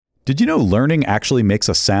Did you know learning actually makes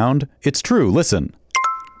a sound? It's true. Listen.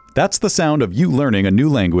 That's the sound of you learning a new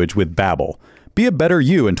language with Babbel. Be a better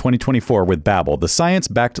you in 2024 with Babbel, the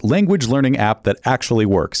science-backed language learning app that actually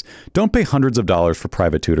works. Don't pay hundreds of dollars for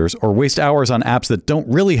private tutors or waste hours on apps that don't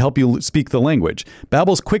really help you speak the language.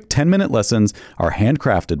 Babbel's quick 10-minute lessons are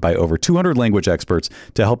handcrafted by over 200 language experts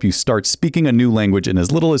to help you start speaking a new language in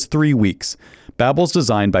as little as 3 weeks. Babbel's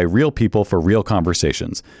designed by real people for real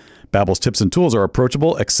conversations. Babbel's tips and tools are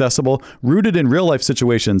approachable, accessible, rooted in real-life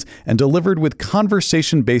situations, and delivered with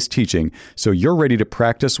conversation-based teaching, so you're ready to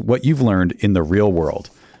practice what you've learned in the real world.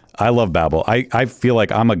 I love Babbel. I feel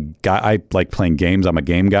like I'm a guy. I like playing games. I'm a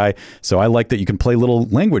game guy, so I like that you can play little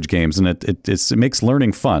language games, and it makes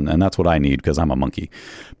learning fun, and that's what I need because I'm a monkey.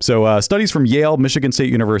 So studies from Yale, Michigan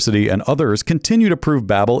State University, and others continue to prove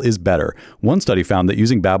Babbel is better. One study found that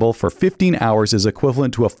using Babbel for 15 hours is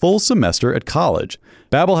equivalent to a full semester at college.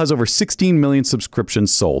 Babbel has over 16 million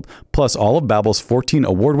subscriptions sold. Plus, all of Babbel's 14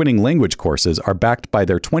 award-winning language courses are backed by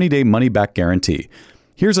their 20-day money-back guarantee.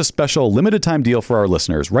 Here's a special limited-time deal for our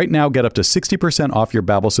listeners. Right now, get up to 60% off your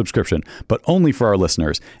Babbel subscription, but only for our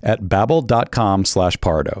listeners at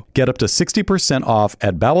Babbel.com/Pardo. Get up to 60% off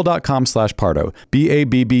at Babbel.com/Pardo.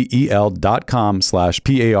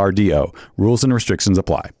 Babbel.com/PARDO. Rules and restrictions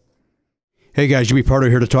apply. Hey guys, Jimmy Pardo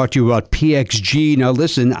here to talk to you about PXG. Now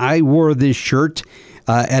listen, I wore this shirt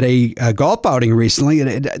at a golf outing recently,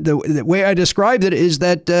 and the way I described it is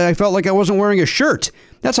that I felt like I wasn't wearing a shirt.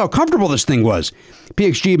 That's how comfortable this thing was.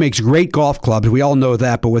 PXG makes great golf clubs. We all know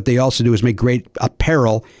that, but what they also do is make great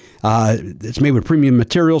apparel. It's made with premium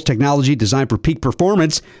materials, technology, designed for peak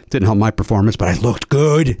performance. Didn't help my performance, but I looked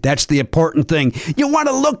good. That's the important thing. You want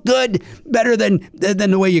to look good better than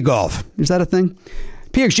the way you golf. Is that a thing?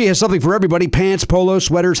 PXG has something for everybody. Pants, polos,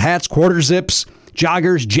 sweaters, hats, quarter zips,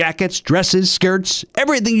 joggers, jackets, dresses, skirts,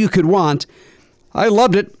 everything you could want. I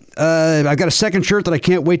loved it. I've got a second shirt that I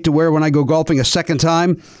can't wait to wear when I go golfing a second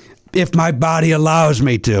time, if my body allows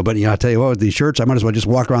me to. But, I'll tell you what, with these shirts, I might as well just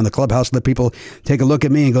walk around the clubhouse and let people take a look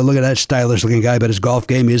at me and go, look at that stylish-looking guy, but his golf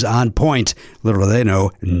game is on point. Little do they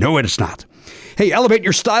know, no, it's not. Hey, elevate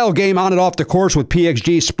your style game on and off the course with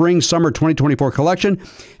PXG Spring Summer 2024 collection.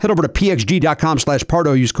 Head over to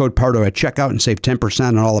pxg.com/Pardo. Use code Pardo at checkout and save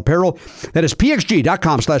 10% on all apparel. That is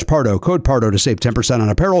pxg.com/Pardo. Code Pardo to save 10% on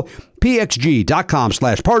apparel.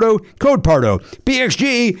 pxg.com/Pardo. Code Pardo.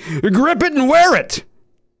 PXG, grip it and wear it.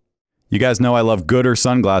 You guys know I love Goodr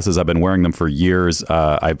sunglasses. I've been wearing them for years.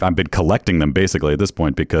 I've been collecting them basically at this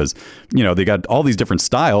point because, they got all these different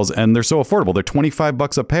styles and they're so affordable. They're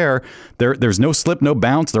 $25 a pair. There's no slip, no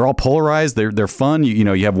bounce. They're all polarized. They're fun.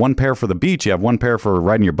 You have one pair for the beach. You have one pair for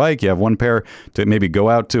riding your bike. You have one pair to maybe go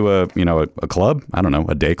out to a club. I don't know,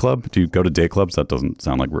 a day club. Do you go to day clubs? That doesn't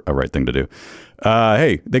sound like a right thing to do.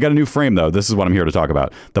 Hey, they got a new frame though. This is what I'm here to talk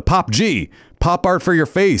about. The Pop G. Pop art for your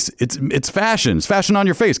face. It's fashion. It's fashion on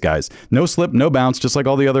your face, guys. No slip, no bounce, just like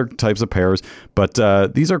all the other types of pairs. But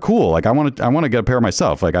these are cool. Like I want to get a pair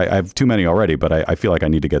myself. Like I have too many already, but I feel like I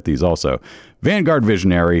need to get these also. Vanguard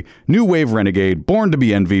Visionary, New Wave Renegade, Born to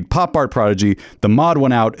be Envied, Pop Art Prodigy, the Mod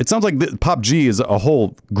One Out. It sounds like the Pop G is a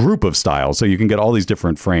whole group of styles, so you can get all these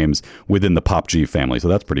different frames within the Pop G family. So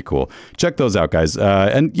that's pretty cool. Check those out, guys.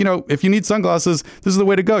 And if you need sunglasses, this is the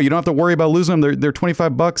way to go. You don't have to worry about losing them. They're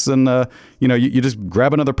 $25, and you just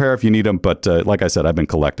grab another pair if you need them. But like I said, I've been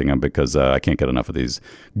collecting them because I can't get enough of these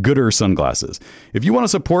Goodr sunglasses. If you want to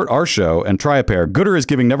support our show and try a pair, Goodr is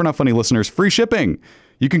giving Never Not Funny listeners free shipping.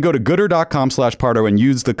 You can go to Goodr.com/Pardo and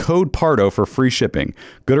use the code Pardo for free shipping.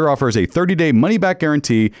 Goodr offers a 30-day money-back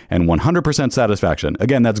guarantee and 100% satisfaction.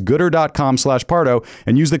 Again, that's Goodr.com/Pardo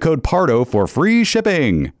and use the code Pardo for free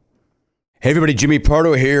shipping. Hey everybody, Jimmy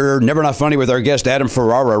Pardo here. Never Not Funny with our guest Adam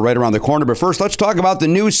Ferrara right around the corner. But first, let's talk about the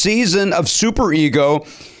new season of Super Ego.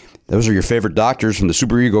 Those are your favorite doctors from the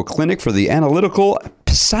Super Ego Clinic for the Analytical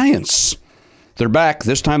Science. They're back.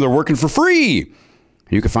 This time they're working for free.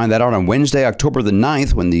 You can find that out on Wednesday, October the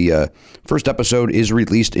 9th, when the first episode is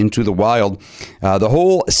released into the wild. The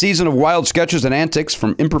whole season of wild sketches and antics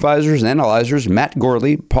from improvisers and analyzers Matt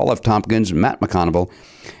Gorley, Paul F. Tompkins, Matt McConnell,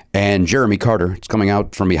 and Jeremy Carter. It's coming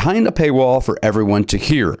out from behind a paywall for everyone to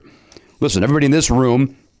hear. Listen, everybody in this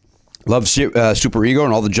room loves Super Ego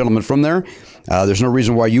and all the gentlemen from there. There's no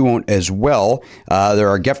reason why you won't as well. There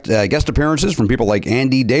are guest appearances from people like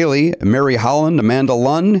Andy Daly, Mary Holland, Amanda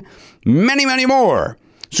Lunn, many, many more.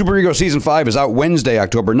 Super Ego Season 5 is out Wednesday,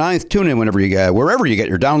 October 9th. Tune in wherever you get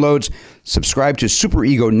your downloads. Subscribe to Super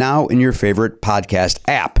Ego now in your favorite podcast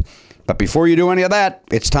app. But before you do any of that,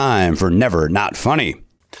 it's time for Never Not Funny.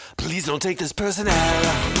 Please don't take this person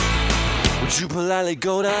out. Would you politely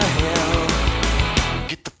go to hell?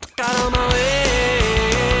 Get the fuck out of my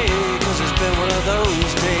way.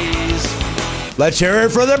 Let's hear it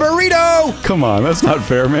for the burrito. Come on, that's not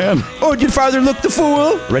fair, man. Oh, did father look the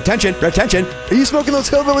fool? Retention. Are you smoking those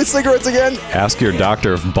hillbilly cigarettes again? Ask your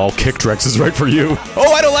doctor if Ball Kickdrex is right for you.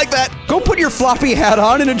 Oh, I don't like that. Go put your floppy hat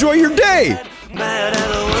on and enjoy your day. Mad at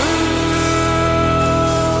the world.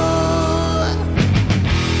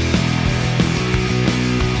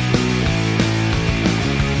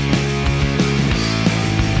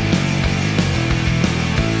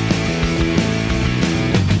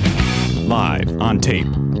 Live on tape.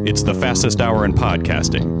 It's the fastest hour in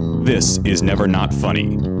podcasting. This is Never Not Funny.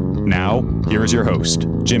 Now, here's your host,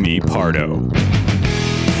 Jimmy Pardo.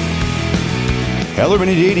 Hello,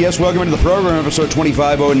 indeed. Yes, welcome into the program, episode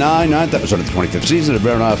 2509, 9th episode of the 25th season of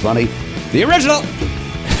Never Not Funny. The original.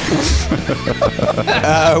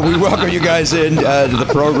 We welcome you guys in to the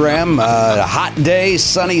program. Hot day,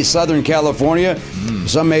 sunny Southern California.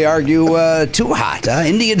 Some may argue too hot.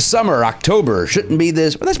 Indian summer, October. Shouldn't be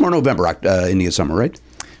this. Well, that's more November, Indian summer, right?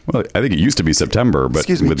 Well, I think it used to be September, but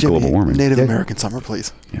Excuse me, with Jimmy, global warming. Native American summer,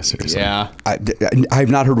 please. Yeah, seriously. Yeah. I've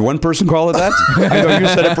not heard one person call it that. I know you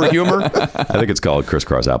said it for humor. I think it's called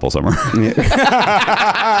crisscross apple summer.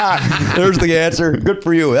 There's the answer. Good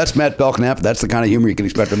for you. That's Matt Belknap. That's the kind of humor you can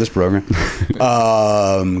expect on this program.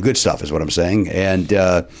 Good stuff is what I'm saying. And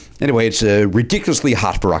anyway, it's ridiculously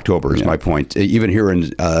hot for October is my point. Even here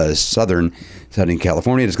in Southern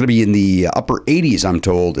California, it's going to be in the upper 80s, I'm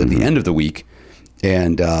told, at the end of the week.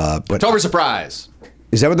 And but October surprise.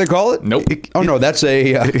 is that what they call it? Nope. Oh no, that's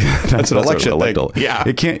a that's an election thing. Yeah.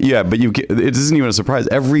 It can't. Yeah, but it isn't even a surprise.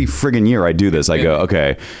 Every friggin' year I do this. I go,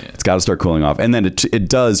 okay, it's got to start cooling off, and then it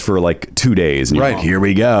does for like 2 days, and you're Right. like, here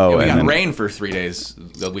we go. We and got then, rain for 3 days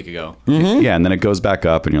a week ago. yeah, and then it goes back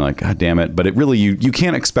up, and you're like, God damn it! But it really you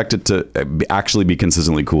can't expect it to actually be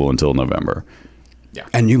consistently cool until November.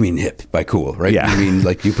 And you mean hip by cool, right? Yeah. You mean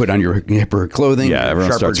like you put on your hipper clothing, Yeah, everyone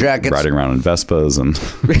sharper starts jackets, riding around in Vespas and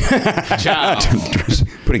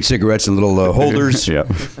putting cigarettes in little holders. yeah.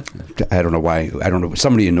 I don't know why. I don't know.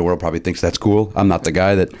 Somebody in the world probably thinks that's cool. I'm not the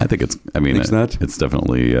guy that. I think it's. I mean, Thinks that? it's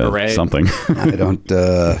definitely Hooray. something. I don't.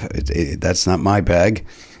 That's not my bag.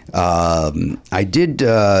 I did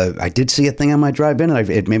see a thing on my drive in, and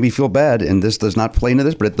it made me feel bad. And this does not play into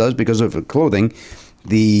this, but it does because of clothing.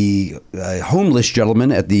 The homeless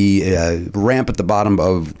gentleman at the ramp at the bottom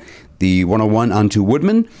of the 101 onto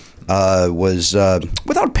Woodman was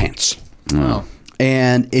without pants. Oh.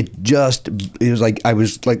 And it was like, I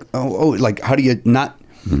was like, like, how do you not,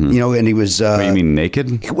 you know, and he was. What, you mean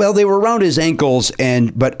naked? Well, they were around his ankles,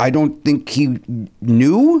 but I don't think he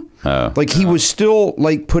knew. Like he was still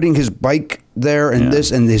like putting his bike there and this,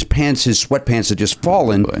 and his pants, his sweatpants had just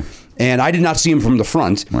fallen. Boy. And I did not see him from the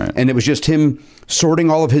front. Right. And it was just him sorting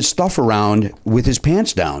all of his stuff around with his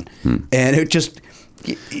pants down. And it just,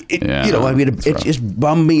 you know, I mean, it just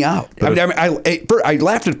bummed me out. I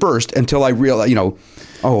laughed at first until I realized, you know,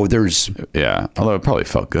 oh, there's. Yeah, although it probably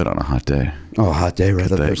felt good on a hot day. Oh, hot day, right?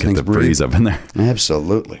 Those Get things the breathe. breeze up in there.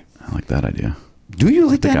 Absolutely. I like that idea. Do you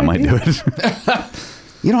like I think that I might idea? do it.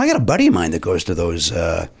 You know, I got a buddy of mine that goes to those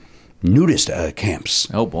nudist camps.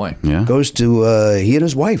 Oh, boy. Yeah. Goes to, he and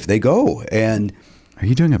his wife, they go. And Are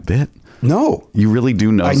you doing a bit? no. You really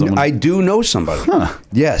do know someone? I do know somebody. Huh.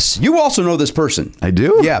 Yes. You also know this person. I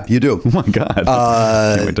do? Yeah, you do. Oh my God.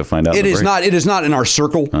 Can't wait to find out. It in the is break. not. It is not in our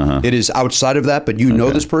circle. It is outside of that. But you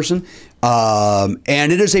know this person,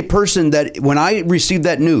 and it is a person that when I received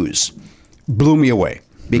that news, blew me away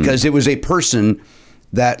because it was a person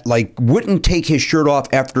that like wouldn't take his shirt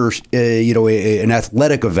off after you know an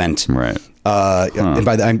athletic event, Right. And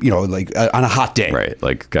by that, you know, like on a hot day, Right,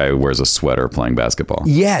 like guy who wears a sweater playing basketball.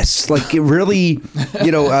 Yes, like it really,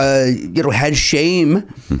 you know, had shame,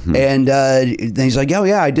 and then he's like, "Oh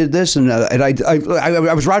yeah, I did this," and I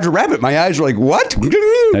was Roger Rabbit. My eyes were like, "What?"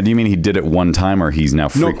 Now, do you mean he did it one time, or he's now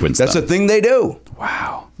No, frequent? that's a thing they do.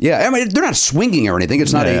 Wow. Yeah, I mean they're not swinging or anything.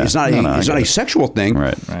 It's not Yeah, a it's not no, a no, I it's not get a it. sexual thing.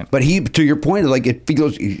 Right. But he, to your point, like it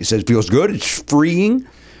feels. He says feels good. It's freeing.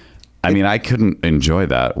 I mean, I couldn't enjoy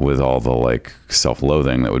that with all the like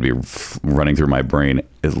self-loathing that would be running through my brain,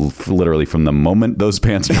 literally from the moment those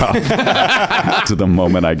pants drop to the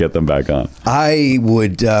moment I get them back on. I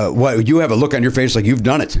would. What you have a look on your face like you've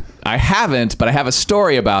done it. I haven't, but I have a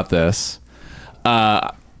story about this.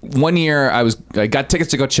 One year, I got tickets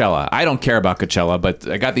to Coachella. I don't care about Coachella, but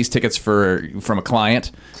I got these tickets from a client,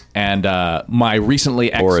 and my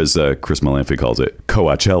recently Or as Chris Malamphy calls it,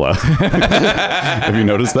 Coachella. Have you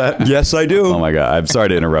noticed that? Yes, I do. Oh my God! I'm sorry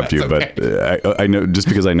to interrupt you, but I know just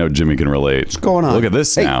because I know Jimmy can relate. What's going on? Look at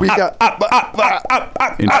this now. We got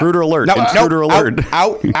Intruder alert! No, Intruder alert!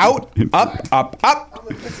 Out, up.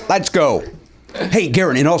 Let's go. Hey,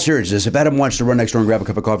 Garen, in all seriousness, if Adam wants to run next door and grab a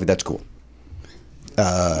cup of coffee, that's cool.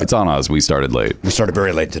 It's on us. We started late. We started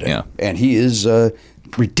very late today. Yeah. And he is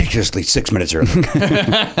ridiculously 6 minutes early.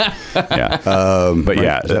 Yeah. But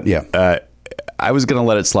right. yeah. I was going to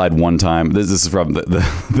let it slide one time. This is from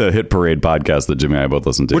the Hit Parade podcast that Jimmy and I both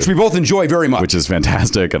listen to. Which we both enjoy very much. Which is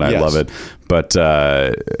fantastic, and I love it. But,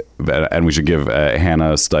 and we should give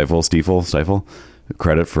Hannah Stiefel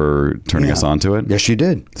credit for turning us on to it. Yes, she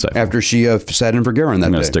did. Stifel. After she sat in for Garen that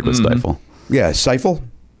I'm day. going to stick with Stiefel. Yeah, Stifel?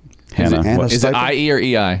 Hannah. Is it IE or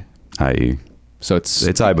EI? I.E. So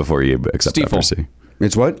it's I before E, except Stiefel. after C.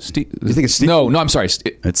 It's what? You think it's Stiefel? No, I'm sorry. It's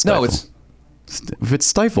Stifel. No, it's If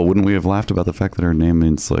it's Stifel, wouldn't we have laughed about the fact that her name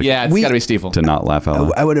means like yeah, it's got to be Stiefel. to not laugh out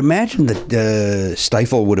loud? I would imagine that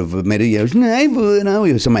Stifel would have made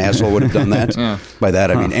it, some asshole would have done that. By that,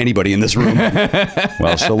 I mean anybody in this room.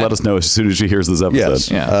 Well, she'll let us know as soon as she hears this episode. Yes.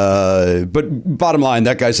 Yeah. But bottom line,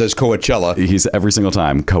 that guy says Coachella. He's every single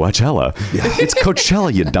time, Coachella. It's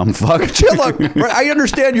Coachella, you dumb fuck. Coachella. Right, I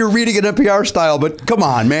understand you're reading it NPR style, but come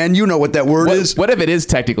on, man. You know what that word is. What if it is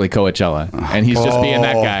technically Coachella and he's just being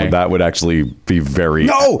that guy? That would actually be very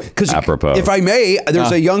apropos. If I may,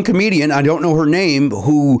 there's a young comedian, I don't know her name,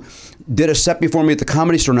 who did a set before me at the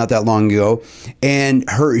Comedy Store not that long ago, and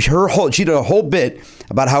she did a whole bit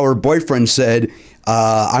about how her boyfriend said,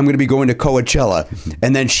 I'm going to be going to Coachella,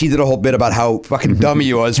 and then she did a whole bit about how fucking dumb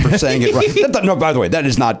he was for saying it right. No, by the way, that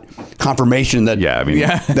is not confirmation that. Yeah, I mean,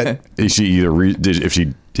 that she either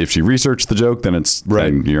if she researched the joke, then it's right.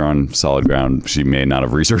 Then you're on solid ground. She may not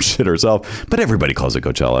have researched it herself, but everybody calls it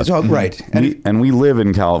Coachella. So, right, and we live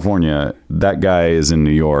in California. That guy is in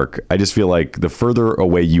New York. I just feel like the further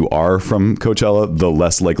away you are from Coachella, the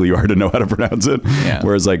less likely you are to know how to pronounce it. Yeah.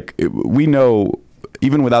 Whereas, like, we know.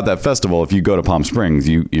 Even without that festival, if you go to Palm Springs,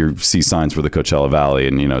 you see signs for the Coachella Valley,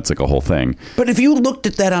 and it's like a whole thing. But if you looked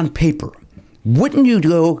at that on paper, wouldn't you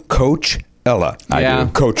go Coachella? Yeah.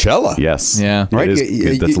 Coachella. Yes. Yeah. Right?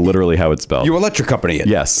 That's literally how it's spelled. You electric company it.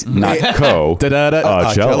 Yes. Not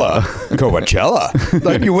Coachella. Coachella.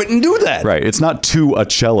 Like you wouldn't do that. Right. It's not two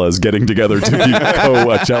Achellas getting together to be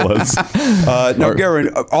Coachellas. Now, Garen,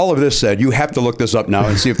 all of this said, you have to look this up now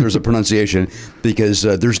and see if there's a pronunciation, because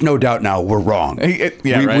there's no doubt now we're wrong.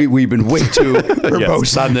 We've been way too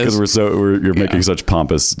verbose on this. Because you're making such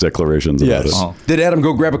pompous declarations about it. Oh. Did Adam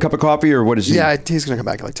go grab a cup of coffee, or what is he? Yeah, he's going to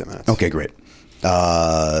come back in like 10 minutes. Okay, great.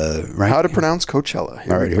 Right. How to pronounce Coachella.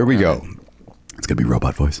 All right, here we go. It's going to be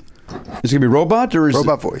robot voice. Is it going to be robot or is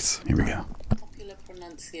Robot voice. Here we go. Popular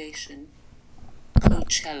pronunciation,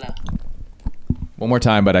 Coachella. One more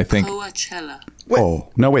time, but I think Coachella. Oh,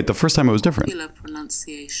 no, wait. The first time it was different. Popular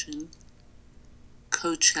pronunciation,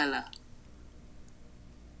 Coachella.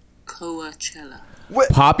 Coachella.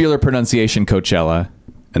 popular pronunciation Coachella.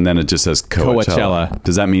 And then it just says Coachella.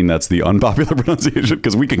 Does that mean that's the unpopular pronunciation?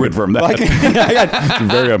 Because we can confirm that. It's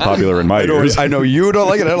very unpopular in my ears. I know you don't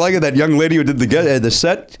like it. I don't like it. That young lady who did the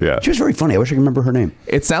set. Yeah. She was very funny. I wish I could remember her name.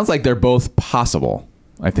 It sounds like they're both possible.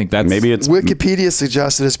 I think that's Maybe it's Wikipedia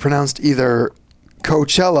suggests it is pronounced either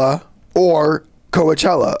Coachella or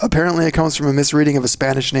Coachella. Apparently, it comes from a misreading of a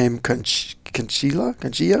Spanish name,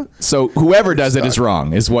 Conchilla. so. Whoever does it is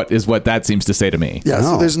wrong. Is what that seems to say to me. Yeah,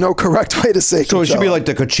 so there's no correct way to say. So Coachella. it should be like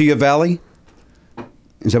the Conchilla Valley.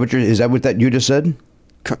 Is that what that you just said?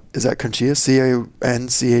 Is that Conchilla?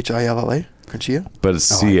 Conchilla? Conchilla? But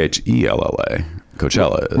it's Chella.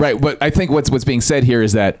 Coachella. Right. But I think what's being said here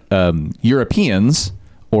is that Europeans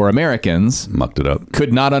or Americans Mucked it up.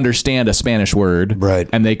 could not understand a Spanish word, Right.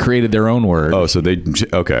 And they created their own word. Oh, so they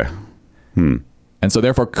okay. And so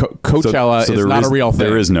therefore Coachella is not a real thing.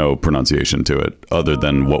 There is no pronunciation to it other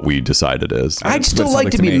than what we decide it is. I'd still sounds like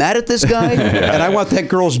like to to be me. mad at this guy, and I want that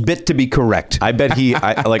girl's bit to be correct. I bet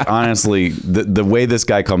honestly, the way this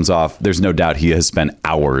guy comes off, there's no doubt he has spent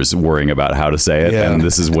hours worrying about how to say it, Yeah. and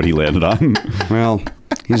this is what he landed on. Well,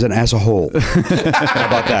 he's an asshole. How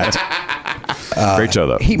about that? Great show,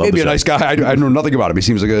 though. He Love may the be a show. nice guy. I know nothing about him. He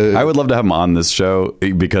seems like a... I would love to have him on this show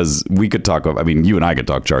because we could talk. I mean, you and I could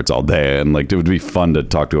talk charts all day, and like it would be fun to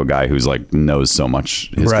talk to a guy who's like knows so much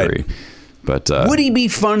history. Right. But Would he be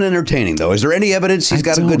fun and entertaining, though? Is there any evidence he's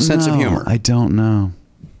got a good sense of humor? I don't know.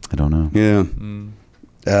 Yeah.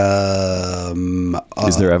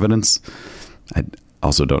 Is there evidence? I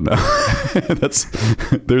also don't know.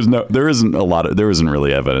 There isn't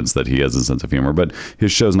really evidence that he has a sense of humor, but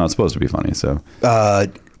his show's not supposed to be funny. So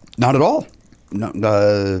Not at all.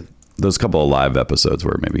 No, those couple of live episodes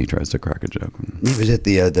where maybe he tries to crack a joke. he was at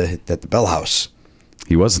the Bell House.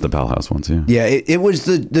 He was at the Pal House once, yeah. Yeah, it was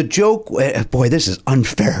the joke. Boy, this is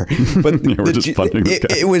unfair. But Yeah, we're just punting this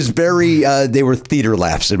guy. it was very. They were theater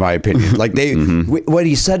laughs, in my opinion. Like they, what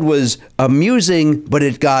he said was amusing, but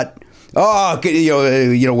it got Oh,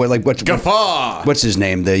 like what's Guffaw. What's his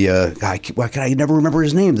name? The guy. Why can I never remember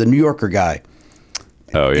his name? The New Yorker guy.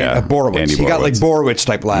 Oh yeah, Borowitz. Andy He got like Borowitz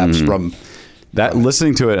type laughs from that.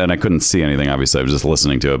 Listening to it, and I couldn't see anything. Obviously, I was just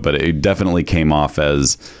listening to it, but it definitely came off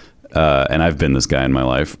as. And I've been this guy in my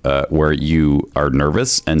life where you are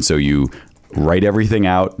nervous, and so you write everything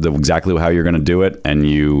out exactly how you're going to do it, and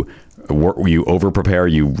you over prepare,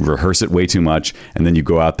 you rehearse it way too much, and then you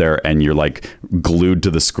go out there and you're like glued to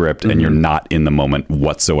the script, and you're not in the moment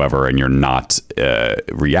whatsoever, and you're not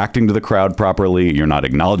reacting to the crowd properly, you're not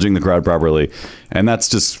acknowledging the crowd properly, and that's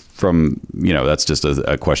just that's just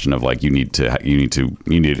a question of like you need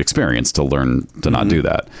experience to learn to not do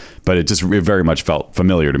that. But it very much felt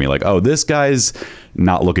familiar to me, like, oh, this guy's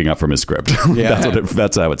not looking up from his script.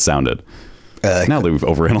 That's how it sounded. Now that we've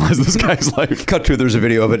overanalyzed this guy's life. Cut to, there's a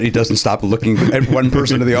video of it. He doesn't stop looking at one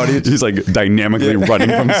person in the audience. He's like dynamically running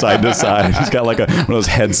from side to side. He's got like one of those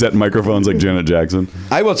headset microphones like Janet Jackson.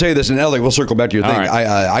 I will tell you this, and Ellie, we'll circle back to your thing. Right.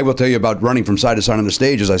 I will tell you about running from side to side on the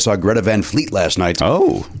stage as I saw Greta Van Fleet last night.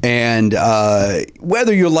 Oh. And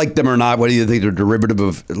whether you like them or not, whether you think they're derivative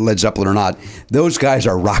of Led Zeppelin or not, those guys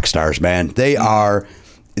are rock stars, man. They are,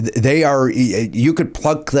 you could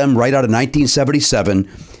pluck them right out of 1977.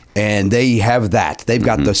 And they have that. They've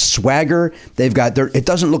got the swagger. They've got it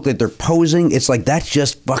doesn't look like they're posing. It's like that's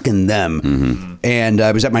just fucking them. And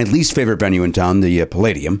I was at my least favorite venue in town, the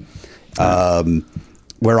Palladium,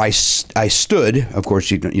 where I stood. Of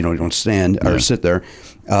course, you don't stand or sit there.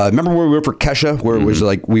 Remember where we were for Kesha, where it was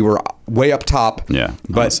like we were way up top. Yeah,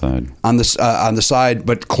 but on the side,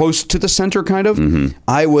 but close to the center, kind of.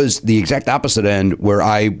 I was the exact opposite end, where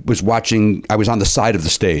I was watching. I was on the side of the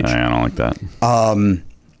stage. I don't like that.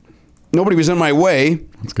 Nobody was in my way.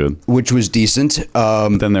 That's good. Which was decent.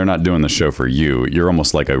 Then they're not doing the show for you. You're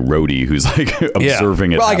almost like a roadie who's like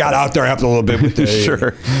observing it. Well, I got out there after a little bit with the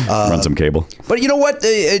sure. Run some cable. But you know what?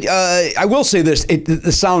 I will say this: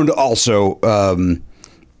 the sound also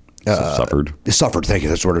suffered. Suffered. Thank you.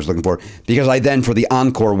 That's what I was looking for. Because I then, for the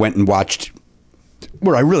encore, went and watched.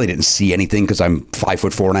 Where I really didn't see anything because I'm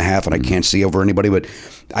 5'4.5" and I can't see over anybody, but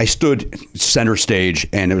I stood center stage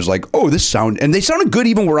and it was like, oh, this sound, and they sounded good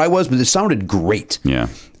even where I was, but it sounded great. Yeah.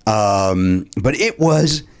 But it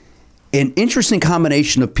was an interesting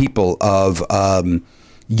combination of people of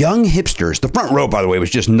young hipsters. The front row, by the way, was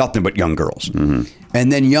just nothing but young girls,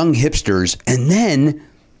 and then young hipsters, and then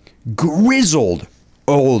grizzled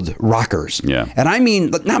old rockers. Yeah. And I mean,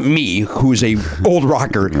 not me, who's a old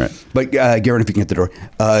rocker, right. but Garen, if you can get the door,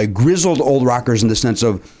 grizzled old rockers in the sense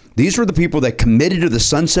of these were the people that committed to the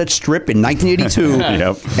Sunset Strip in 1982,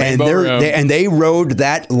 Yep. and they rode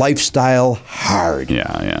that lifestyle hard.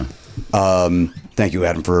 Yeah. Thank you,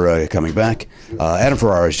 Adam, for coming back. Adam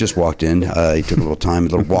Ferrara has just walked in. He took a little time, a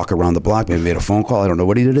little walk around the block, maybe made a phone call. I don't know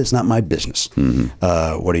what he did. It's not my business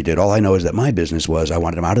what he did. All I know is that my business was I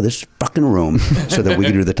wanted him out of this fucking room so that we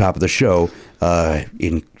could do the top of the show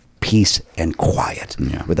in peace and quiet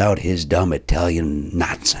without his dumb Italian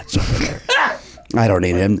nonsense over there. I don't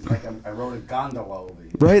need him. I rode a gondola over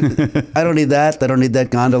you. Right? I don't need that. I don't need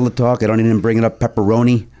that gondola talk. I don't need him bringing up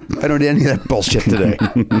pepperoni. I don't need any of that bullshit today.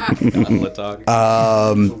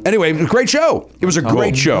 Anyway, it was a great show. It was a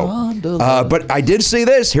great show. But I did see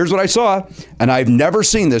this. Here's what I saw. And I've never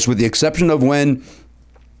seen this with the exception of when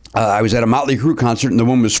I was at a Motley Crue concert and the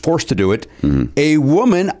woman was forced to do it. A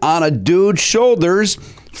woman on a dude's shoulders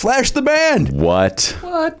flashed the band. What?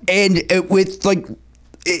 And with like...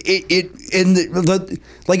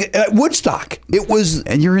 like at Woodstock, it was,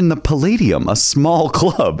 and you're in the Palladium, a small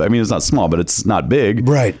club. I mean, it's not small, but it's not big.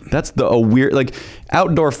 Right. That's a weird, like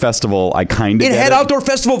outdoor festival. I kind of it had outdoor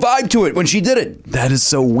festival vibe to it when she did it. That is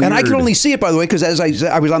so weird. And I could only see it, by the way, because as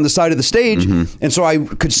I was on the side of the stage, and so I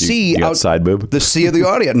could see you side boob? the sea of the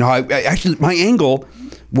audience. No, I actually my angle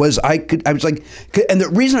was I was like, and the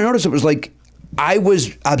reason I noticed it was like. I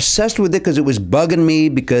was obsessed with it because it was bugging me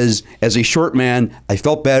because as a short man, I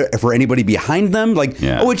felt bad for anybody behind them. Like,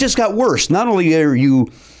 it just got worse. Not only are you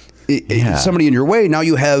somebody in your way, now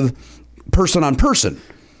you have person on person.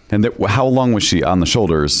 And how long was she on the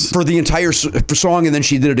shoulders? For the entire song, and then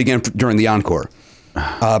she did it again during the encore.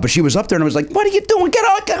 But she was up there and I was like, what are you doing? Get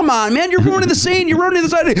out. Come on, man. You're ruining the scene. You're ruining the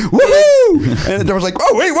side. Woohoo! And I was like,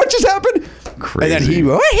 oh, wait, what just happened? Crazy. And then he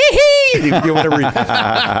Whatever he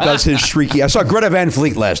does his shrieky. I saw Greta Van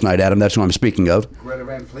Fleet last night, Adam. That's who I'm speaking of. Greta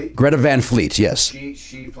Van Fleet? Greta Van Fleet, yes.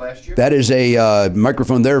 She flashed you? That is a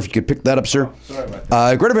microphone there, if you could pick that up, sir. Sorry about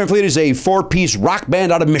that. Greta Van Fleet is a 4-piece rock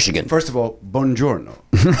band out of Michigan. First of all, buongiorno.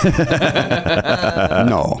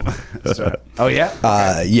 No. Sorry. Oh,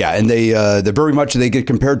 yeah? Yeah, and they're very much, they get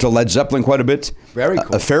compared to Led Zeppelin quite a bit. Very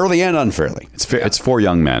cool. Fairly and unfairly. It's for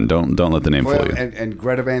young men. Don't let the name fool you. And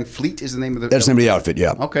Greta Van Fleet is the name of the... That's the name of the outfit,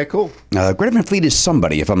 yeah. Okay, cool. Greta Van Fleet is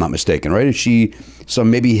somebody, if I'm not mistaken, right? Is she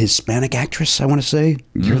some maybe Hispanic actress, I want to say?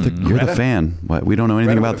 You're the fan. What? We don't know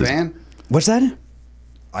anything Greta about with this. a van? What's that?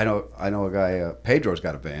 I know a guy, Pedro's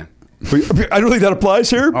got a van. I don't think that applies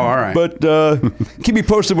here. Oh, all right. But keep me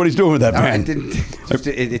posted what he's doing with that All right, van.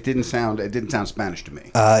 it didn't sound Spanish to me.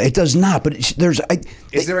 It does not, but there's...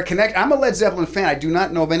 Is there a connect? I'm a Led Zeppelin fan. I do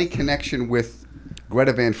not know of any connection with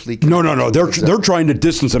Greta Van Fleet. No. They're trying to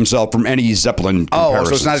distance themselves from any Zeppelin comparisons.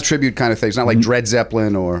 So it's not a tribute kind of thing. It's not like Dread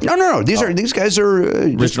Zeppelin or... No. These guys are...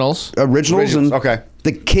 Originals? Originals. And okay.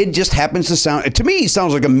 The kid just happens to sound... To me, he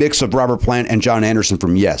sounds like a mix of Robert Plant and John Anderson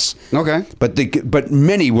from Yes. Okay. But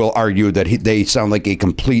many will argue that they sound like a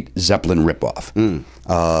complete Zeppelin ripoff.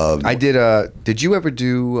 I did... Did you ever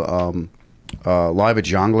do... live at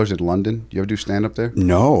Jongleurs in London? You ever do stand-up there?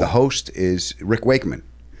 No. The host is Rick Wakeman,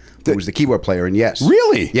 who was the keyboard player in Yes.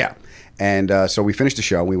 Really? Yeah. And so we finished the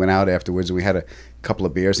show. We went out afterwards, and we had a couple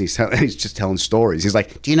of beers, and he's just telling stories. He's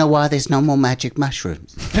like, "Do you know why there's no more magic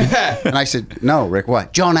mushrooms?" And I said, "No, Rick,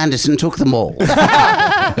 what? John Anderson took them all."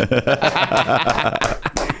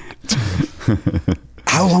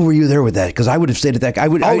 How long were you there with that? Because I would have stayed at that.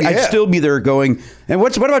 I'd still be there going, and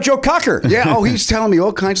what about Joe Cocker? Yeah, he's telling me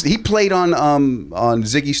all kinds of... He played on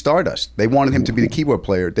Ziggy Stardust. They wanted him to be the keyboard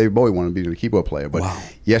player. David Bowie wanted him to be the keyboard player. But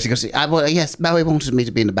yes, he goes, well, yes, Bowie wanted me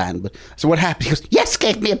to be in the band. But so what happened? He goes, Yes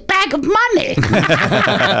gave me a bag of money.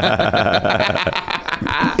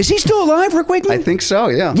 Is he still alive, Rick Wakeman? I think so,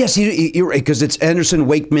 yeah. Yes, you're right, because it's Anderson,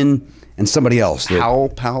 Wakeman, and somebody else.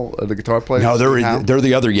 Powell, the guitar player? No, they're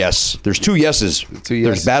the other Yes. There's two Yeses.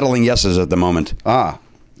 There's battling Yeses at the moment.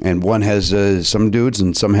 And one has some dudes,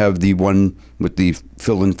 and some have the one with the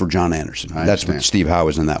fill-in for John Anderson. That's what Steve Howe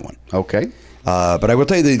is in that one. Okay. But I will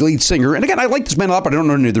tell you the lead singer, and again, I like this band a lot, but I don't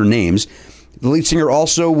know any of their names. The lead singer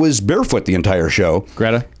also was barefoot the entire show.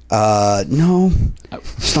 Greta? No.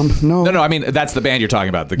 No. I mean, that's the band you're talking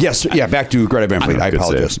about. Yes. Yeah. Back to Greta Van Fleet. I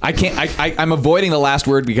apologize. I can't. I'm avoiding the last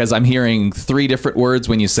word because I'm hearing 3 different words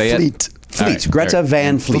when you say it. Fleet. Right. Greta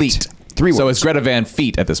Van Fleet. 3 words. So it's Greta Van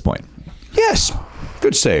Feet at this point. Yes.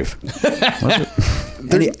 Good save.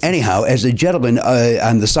 Anyhow, as a gentleman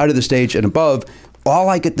on the side of the stage and above, all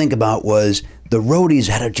I could think about was the roadies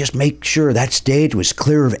had to just make sure that stage was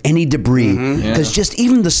clear of any debris. Because just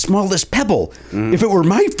even the smallest pebble, if it were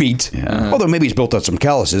my feet, although maybe he's built up some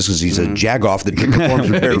calluses because he's a jagoff that performs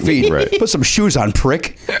with bare feet. Right. Put some shoes on,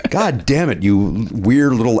 prick. God damn it, you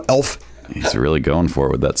weird little elf. He's really going for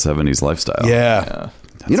it with that 70s lifestyle. Yeah.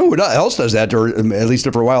 You know what else does that, or at least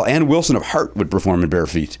for a while? Ann Wilson of Heart would perform in bare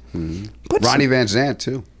feet. Ronnie Van Zant,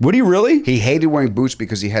 too. Would he really? He hated wearing boots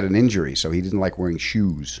because he had an injury, so he didn't like wearing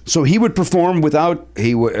shoes. So he would perform without...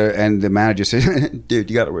 He would, and the manager said, "Dude,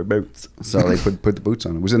 you got to wear boots." So they put the boots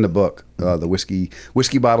on. It was in the book, the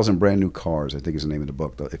whiskey bottles and brand new cars. I think is the name of the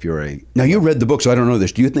book. If you're a now, you read the book, so I don't know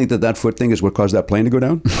this. Do you think that foot thing is what caused that plane to go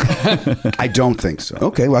down? I don't think so.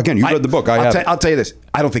 Okay, well, again, you read the book. I'll tell you this.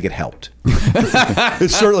 I don't think it helped. It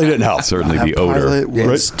certainly didn't help. Certainly That the odor. pilot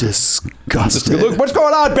was disgusting. Look, what's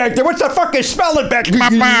going on back there? What's the fucking smelling back there?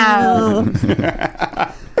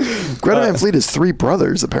 Greta Van Fleet has 3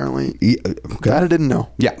 brothers, apparently. That I didn't know.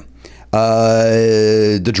 Yeah.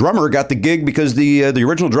 The drummer got the gig because the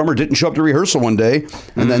original drummer didn't show up to rehearsal one day,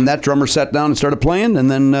 and then that drummer sat down and started playing,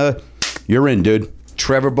 and then you're in, dude.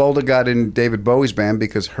 Trevor Bolder got in David Bowie's band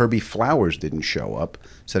because Herbie Flowers didn't show up,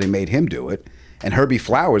 so they made him do it. And Herbie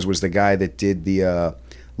Flowers was the guy that did the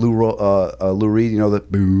Lou Reed, you know, the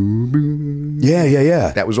boom, boom.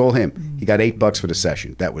 Yeah. That was all him. He got $8 for the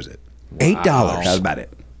session. That was it. $8. That was about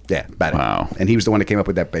it. Yeah, about Wow. it. And he was the one that came up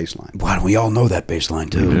with that bass line. Wow, we all know that bass line,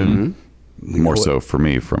 too. More so for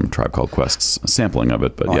me from Tribe Called Quest's sampling of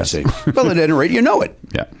it, but yes. I see. Well, at any rate, you know it.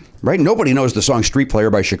 Yeah. Right? Nobody knows the song Street Player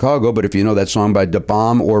by Chicago, but if you know that song by Da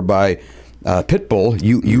Bomb or by Pitbull,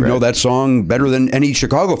 you know that song better than any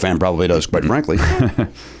Chicago fan probably does, quite frankly.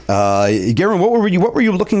 Garen, what were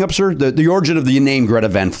you looking up, sir? The origin of the name Greta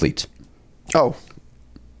Van Fleet. Oh,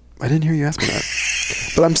 I didn't hear you ask me that.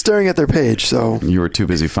 But I'm staring at their page, so... You were too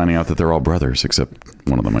busy finding out that they're all brothers, except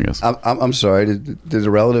one of them, I guess. I'm sorry. Did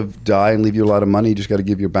a relative die and leave you a lot of money? You just got to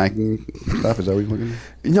give your banking stuff? Is that what you're looking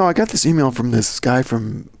at? No, I got this email from this guy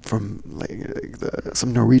from from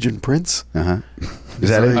some Norwegian prince. Is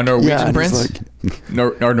that it? A Norwegian Yeah, and he's prince?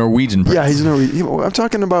 Or Norwegian prince? Yeah, he's a Norwegian. I'm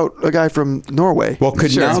talking about a guy from Norway. Well,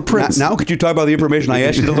 could now could you talk about the information I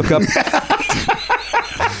asked you to look up?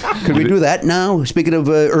 Could we do that now? Speaking of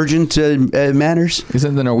urgent matters.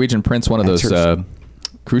 Isn't the Norwegian prince one of those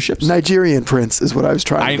cruise ships? Nigerian prince is what I was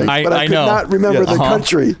trying to think, but I could know. not remember the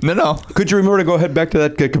country. No. Could you remember to go ahead back to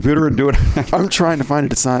that computer and do it? I'm trying to find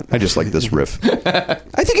it. It's not. I just like this riff.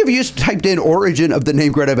 I think if you just typed in origin of the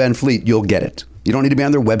name Greta Van Fleet, you'll get it. You don't need to be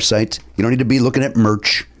on their website. You don't need to be looking at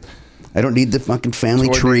merch. I don't need the fucking family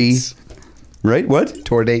tree. Dates. Right? What?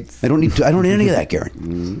 Tour dates. I don't need any of that,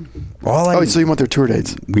 Garen. So you want their tour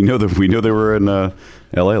dates? We know they were in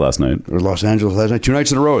L.A. last night. Or Los Angeles last night. 2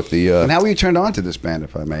 nights in a row at the... And how were you turned on to this band,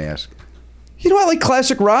 if I may ask? You know, I like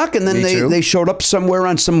classic rock, and then Me too. they showed up somewhere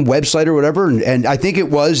on some website or whatever, and I think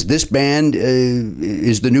it was this band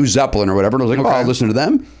is the new Zeppelin or whatever, and I was like, Okay. I'll listen to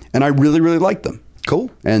them, and I really, really liked them.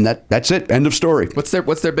 Cool. And that's it. End of story. What's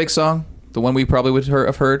their big song? The one we probably would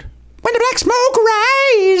have heard? When the black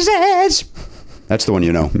smoke rises. That's the one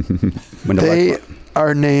you know. When the They black...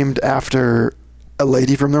 are named after a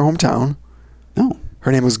lady from their hometown. Oh.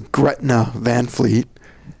 Her name was Gretna Van Fleet.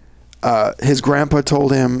 His grandpa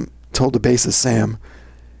told the bassist Sam,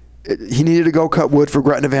 he needed to go cut wood for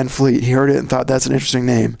Gretna Van Fleet. He heard it and thought that's an interesting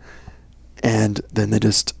name. And then they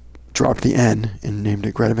just dropped the N and named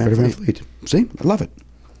it Greta Van Greta Van Fleet. Fleet. See? I love it.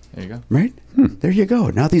 There you go. Right? There you go.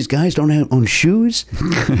 Now these guys don't own shoes.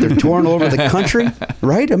 They're torn all over the country.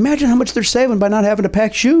 Right? Imagine how much they're saving by not having to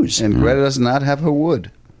pack shoes. And Greta does not have her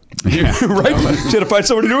wood. Right? She had to find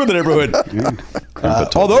somebody new in the neighborhood.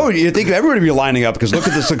 Although you think everybody would be lining up because look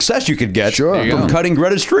at the success you could get Sure. There you from go. cutting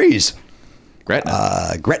Greta's trees.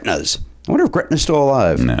 Gretna. Gretna's. I wonder if Gretna's still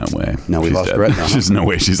alive. No way. No, we She's lost dead. Gretna, huh? There's no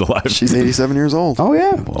way she's alive. She's 87 years old. Oh,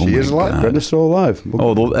 yeah. Oh She my is alive. God. Gretna's still alive.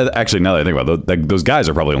 Oh, well, actually, now that I think about it, those guys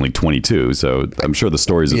are probably only 22, so I'm sure the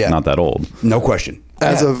story's Yeah. not that old. No question.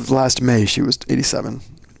 As of last May, she was 87.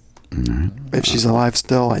 If she's alive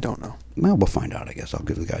still, I don't know. Well, we'll find out, I guess. I'll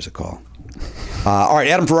give the guys a call. All right,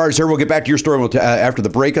 Adam Ferrara's here. We'll get back to your story after the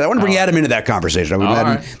break. I want to bring Adam into that conversation. I would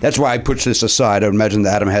imagine right. that's why I pushed this aside. I would imagine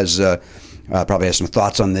that Adam has probably has some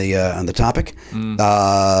thoughts on the topic,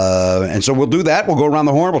 and so we'll do that. We'll go around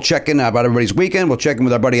the horn. We'll check in about everybody's weekend. We'll check in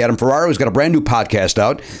with our buddy Adam Ferrara, who's got a brand new podcast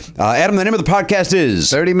out. Adam, the name of the podcast is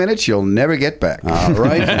 30 minutes you'll never get back. All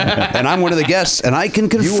right, and I'm one of the guests, and I can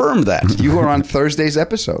confirm that. You were on Thursday's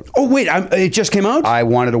episode. Oh wait, it just came out. I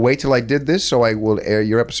wanted to wait till I did this, so I will air.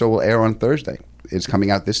 Your episode will air on Thursday. It's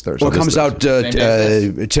coming out this Thursday. Well, it comes out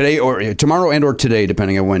today or tomorrow and or today,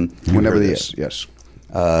 depending on whenever it the is. yes.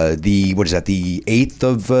 What is that? The 8th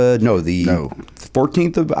of the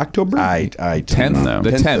 14th of October. I 10th? No.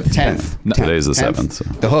 The 10th. 10th. No, Today's the 10th. 7th. So.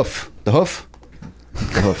 The hoof.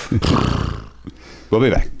 We'll be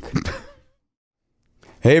back.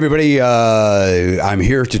 Hey everybody, I'm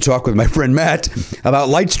here to talk with my friend Matt about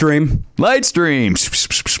Lightstream.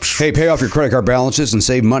 Lightstream. Hey, pay off your credit card balances and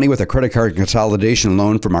save money with a credit card consolidation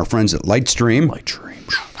loan from our friends at Lightstream.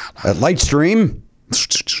 At Lightstream,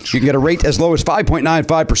 you can get a rate as low as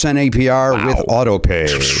 5.95% APR with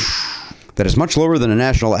AutoPay. That is much lower than a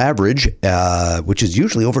national average, which is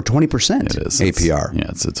usually over 20% It is. APR.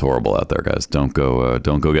 It's horrible out there, guys. Don't go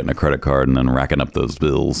getting a credit card and then racking up those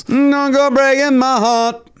bills. Don't go breaking my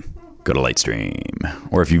heart. Go to Lightstream.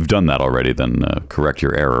 Or if you've done that already, then correct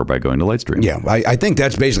your error by going to Lightstream. Yeah, I think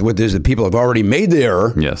that's basically what it is. That people have already made the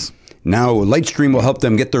error. Yes. Now Lightstream will help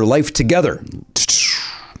them get their life together.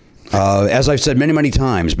 As I've said many, many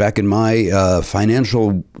times, back in my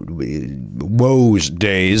financial woes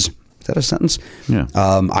days, is that a sentence? Yeah.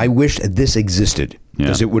 I wish this existed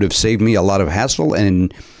because Yeah. it would have saved me a lot of hassle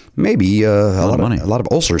and maybe a lot of money. a lot of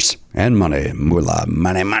ulcers and money. Moolah,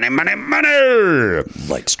 money.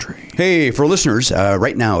 Lightstream. Hey, for listeners,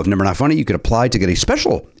 right now, if Never Not Funny, you can apply to get a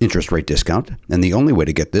special interest rate discount. And the only way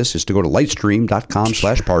to get this is to go to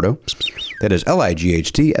lightstream.com/Pardo. That is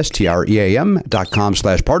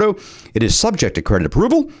lightstream.com/Pardo. It is subject to credit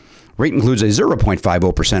approval. Rate includes a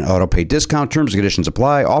 0.50% auto pay discount. Terms and conditions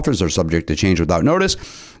apply. Offers are subject to change without notice.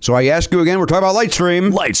 So I ask you again, we're talking about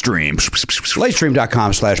Lightstream. Lightstream.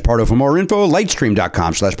 Lightstream.com/Pardo for more info.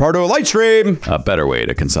 Lightstream.com/Pardo. Lightstream. A better way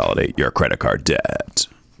to consolidate your credit card debt.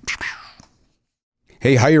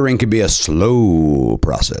 Hey, hiring can be a slow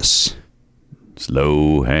process.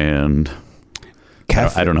 Slow hand.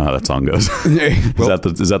 I don't know how that song goes. Well,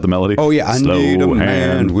 is that the melody? oh, yeah. I need a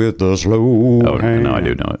man with a slow Oh, hand. no, I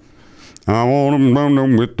do know it. I want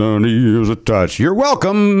them with the ears a touch. You're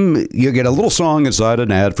welcome. You get a little song inside an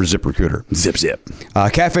ad for ZipRecruiter. Zip.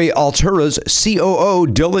 Cafe Altura's COO,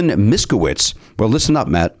 Dylan Miskowitz. Well, listen up,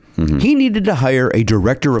 Matt. He needed to hire a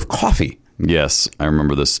director of coffee. Yes, I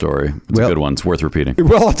remember this story. It's a good one. It's worth repeating.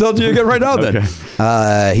 Well, I'll tell you again right now then.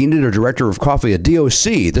 He needed a director of coffee, a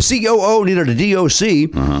DOC. The COO needed a DOC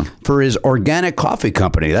for his organic coffee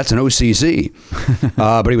company. That's an OCC.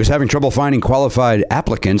 But he was having trouble finding qualified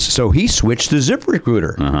applicants, so he switched to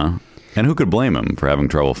ZipRecruiter. And who could blame him for having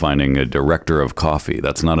trouble finding a director of coffee?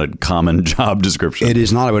 That's not a common job description. It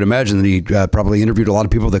is not. I would imagine that he probably interviewed a lot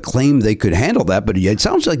of people that claimed they could handle that, but it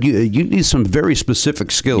sounds like you need some very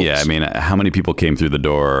specific skills. Yeah, I mean, how many people came through the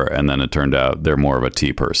door and then it turned out they're more of a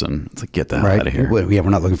tea person? It's like, get the hell out of here. Yeah, we're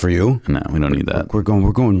not looking for you. No, we don't need that. We're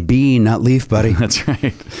going bean, not leaf, buddy. That's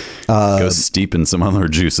right. Go steep in some other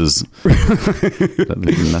juices.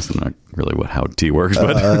 That's not really how tea works,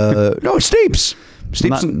 but no, it steeps.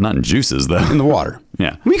 Not in juices, though. In the water.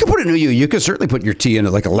 Yeah. You could put it in you could certainly put your tea in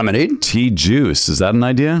it like a lemonade. Tea juice. Is that an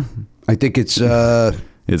idea? I think it's...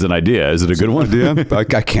 It's an idea. Is it a good one? Idea? I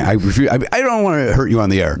can't. I refuse. I don't want to hurt you on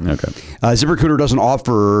the air. Okay. ZipRecruiter doesn't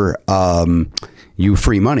offer you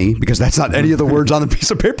free money because that's not any of the words on the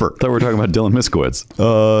piece of paper. I thought we were talking about Dylan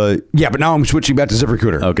Miskowitz. Yeah, but now I'm switching back to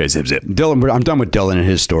ZipRecruiter. Okay, zip. Dylan, I'm done with Dylan and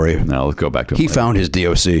his story. Now let's go back to him. He found his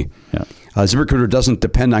DOC. Yeah. ZipRecruiter doesn't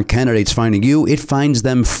depend on candidates finding you. It finds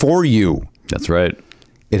them for you. That's right.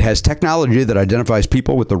 It has technology that identifies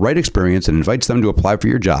people with the right experience and invites them to apply for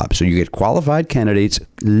your job. So you get qualified candidates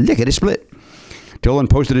lickety-split. Dylan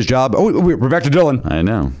posted his job. Oh, we're back to Dylan. I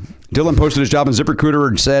know. Dylan posted his job on ZipRecruiter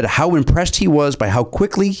and said how impressed he was by how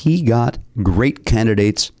quickly he got great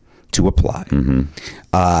candidates to apply.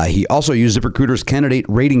 He also used ZipRecruiter's candidate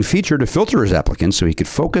rating feature to filter his applicants so he could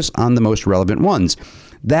focus on the most relevant ones.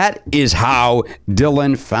 That is how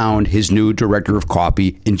Dylan found his new director of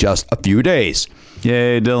coffee in just a few days.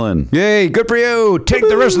 Yay, Dylan. Yay, good for you. Take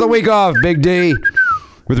the rest of the week off, Big D.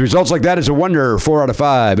 With results like that, it's a wonder. 4 out of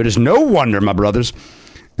 5. It is no wonder, my brothers.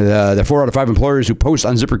 The 4 out of 5 employers who post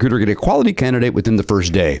on ZipRecruiter get a quality candidate within the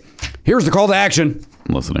first day. Here's the call to action.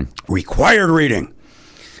 I'm listening. Required reading.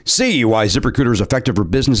 See why ZipRecruiter is effective for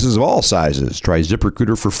businesses of all sizes. Try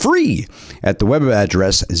ZipRecruiter for free at the web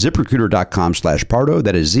address ZipRecruiter.com/Pardo.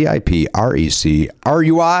 That is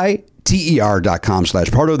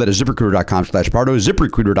ZipRecruiter.com/Pardo. That is ZipRecruiter.com/Pardo.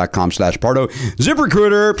 ZipRecruiter.com/Pardo.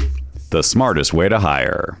 ZipRecruiter, the smartest way to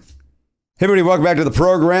hire. Hey everybody, welcome back to the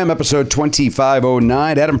program, episode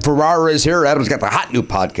 2509. Adam Ferrara is here. Adam's got the hot new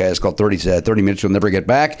podcast called 30 Minutes You'll Never Get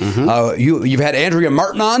Back. You've had Andrea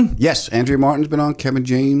Martin on? Yes, Andrea Martin's been on, Kevin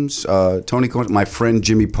James, Tony Cohen, my friend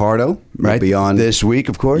Jimmy Pardo. Right. Will be on this week,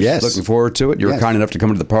 of course. Yes. Looking forward to it. You were kind enough to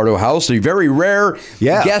come to the Pardo house. A very rare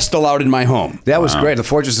guest allowed in my home. That was great. The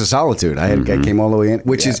Fortress of Solitude. I came all the way in,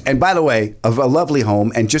 which is, and by the way, a lovely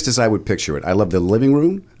home, and just as I would picture it. I love the living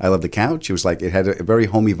room. I love the couch. It was like, it had a very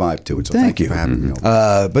homey vibe to it. So thank you for having me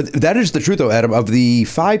over. But that is the truth, though, Adam. Of the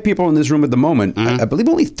 5 people in this room at the moment, I believe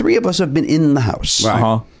only 3 of us have been in the house.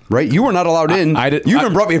 Right. Right? You were not allowed in. You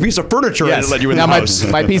even brought me a piece of furniture and let you in the house.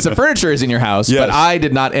 My piece of furniture is in your house, but I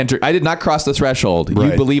did not enter. I did not cross the threshold.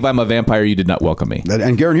 Right. You believe I'm a vampire. You did not welcome me.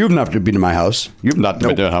 And Garen, you've not been to my house. You've not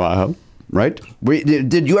been to my house. Right?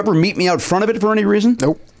 Did you ever meet me out front of it for any reason?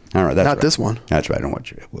 Nope. All right, that's Not right. this one. That's right. I don't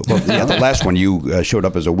want you. Well, yeah, the last one you showed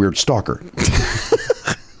up as a weird stalker.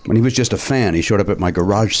 When he was just a fan, he showed up at my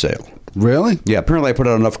garage sale. Really? Yeah. Apparently, I put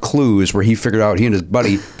out enough clues where he and his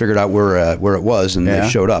buddy figured out where it was, and they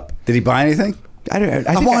showed up. Did he buy anything?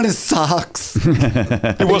 I want his socks.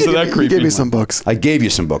 It wasn't that creepy. You gave me some books. I gave you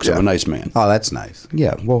some books. I'm a nice man. Oh, that's nice.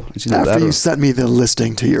 Yeah. Well, it's either After that you or- sent me the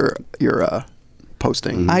listing to your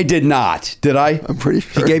posting. I did not. Did I? I'm pretty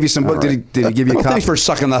sure. He gave you some book. Did he give you a Well, copy? thanks for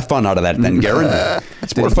sucking the fun out of that, then, Garen.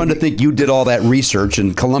 It's more fun to think you did all that research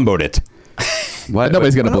and Columboed it. What?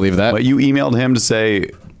 Nobody's going to believe that. But you emailed him to say...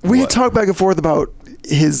 We talked back and forth about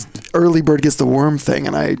his early bird gets the worm thing,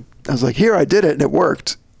 and I was like, here, I did it, and it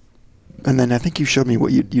worked. And then I think you showed me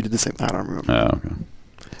what you did the same thing. I don't remember. Oh, okay.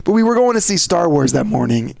 But we were going to see Star Wars that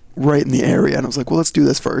morning right in the area, and I was like, well, let's do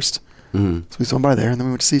this first. So we swung by there, and then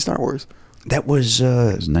we went to see Star Wars. That was... It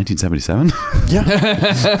was 1977? Yeah.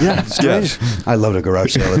 Yeah. Strange. I loved a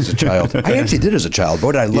garage sale as a child. I actually did as a child.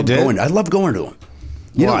 Boy, did I love going. I love going to them.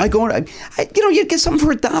 You know, you get something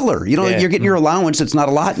for $1. You know, you're getting your allowance. It's not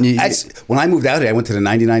a lot. And When I moved out there, I went to the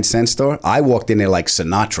 99-cent store. I walked in there like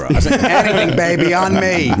Sinatra. I was like, anything, baby, on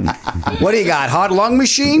me. What do you got? Hard lung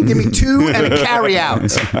machine? Give me 2 and a carry out.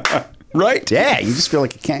 Right? Yeah, you just feel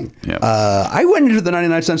like a king. Yeah. I went into the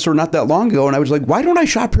 99-cent store not that long ago, and I was like, why don't I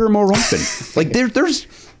shop here more often? Like, there's...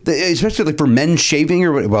 Especially like for men's shaving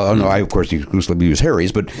or well, no, I of course exclusively use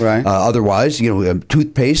Harry's, but right. Otherwise,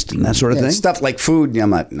 toothpaste and that sort of thing. Stuff like food, I'm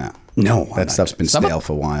like, no. No, That stuff's been Some of- stale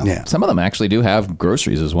for a while. Yeah. Some of them actually do have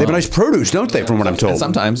groceries as well. They have a nice produce, don't they? From what I'm told.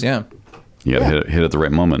 Sometimes, yeah. You got to hit at the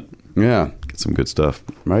right moment. Yeah. Get some good stuff.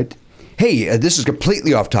 Right. Hey, this is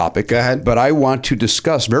completely off topic. Go ahead. But I want to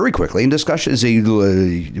discuss very quickly, and discuss is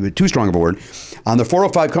too strong of a word. On the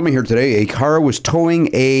 405 coming here today, a car was towing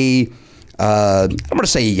a, I'm going to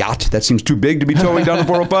say a yacht. That seems too big to be towing down the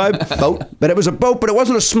 405. Boat. But it was a boat, but it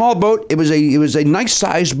wasn't a small boat. It was a nice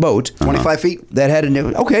sized boat. 25 feet. That had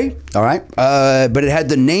okay. All right. But it had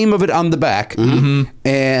the name of it on the back. Mm-hmm.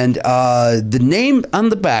 And the name on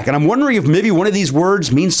the back, and I'm wondering if maybe one of these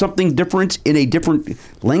words means something different in a different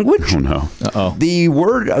language. Oh, no. Uh-oh. The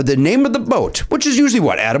word, the name of the boat, which is usually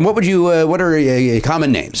what, Adam? What would you? What are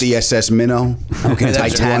common names? The SS Minnow. Okay, that's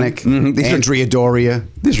Titanic. one. Mhm. Andrea Doria.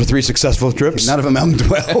 These were 3 successful trips. None of them end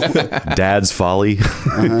well. Dad's Folly.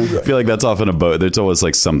 I feel like that's often a boat. It's always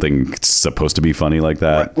like something supposed to be funny like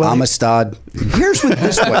that. Amistad. Here's what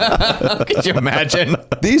this one. Could you imagine?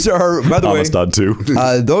 These are, by the way, Amistad too.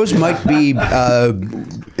 those might be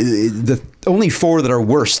the only 4 that are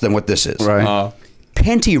worse than what this is. Right.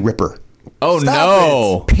 Panty Ripper. Oh,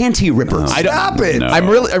 no. Panty Ripper. Stop it. No. I'm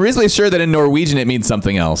reasonably sure that in Norwegian it means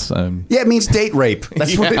something else. Yeah, it means date rape.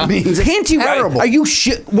 That's what it means. It's Panty terrible. Are you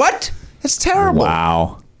shit? What? It's terrible.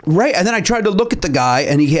 Wow. Right, and then I tried to look at the guy,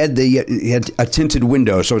 and he had a tinted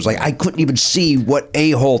window, so it was like I couldn't even see what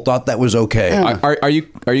a-hole thought that was okay. Are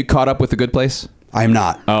you caught up with The Good Place? I am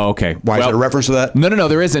not. Oh, okay. Why is there a reference to that? No,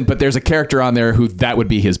 there isn't. But there's a character on there who that would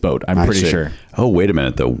be his boat. I'm pretty see. sure. Oh, wait a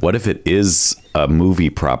minute, though. What if it is a movie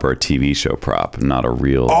prop or a TV show prop, not a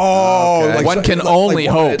real... Oh, Okay. One can only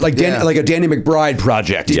hope. like a Danny McBride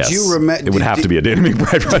project. yes. you remember- It would have to be a Danny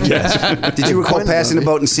McBride project. Did you recall passing the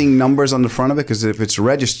boat and seeing numbers on the front of it? Because if it's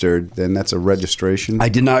registered, then that's a registration. I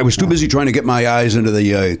did not. I was too busy trying to get my eyes into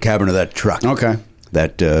the cabin of that truck. Okay.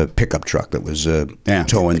 That pickup truck that was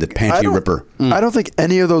towing the Panty Ripper. I don't think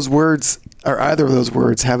any of those words or either of those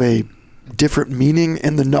words have a different meaning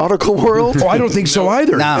in the nautical world. Oh, I don't think so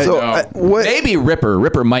either. No. So, what, Maybe Ripper.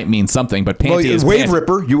 Ripper might mean something, but panty is wave panty.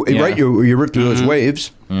 ripper. You Yeah. right? You rip through those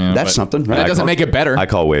waves. That's but something. That Right? doesn't make it better. I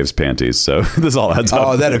call waves panties, so this all adds up.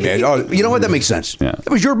 Oh, that okay. Oh, you know what? That makes sense. Yeah. It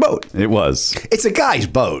was your boat. It was. It's a guy's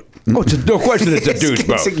boat. Oh, it's no question. It's a dude's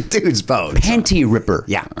boat. It's a dude's boat. Panty Ripper.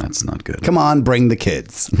 Yeah. That's not good. Come on, bring the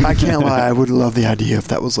kids. I can't lie. I would love the idea if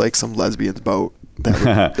that was like some lesbian's boat.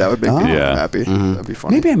 That would make me Yeah. happy. That'd be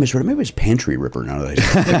funny. Maybe I misread. Maybe it was Pantry Ripper. Now that I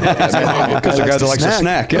say because the guy that likes a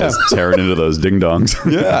snack. Yeah. Tearing into those ding dongs.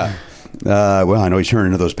 Yeah. Well, I know he's turning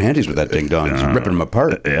into those panties with that ding dong. He's ripping them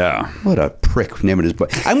apart. Yeah. What a prick naming his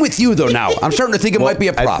boat. I'm with you though now. I'm starting to think it might be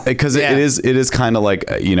a prop. Because it is kind of like,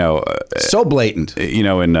 So blatant.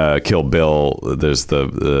 in Kill Bill, there's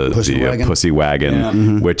the Pussy wagon? Pussy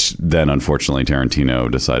Wagon, which then unfortunately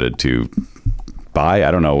Tarantino decided to buy.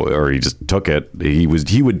 I don't know, or he just took it. He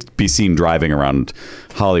would be seen driving around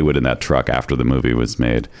Hollywood in that truck after the movie was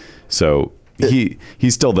made. So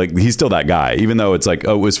he's still that guy, even though it's like,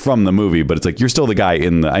 oh, it was from the movie, but it's like you're still the guy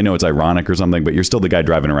in the. I know it's ironic or something, but you're still the guy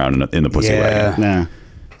driving around in the Pussy Wagon. Yeah.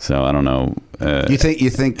 So I don't know. You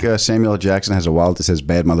think Samuel L. Jackson has a wallet that says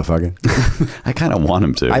 "bad motherfucker"? I kind of want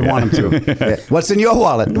him to. I want him to. Yeah. What's in your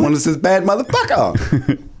wallet? One that says "bad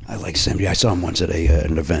motherfucker." I like Sam. I saw him once at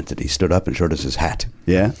an event that he stood up and showed us his hat.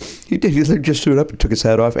 Yeah. He did. He just stood up and took his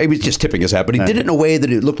hat off. He was just tipping his hat, but he did it in a way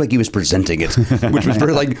that it looked like he was presenting it, which was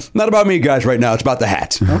very like, not about me, guys, right now. It's about the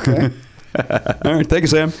hat. Okay. All right. Thank you,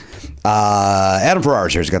 Sam. Adam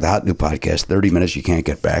Ferrara's here. He's got the hot new podcast, 30 Minutes You Can't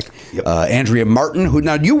Get Back. Yep. Andrea Martin, who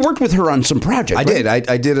now you worked with her on some project. I right? did.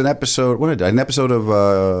 I did an episode. What did I do? An episode of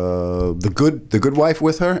the Good Wife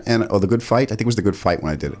with her, or the Good Fight. I think it was the Good Fight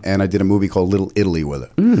when I did it. And I did a movie called Little Italy with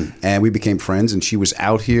her, and we became friends. And she was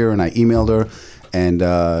out here, and I emailed her.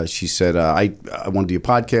 And she said, I want to do a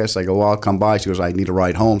podcast. I go, well, I'll come by. She goes, I need a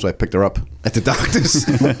ride home. So I picked her up at the doctor's.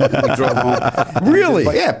 We drove home. Really?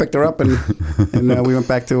 But yeah, I picked her up, and we went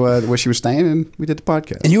back to where she was staying, and we did the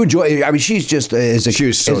podcast. And you enjoy. I mean, she's just She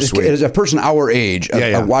was so sweet. As a person our age,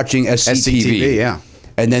 watching SCTV. Yeah.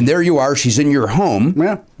 And then there you are. She's in your home.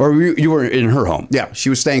 Yeah. Or you were in her home. Yeah, she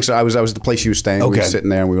was staying. So I was at the place she was staying. We Okay. were sitting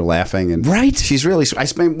there and we were laughing. And Right. she's really.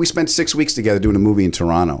 We spent 6 weeks together doing a movie in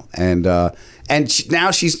Toronto, and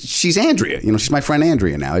now she's Andrea. She's my friend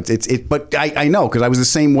Andrea now. But I know because I was the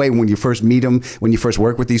same way when you first meet them, when you first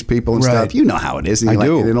work with these people and Right. stuff. You know how it is. And I you're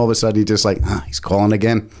do. And then all of a sudden you're just like, he's calling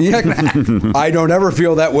again. Yeah, I don't ever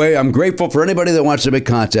feel that way. I'm grateful for anybody that wants to make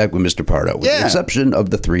contact with Mr. Pardo, with the Yeah. exception of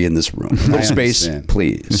the 3 in this room. Little space, understand.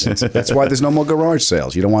 please. That's why there's no more garage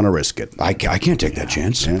sales. You don't want to risk it. I can't take that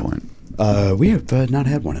chance. We have not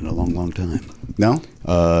had one in a long, long time. No.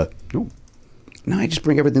 No, I just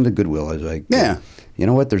bring everything to Goodwill. Yeah. you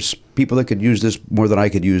know what? There's people that could use this more than I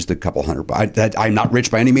could use the couple hundred. I'm not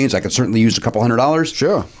rich by any means. I could certainly use a couple $100.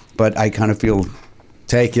 Sure. But I kind of feel,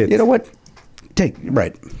 Take it. you know what?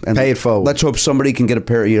 Right. And Pay it forward. Let's hope somebody can get a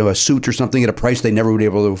pair, a suit or something at a price they never would be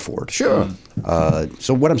able to afford. Sure.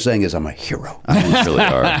 So what I'm saying is I'm a hero. You really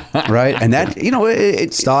are. Right? And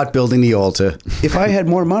that, Start building the altar. if I had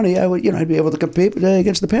more money, I would, I'd be able to compete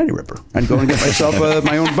against the Panty Ripper. I'd go and get myself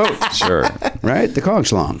my own boat. Sure. Right? The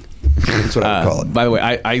Kongslong. That's what I would call it. By the way,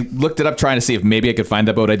 I looked it up trying to see if maybe I could find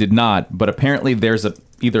that boat. I did not, but apparently there's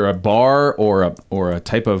either a bar or a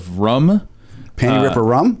type of rum. Panty Ripper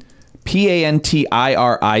rum?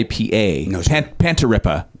 Pantiripa. No, sir.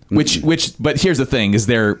 Pantiripa. But here's the thing: is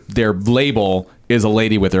their label is a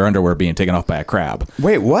lady with her underwear being taken off by a crab.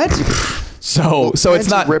 Wait, what? So it's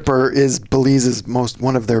not. Ripper is Belize's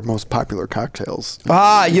one of their most popular cocktails.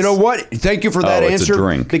 You know what? Thank you for that it's a answer.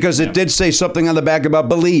 drink. Because it did say something on the back about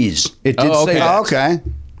Belize. It did Oh, say okay. that. Okay.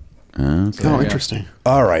 Oh, interesting.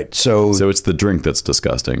 All right. So So it's the drink that's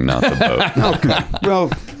disgusting, not the boat. well,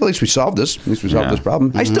 at least we solved this. At least we solved this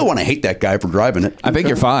problem. I still want to hate that guy for driving it. I think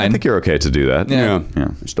you're fine. I think you're okay to do that. Yeah.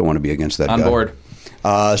 I still want to be against that On guy. board.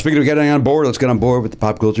 Speaking of getting on board, let's get on board with the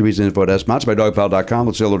Pop Culture Beats Info Desk, sponsored by DogPal.com.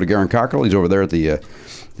 Let's say hello to Garen Cockrell. He's over there at the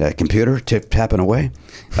computer, tapping away.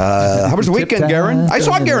 How was the weekend, Garen? I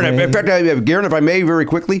saw Garen. In fact, Garen, if I may, very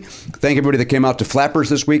quickly, thank everybody that came out to Flappers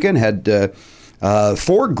this weekend. Had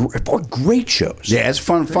four great shows. Yeah, it's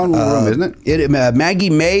fun room, isn't it? Maggie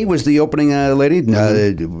May was the opening lady.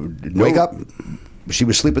 Wake up. She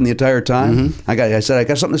was sleeping the entire time. I said, I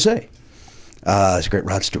got something to say. It's a great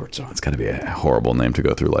Rod Stewart song. It's got to be a horrible name to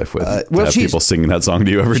go through life with. well, to have she's- people singing that song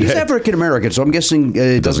to you every day. She's African American, so I'm guessing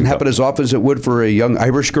it doesn't happen as often as it would for a young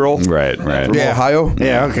Irish girl. Right. From Ohio.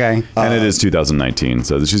 Yeah, okay. And it is 2019,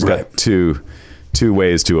 so she's got Right. two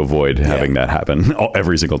ways to avoid having that happen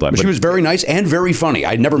every single time. She was very nice and very funny.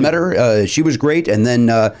 I'd never met her. She was great. And then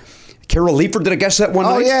Carol Leifer did a guest set one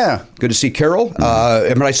Oh, night. yeah. Good to see Carol.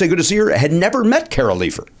 And when I say good to see her, I had never met Carol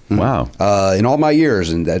Leifer. Wow. In all my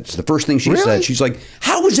years, and that's the first thing she Really? said. She's like,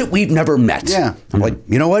 "How is it we've never met?" Yeah. I'm like,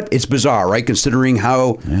 you know what? It's bizarre, right? Considering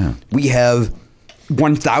how we have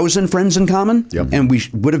 1,000 friends in common, and we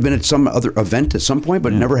would have been at some other event at some point,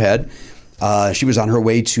 but never had. She was on her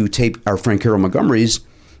way to tape our friend Carol Montgomery's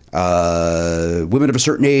Women of a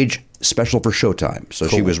Certain Age special for Showtime. So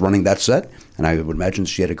she was running that set, and I would imagine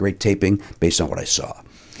she had a great taping based on what I saw.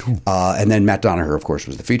 And then Matt Donaher, of course,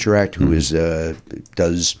 was the feature act, who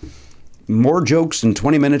does more jokes in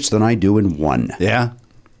 20 minutes than I do in one. Yeah.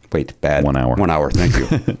 Wait, bad. 1 hour. 1 hour, thank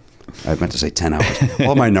you. I meant to say 10 hours.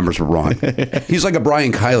 All my numbers were wrong. He's like a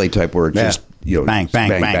Brian Kiley type where it Yeah. just, Bang, bang,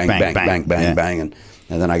 bang, bang, bang. Yeah. bang.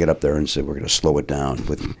 And then I get up there and say, we're going to slow it down.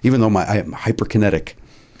 Even though I am hyperkinetic,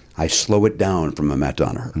 I slow it down from a Matt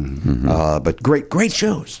Donaher. But great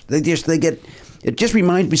shows. It just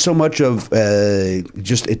reminds me so much of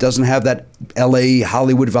it doesn't have that L.A.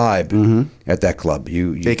 Hollywood vibe at that club.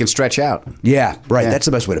 They can stretch out. Yeah, right. Yeah. That's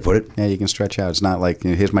the best way to put it. Yeah, you can stretch out. It's not like,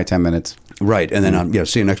 here's my 10 minutes. Right, and then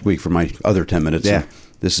see you next week for my other 10 minutes. Yeah.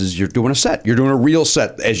 You're doing a set. You're doing a real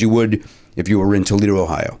set as you would if you were in Toledo,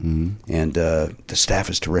 Ohio. And the staff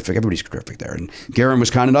is terrific. Everybody's terrific there. And Garen was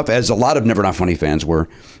kind enough, as a lot of Never Not Funny fans were,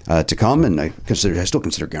 to come. And I still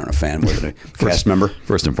consider Garen a fan more than a cast member.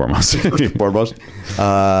 First and foremost. Foremost.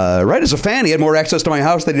 Right, as a fan, he had more access to my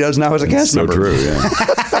house than he does now as a cast So member. true, yeah.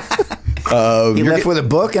 He left with a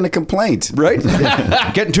book and a complaint. Right?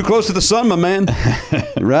 Getting too close to the sun, my man.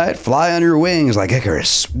 Right? Fly on your wings like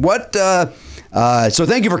Icarus. What? So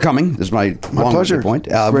thank you for coming. This is my pleasure. point.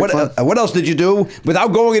 Great fun. What else did you do?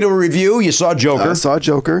 Without going into a review, you saw Joker. I saw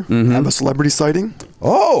Joker. Have a celebrity sighting.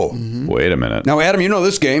 Oh. Wait a minute. Now, Adam, you know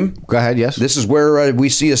this game. Go ahead, yes. This is where we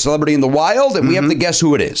see a celebrity in the wild, and we have to guess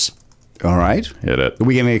who it is. All right. Hit it. Are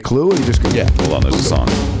we giving a clue or you just going Yeah. Hold on, there's a song.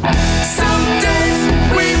 Some days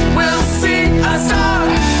we will see a star.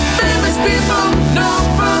 Famous people know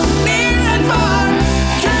from near and far.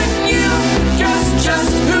 Can you guess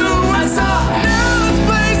just who I saw? Now let's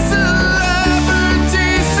play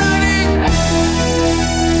celebrity sighting.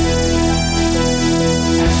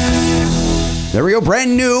 There we go.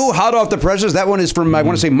 Brand new, hot off the presses. That one is from, I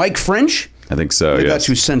want to say, Mike French. I think so, I think yes. that's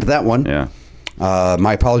who sent that one. Yeah.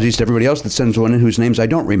 My apologies to everybody else that sends one in whose names I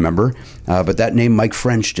don't remember, but that name, Mike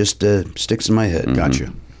French, just sticks in my head.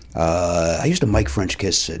 Gotcha. I used to Mike French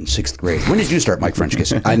kiss in 6th grade. When did you start Mike French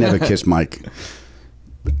kissing? I never kissed Mike.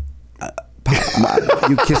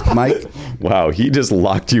 You kissed Mike? Wow, he just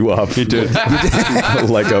locked you up. He did.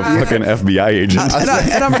 Like a fucking FBI agent.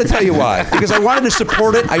 And I'm going to tell you why. Because I wanted to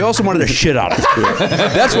support it. I also wanted to shit on it.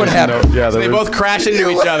 That's what happened. Yeah, They both crash into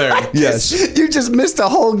each other. Yes. You just missed a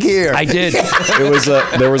whole gear. I did.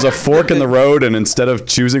 There was a fork in the road, and instead of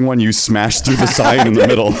choosing one, you smashed through the sign in the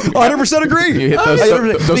middle. 100% agree. You hit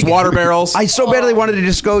those water barrels. I so badly wanted to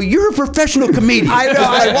just go, you're a professional comedian. I know.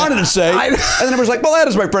 That's what I wanted to say. I know. And then I was like, well, that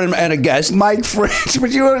is my friend and a guest. Mike French,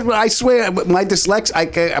 but I swear, my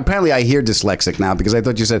dyslexic. Apparently, I hear dyslexic now because I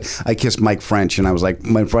thought you said I kissed Mike French, and I was like,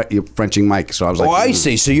 you're Frenching Mike. So I was like, Oh, I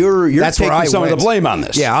see. So you're That's where taking I some of went. the blame on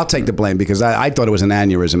this. Yeah, I'll take the blame because I thought it was an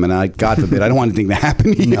aneurysm, and God forbid, I don't want anything to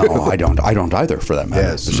happen to you. No, I don't either, for that matter.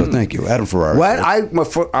 Yes. So thank you, Adam Ferrara.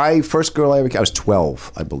 What? First girl I ever kissed, I was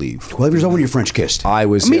 12, I believe. 12 years old when you French kissed. I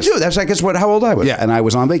was. Me yes. too. That's, I guess, how old I was. Yeah, and I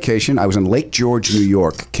was on vacation. I was in Lake George, New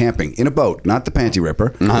York, camping in a boat, not the Panty Ripper.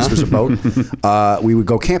 This was a boat. We would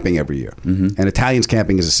go camping every year, and Italians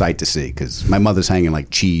camping is a sight to see because my mother's hanging like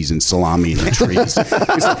cheese and salami in the trees.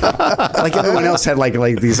 Like everyone else had like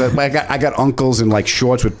these. I got uncles in like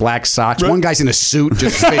shorts with black socks. One guy's in a suit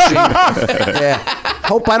just fishing. Yeah.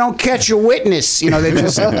 Hope I don't catch a witness. You know, they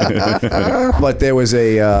just. But there was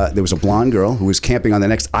a blonde girl who was camping on the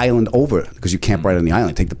next island over because you camp right on the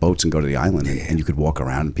island. Take the boats and go to the island, and you could walk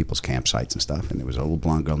around in people's campsites and stuff. And there was a little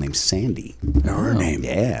blonde girl named Sandy. Her name.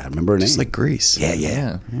 Yeah, I remember her name. Just like Greece.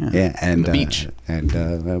 Yeah, and The beach.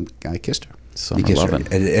 I kissed her. So You I kissed love her.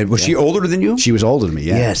 it. And was she older than you? She was older than me.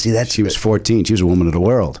 Yeah, Yeah, see, that's- she was 14. She was a woman of the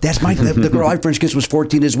world. That's the girl I French kissed was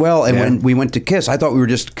 14 as well. And Yeah. when we went to kiss, I thought we were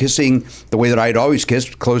just kissing the way that I'd always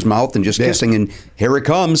kissed, closed mouth and just kissing. And here it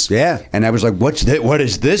comes. Yeah. And I was like, what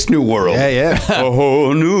is this new world? Yeah. A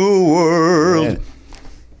whole new world. Yeah.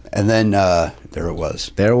 And then there it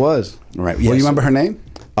was. There it was. Right. Well, you remember her name?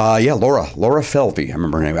 Yeah, Laura Felvey. I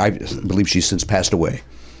remember her name. I believe she's since passed away,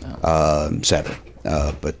 sadly,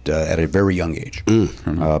 but at a very young age.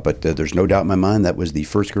 But there's no doubt in my mind that was the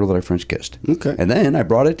first girl that I French kissed. Okay. And then I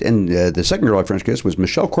brought it, and the second girl I French kissed was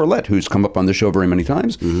Michelle Corlett, who's come up on the show very many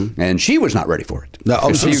times, and she was not ready for it.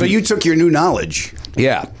 No, so you took your new knowledge.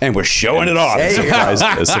 Yeah, and was showing it off.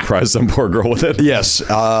 Surprised some poor girl with it. Yes,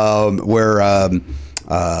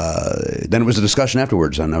 then it was a discussion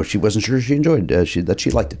afterwards on how she wasn't sure she enjoyed that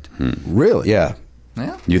she liked it. Really? Yeah.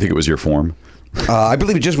 You think it was your form? I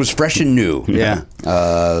believe it just was fresh and new. Yeah.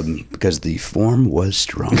 Because the form was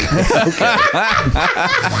strong.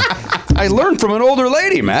 I learned from an older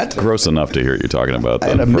lady, Matt. Gross enough to hear you talking about I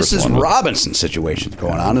that. had a first Mrs. one. Robinson situation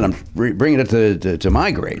going on, and I'm bringing it to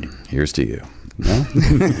my grade. Here's to you.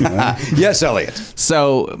 Yes, Elliot.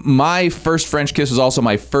 So my first French kiss was also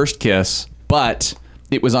my first kiss, but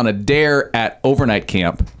it was on a dare at overnight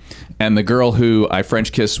camp. And the girl who I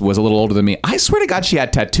French kissed was a little older than me. I swear to God she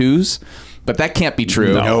had tattoos, but that can't be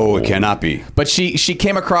true. No, it cannot be. But she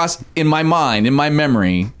came across, in my mind, in my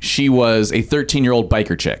memory, she was a 13-year-old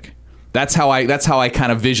biker chick. That's how I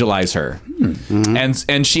kind of visualize her.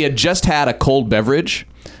 And she had just had a cold beverage,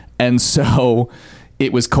 and so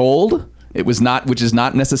it was cold. It was not, which is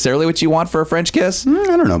not necessarily what you want for a French kiss. I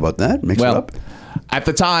don't know about that. Mix it Well, up. at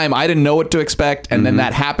the time, I didn't know what to expect, and then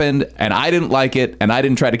that happened, and I didn't like it, and I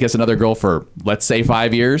didn't try to kiss another girl for, let's say,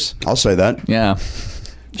 5 years. I'll say that. Yeah.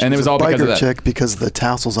 And it was all biker because of that. chick because the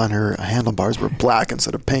tassels on her handlebars were black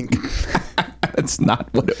instead of pink. That's not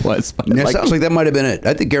what it was. But Yeah, sounds like that might have been it.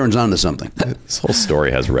 I think Garen's onto something. This whole story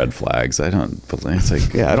has red flags. I don't believe it's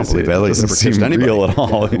like Yeah, I don't believe it Elliot's doesn't ever kissed seem anybody. real at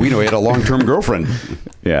all. We know he had a long-term girlfriend.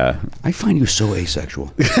 Yeah. I find you so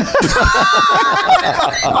asexual.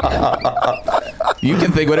 you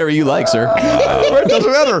can think whatever you like, sir. It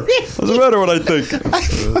doesn't matter. Doesn't matter what I think.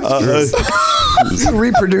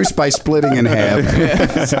 Reproduced by splitting in half.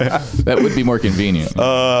 That would be more convenient.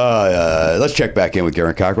 Let's check back in with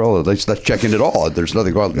Garen Cockrell. Let's check in at all. There's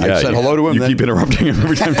nothing wrong. I said hello to him. You then- keep interrupting him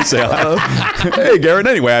every time you say hello. Hey, Garrett.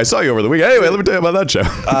 Anyway, I saw you over the weekend. Anyway, let me tell you about that show.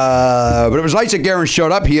 But it was nice that Garen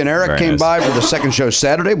showed up. He and Eric Very came nice. by for the second show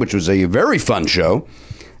Saturday, which was a very fun show.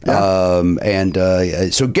 So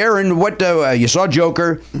Garen, what you saw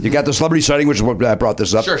Joker? You got the celebrity sighting, which is what brought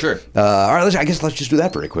this up. Sure. All right, I guess let's just do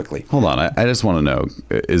that very quickly. Hold on. I just want to know,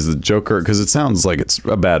 is the Joker, because it sounds like it's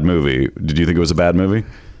a bad movie. Did you think it was a bad movie?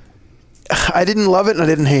 I didn't love it and I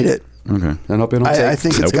didn't hate it. Okay. And up in I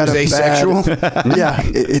think it's got a asexual. bad. Yeah,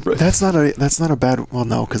 that's not a bad. Well,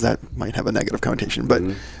 no, because that might have a negative connotation. But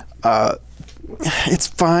it's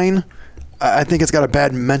fine. I think it's got a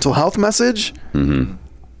bad mental health message,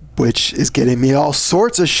 which is getting me all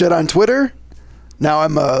sorts of shit on Twitter. Now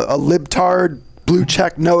I'm a libtard blue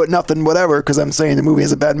check, know it, nothing, whatever, because I'm saying the movie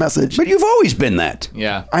has a bad message. But you've always been that.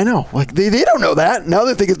 Yeah. I know. Like, they don't know that. Now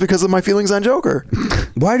they think it's because of my feelings on Joker.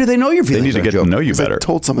 Why do they know your They feelings? need to on get to Joker? know you 'Cause I better.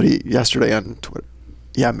 told somebody yesterday on Twitter.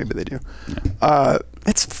 Yeah, maybe they do.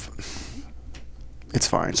 It's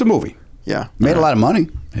fine. It's a movie. Yeah. Made a lot of money.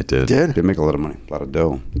 It did. Did make a lot of money, a lot of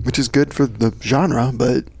dough. Which is good for the genre,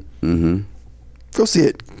 but go see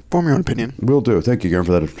it. Form your own opinion. Will do. Thank you, Garen,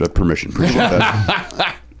 for that permission. Appreciate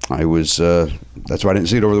that. I was. That's why I didn't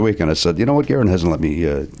see it over the weekend. I said, you know what, Garen hasn't let me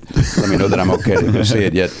know that I'm okay to see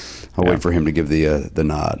it yet. I'll wait for him to give the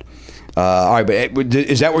nod. All right, but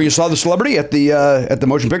is that where you saw the celebrity at the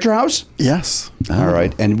Motion Picture House? Yes. All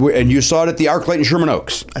right, and you saw it at the ArcLight in Sherman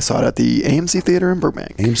Oaks, I saw it at the AMC Theater in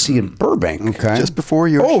Burbank. AMC in Burbank. Okay. Just before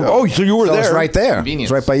your show. Oh, so you were So there? it's right there.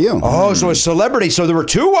 Convenience. It's right by you. Oh, so a celebrity. So there were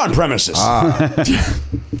two on premises.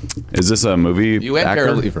 Is this a movie You and actor?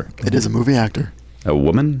 Carol Lever. It is a movie actor. A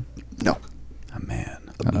woman? No. A man.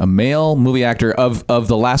 A male movie actor of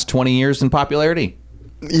the last 20 years in popularity.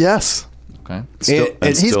 Yes. Okay. Still, And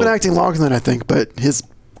He's still- been acting longer than I think, but his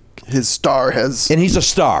star has And he's a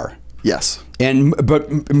star. yes.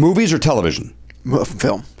 But movies or television?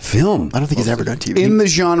 Film. Film. I don't think he's ever done TV. In the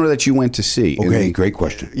genre that you went to see. Okay, great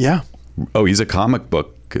question. yeah. Oh, he's a comic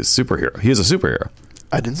book superhero. He is a superhero.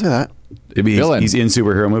 I didn't say that. I mean, Villain. he's in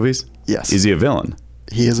superhero movies? Yes. Is he a villain?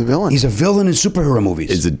 He is a villain. He's a villain in superhero movies.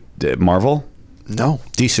 Is it Marvel? no.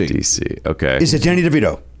 DC. DC. Okay. Is it Danny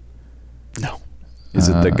DeVito? No. Is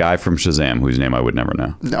it the guy from Shazam whose name I would never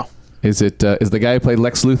know? No. Is it is the guy who played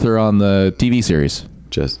Lex Luthor on the TV series?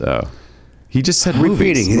 Just he just said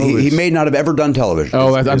Repeating. movies. He may not have ever done television.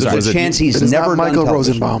 Oh, I'm There's sorry. a chance It he's is never not Michael done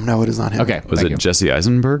television. Rosenbaum. No, it is not him. Okay. Was thank it you. Jesse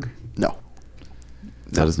Eisenberg? No.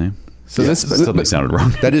 Is that his name? So this but Suddenly sounded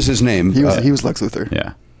wrong. That is his name. He was Lex Luthor.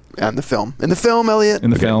 Yeah. And the film. In the film, Elliot. in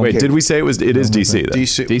the Okay, film. wait, did we say it is DC then?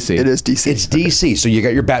 DC. DC. It is DC. It's DC. So you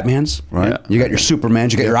got your Batmans, right? Yeah. You got your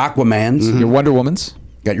Supermans. You got your Aquamans. Your Wonder Woman's.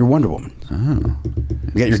 You got your Wonder Woman.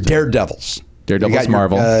 You got your Daredevils. Daredevil's you got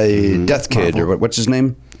Marvel. Your, Death Kid, or what's his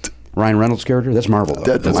name? Ryan Reynolds' character? That's Marvel,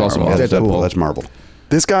 though. That's also Marvel. Marvel. That's Deadpool. Deadpool. That's Marvel.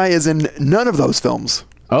 This guy is in none of those films.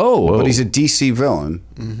 Oh, But he's a DC villain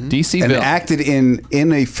DC and villain. acted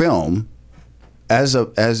in a film as a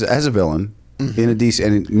villain in a DC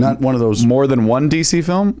and not one of those. More than one DC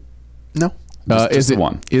film? No. Is the it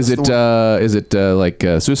one. Is it like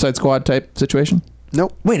a Suicide Squad type situation?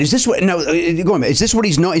 Nope. Wait, is this what? No, go on. Is this what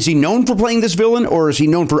he's known? Is he known for playing this villain, or is he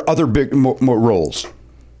known for other big more roles?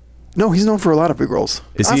 No, he's known for a lot of big roles.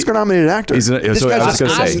 Is he- Oscar-nominated actor. So I was guy's just going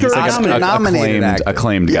to say, he's like Oscar-nominated actor.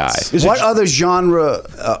 acclaimed Yes. guy. What other genre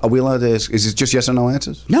are we allowed to ask? Is it just yes or no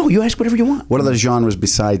answers? No, you ask whatever you want. What other genres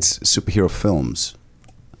besides superhero films?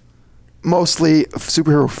 Mostly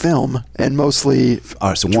superhero film and mostly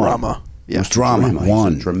So one. drama. Yeah. It's drama. Drama. He's a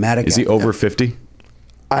One. dramatic. Is he actor. over 50?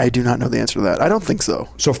 I do not know the answer to that. I don't think so.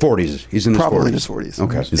 So 40s. He's in his Probably 40s. in his 40s.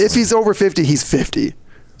 Okay. If he's over 50, he's 50. Is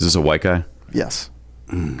this a white guy? Yes.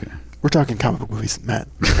 We're talking comic book movies, Matt.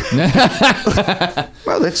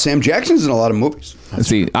 Well, that's Sam Jackson's in a lot of movies. Let's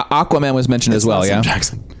see. Aquaman was mentioned as well. Not Yeah. Sam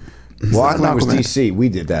Jackson. Well, not Aquaman was Aquaman. DC. We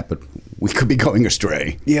did that, but we could be going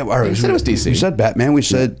astray. Yeah, all right. We said it was DC. We said Batman. We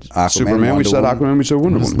said Aquaman, Superman. We Wonder said Woman. Aquaman. We said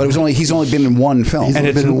Wonder Woman. But he's only been in one film. He's And only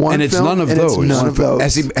it's- been in one and it's film, none of and it's those. none of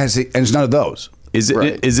those. and it's none of those. Is it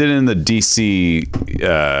Right. is it in the DC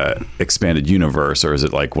expanded universe, or is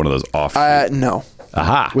it like one of those off? No.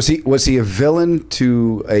 Aha. Was he a villain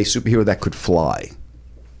to a superhero that could fly?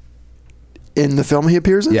 In the film he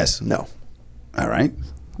appears in? Yes. No. All right.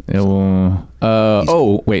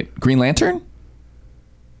 Oh, wait. Green Lantern?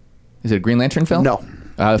 Is it a Green Lantern film? No.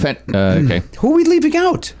 Okay. Who are we leaving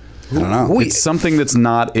out? I don't know. It's something that's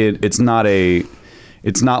not it. It's not a.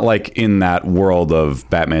 It's not like in that world of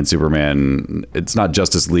Batman, Superman. It's not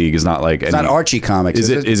Justice League. It's not like. It's not Archie Comics. Is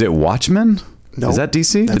it? Is it Watchmen? No, Is that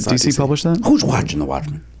DC? Did that's not DC DC. publish that? Who's watching The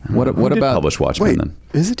Watchmen? What Who did about publish Watchmen Wait, then?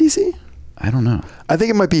 is it DC? I don't know. I think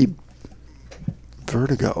it might be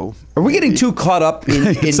Vertigo. Are we getting too caught up in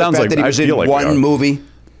the sounds fact like- that he I was in feel like we are. one movie?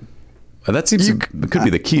 That seems it could be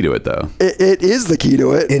the key to it, though. It is the key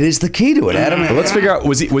to it. It is the key to it, Adam. But let's figure out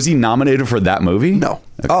was he nominated for that movie? No.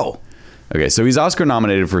 Oh, Okay, so he's Oscar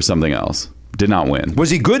nominated for something else. Did not win.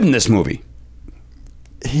 was he good in this movie?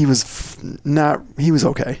 He was not. He was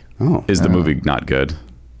okay. Oh, Is the movie not good?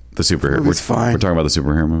 The superhero. movie's fine. We're talking about the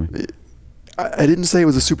superhero movie. I didn't say it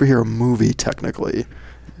was a superhero movie technically.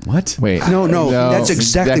 What? Wait. No, that's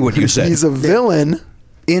exactly what you said. He's a villain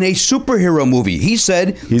In a superhero movie. He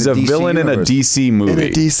said He's a DC villain universe. in a DC in movie.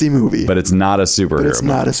 a DC movie, But it's not a superhero. but it's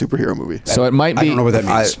not a superhero movie. So it might be. I don't know what that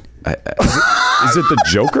means. Is it the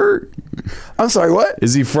Joker? I'm sorry, what?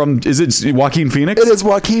 Is it Joaquin Phoenix? It is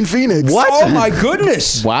Joaquin Phoenix. What? Oh my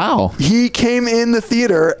goodness! Wow. He came in the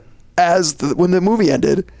theater when the movie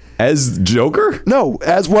ended. As Joker? No,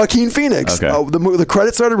 as Joaquin Phoenix. Okay. The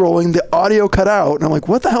credits started rolling, the audio cut out, and I'm like,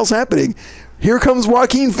 what the hell's happening? Here comes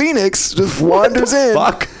Joaquin Phoenix, just wanders in.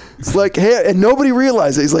 Fuck. It's like, hey, and nobody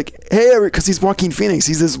realized it. He's like, hey, because he's Joaquin Phoenix.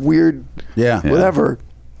 He's this weird, whatever.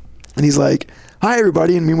 And he's like, hi,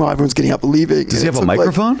 everybody. And meanwhile, everyone's getting up and leaving. Does he have a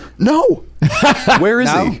microphone? No. Where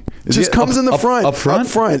is he? It just comes in the front. Up front? Up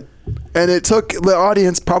front. And it took the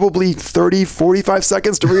audience probably 30, 45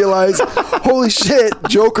 seconds to realize, holy shit,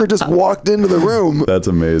 Joker just walked into the room. That's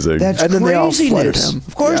amazing. That's And then they all flooded craziness. him.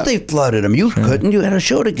 Of course Yeah. they flooded him. You couldn't. You had a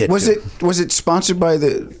show to get Was to. it sponsored by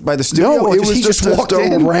the studio? No, or it was he just walked a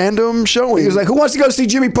in? random showing. He was like, "Who wants to go see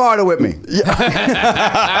Jimmy Pardo with me?"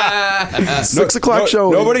 6 o'clock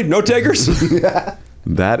showing. Nobody? No takers?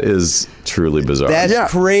 That is truly bizarre. That's Yeah.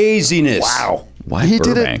 craziness. Wow. Why He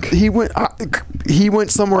Burbank? did it. He went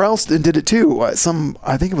somewhere else and did it too. I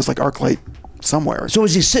think it was like ArcLight somewhere. So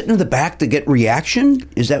is he sitting in the back to get reaction?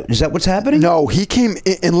 Is that what's happening? No, he came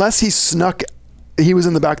unless he snuck. He was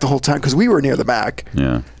in the back the whole time because we were near the back.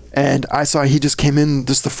 Yeah. And I saw he just came in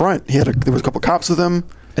just the front. There was a couple cops with him.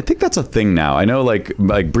 I think that's a thing now. I know like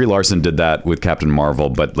Brie Larson did that with Captain Marvel,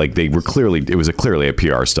 but like it was clearly a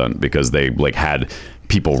PR stunt because they like had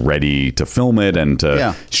people ready to film it and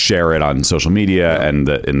to share it on social media, and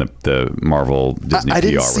the Marvel Disney I PR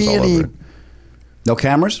didn't was see all any. over it. No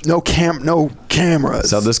cameras? No cameras.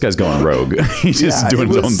 So this guy's going rogue. He's just Yeah, doing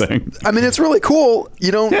it his was- own thing. I mean, it's really cool.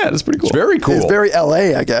 You don't. Yeah, that's pretty cool. It's very cool. It's very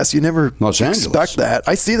LA, I guess. You never Los Angeles. expect that.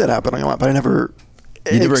 I see that happening a lot, but I never.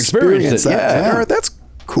 You never experienced it. that. Yeah. All right, that's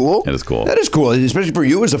cool. It is cool. That is cool, especially for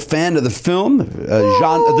you as a fan of the film,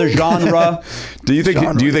 the genre. Do you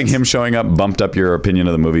think him showing up bumped up your opinion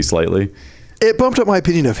of the movie slightly? It bumped up my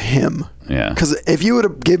opinion of him. Yeah. Because if you would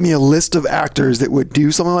have given me a list of actors that would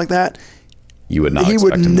do something like that, You would not. he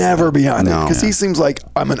expect would him to. never be on it. No. Because he seems like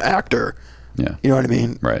I'm an actor. Yeah. You know what I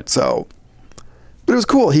mean? Right. So, but it was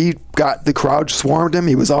cool. He got the crowd swarmed him.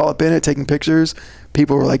 He was all up in it, taking pictures.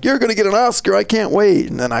 People were like, "You're going to get an Oscar! I can't wait!"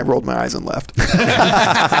 And then I rolled my eyes and left. But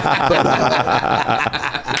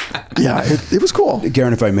yeah, it was cool.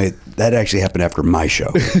 Garen, if I may, that actually happened after my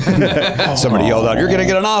show. Somebody yelled out, "You're going to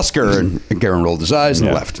get an Oscar!" And Garen rolled his eyes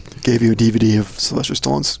and left. Gave you a DVD of Sylvester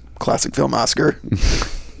Stallone's classic film Oscar.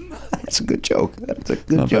 That's a good joke. That's a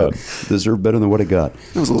good Not joke. bad. Deserved better than what it got.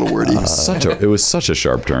 It was a little wordy. It was such a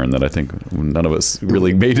sharp turn that I think none of us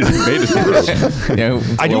really made it through.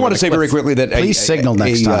 I do want to say very quickly that Please signal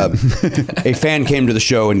next time. a fan came to the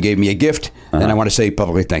show and gave me a gift, and I want to say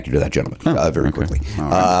publicly thank you to that gentleman very quickly.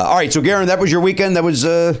 All right, so Garen, that was your weekend. That was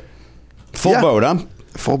full Yeah. boat, huh?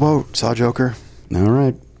 Full boat. Saw Joker. All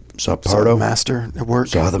right. Saw Saw Pardo. the Master at work.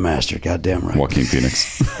 Saw the Master. Goddamn right. Joaquin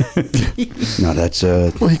Phoenix. No, that's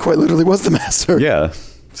Well, he quite literally was the Master. Yeah.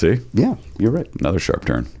 See? yeah. You're right. Another sharp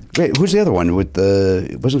turn. Wait, who's the other one with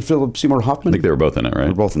the? Wasn't Philip Seymour Hoffman? I think they were both in it, right?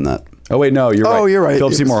 We're both in that. Oh, wait, no, you're right. Oh, you're right.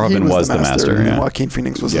 Philip It Seymour he Hoffman was the Master. and Yeah. Joaquin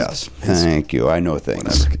Phoenix was Yes. his- Thank you. I know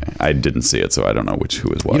things. Okay. I didn't see it, so I don't know who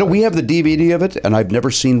is what. You know, we have the DVD of it, and I've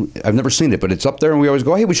never seen it, but it's up there, and we always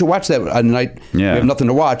go, "Hey, we should watch that." And night we Yeah. have nothing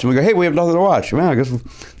to watch, and we go, "Hey, we have nothing to watch." Well, I guess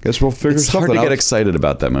we'll figure It's hard something to out. get excited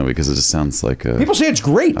about that movie because it just sounds like a People say it's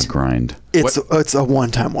great. grind. It's a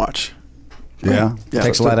one-time watch. Yeah. Yeah.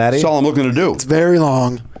 Takes a lot out of That's you. all I'm looking to do. It's very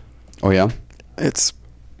long. Oh yeah. It's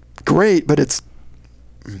great, but it's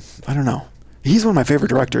I don't know. He's one of my favorite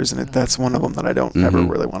directors, and that's one of them that I don't ever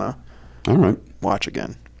really want to All right. watch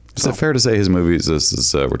again. Is it fair to say his movies? This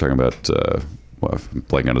is we're talking about. I'm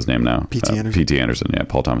blanking on his name now. P.T. Anderson. P.T. Anderson. Yeah,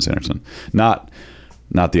 Paul Thomas Anderson. Not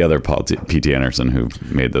the other P.T. Anderson who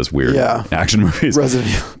made those weird action movies. Resident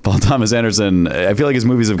Evil. Paul Thomas Anderson. I feel like his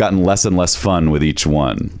movies have gotten less and less fun with each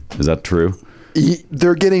one. Is that true?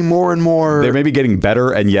 They're getting more and more. They're maybe getting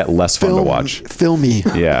better and yet less fun to watch. Filmy.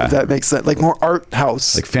 Yeah. If that makes sense. Like more art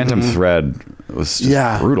house. Like Phantom Thread was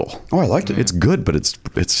just brutal. Oh, I liked it. It's good, but it's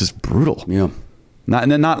just brutal. Yeah.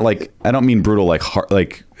 Not like, I don't mean brutal like hard,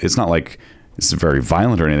 like it's not like it's very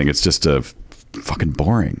violent or anything. It's just fucking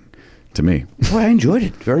boring to me. Well, I enjoyed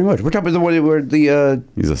it very much. We're talking about the one where the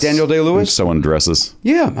Daniel Day-Lewis. So undresses.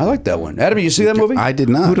 Yeah, I like that one. Adam, you see that movie? I did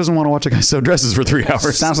not. Who doesn't want to watch a guy sew dresses for 3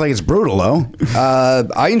 hours? Sounds like it's brutal, though.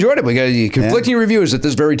 I enjoyed it. We got conflicting reviews at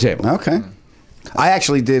this very table. Okay. I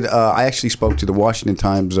actually did. I actually spoke to the Washington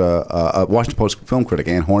Times, Washington Post film critic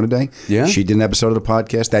Ann Hornaday. Yeah. She did an episode of the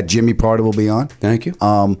podcast that Jimmy Pardo will be on. Thank you.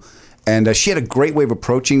 And she had a great way of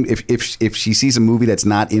approaching if she sees a movie that's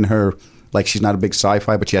not in her like she's not a big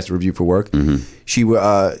sci-fi, but she has to review for work. She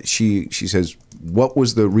says, what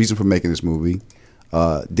was the reason for making this movie?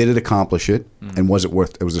 Did it accomplish it? And was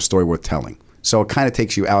it a story worth telling? So it kind of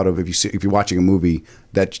takes you out of, if you're watching a movie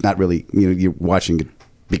that's not really, you're watching it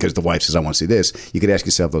because the wife says, I want to see this, you could ask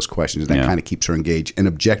yourself those questions, and that kind of keeps her engaged and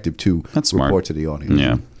objective to That's report smart. to the audience.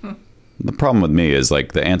 Yeah. The problem with me is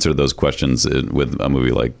like the answer to those questions with a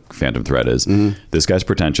movie like Phantom Thread is this guy's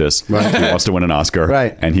pretentious. He wants to win an Oscar.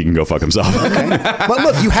 Right. And he can go fuck himself. But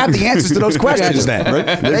look, you have the answers to those questions then.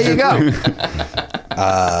 Right? There you go.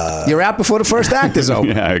 You're out before the first act is over.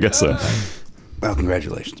 Yeah, I guess so. Well,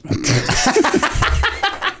 congratulations, man.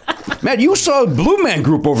 Matt, you saw Blue Man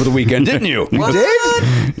Group over the weekend, didn't you? You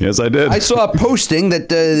did? Yes, I did. I saw a posting that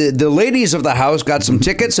the ladies of the house got some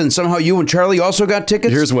tickets, and somehow you and Charlie also got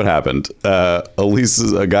tickets. Here's what happened. Elise,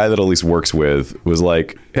 a guy that Elise works with, was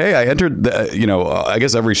like, "Hey, I entered. I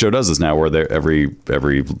guess every show does this now, where every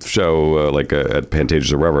show, like at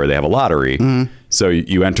Pantages or wherever, they have a lottery. So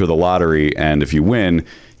you enter the lottery, and if you win,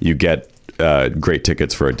 you get great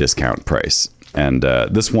tickets for a discount price. And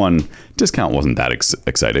this one discount wasn't that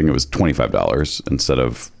exciting. It was $25 instead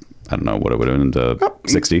of, I don't know what it would have been,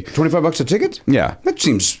 $60. $25 a ticket? Yeah. That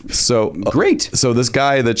seems so great. So this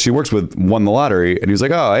guy that she works with won the lottery, and he was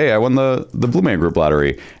like, "Oh, hey, I won the Blue Man Group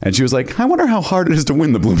lottery." And she was like, "I wonder how hard it is to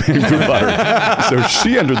win the Blue Man Group lottery." So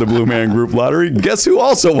she entered the Blue Man Group lottery. Guess who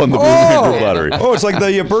also won the Blue Man Group lottery? Oh, it's like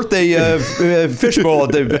the birthday fishbowl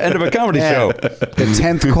at the end of a comedy show. The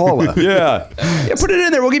 10th caller. Yeah. Yeah, put it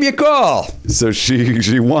in there. We'll give you a call. So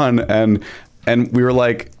she won, and we were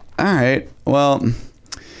like, "All right, well."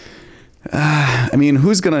 I mean,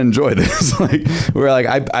 who's going to enjoy this? Like, we're like,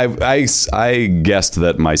 I guessed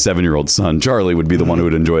that my 7-year-old son Charlie would be the one who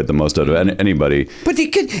would enjoy it the most out of anybody. But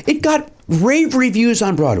it got rave reviews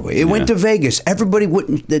on Broadway. It went to Vegas. Nobody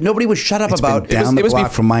would shut up about Been down the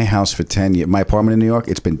block from my house for 10 years. My apartment in New York,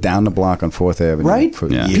 it's been down the block on 4th Avenue right? for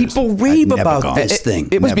Yeah. years. People rave I've never about gone. this thing.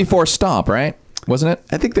 It was before Stomp, right? Wasn't it?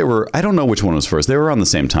 I think they were. I don't know which one was first. They were around the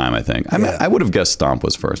same time, I think. I mean, I would have guessed Stomp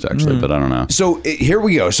was first, actually, but I don't know. So here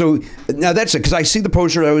we go. So now that's it, because I see the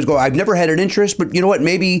poster. I always go, I've never had an interest, but you know what?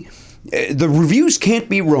 Maybe the reviews can't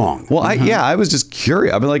be wrong. Well, I was just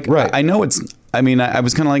curious. I mean, like, I know it's. I mean, I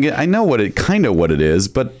was kind of like, I know what it is,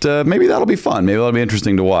 but maybe that'll be fun. Maybe that'll be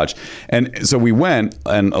interesting to watch. And so we went,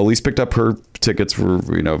 and Elise picked up her tickets for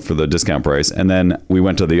the discount price, and then we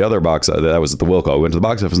went to the other box that was at the Wilco. We went to the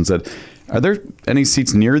box office and said, "Are there any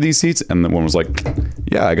seats near these seats?" And the one was like,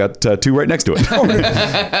 "Yeah, I got 2 right next to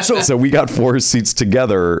it." So we got 4 seats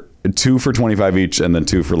together, 2 for $25 each, and then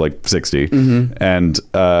 2 for like $60. And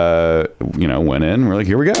went in. We're like,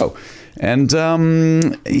 here we go. And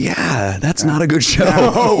yeah, that's not a good show.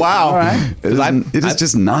 Oh, wow. All right. It is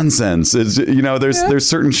just nonsense. It's, there's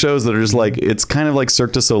certain shows that are just like, it's kind of like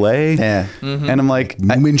Cirque du Soleil. Yeah. And I'm like,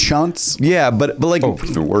 Moonshants. yeah, but like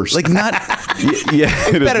the worst. Like not. Yeah,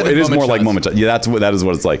 it is more like moment shots. Yeah, that is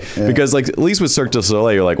what it's like. Because like at least with Cirque du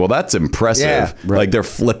Soleil, you're like, well, that's impressive. Yeah, right. Like they're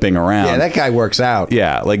flipping around. Yeah, that guy works out.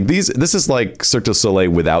 Yeah, like this is like Cirque du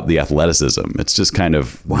Soleil without the athleticism. It's just kind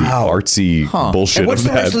of the artsy bullshit And what's of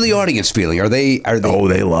the that. rest of the audience feeling? Are they? Oh,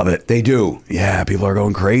 they love it. They do. Yeah, people are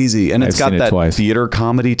going crazy, and it's I've got seen it that twice. theater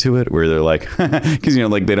comedy to it, where they're like, because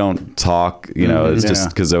like they don't talk, it's just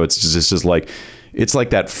because it's just like. It's like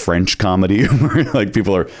that French comedy where like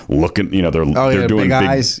people are looking, they're doing big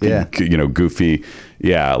eyes. Yeah. goofy,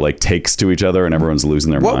 like takes to each other, and everyone's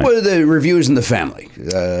losing their What mind. were the reviews in the family?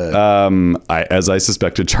 As I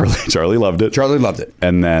suspected, Charlie loved it. Charlie loved it.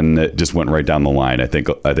 And then it just went right down the line. I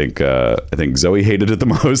think Zoe hated it the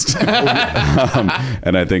most,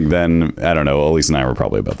 and I think then I don't know. Elise and I were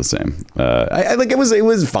probably about the same. I think it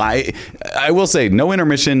was fine. I will say no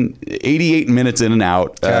intermission. 88 minutes in and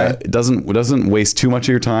out. It doesn't waste too much of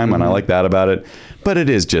your time, and I like that about it. But it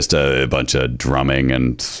is just a bunch of drumming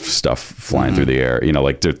and stuff flying through the air.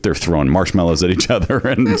 Like they're throwing marshmallows at each other.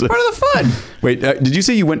 And It's part of the fun. Wait, did you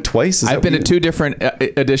say you went twice? I've been to 2 different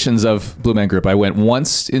editions of Blue Man Group. I went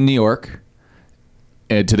once in New York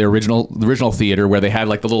to the original theater where they had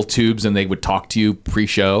like the little tubes and they would talk to you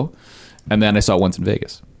pre-show, and then I saw it once in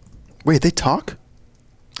Vegas. Wait, they talk?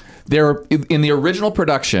 They were in the original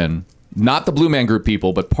production. Not the Blue Man Group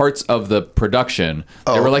people, but parts of the production.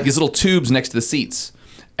 There were like these little tubes next to the seats,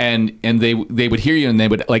 and they would hear you, and they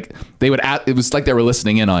would it was like they were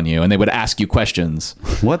listening in on you, and they would ask you questions.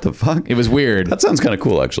 What the fuck? It was weird. That sounds kind of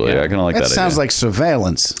cool, actually. I kind of like that. That sounds idea. like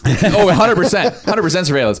surveillance. Oh, 100%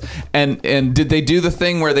 surveillance. And did they do the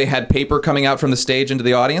thing where they had paper coming out from the stage into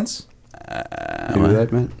the audience? You do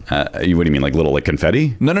that, man? What do you mean, like little like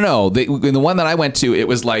confetti? No. In the one that I went to, it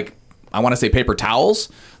was like I want to say paper towels.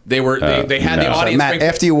 They had the no. audience. Matt,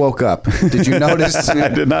 after you woke up, did you notice? I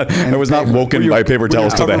did not. I was not woken by paper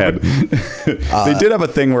towels to the head. They did have a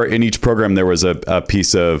thing where in each program there was a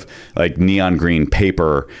piece of like neon green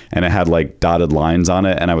paper, and it had like dotted lines on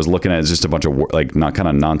it. And I was looking at it, it's just a bunch of like not kind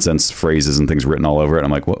of nonsense phrases and things written all over it.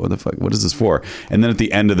 I'm like, what the fuck? What is this for? And then at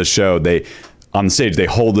the end of the show, on the stage, they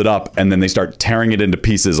hold it up and then they start tearing it into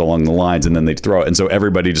pieces along the lines, and then they throw it. And so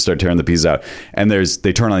everybody just started tearing the pieces out. And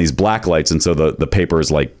they turn on these black lights, and so the paper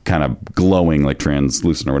is like kind of glowing, like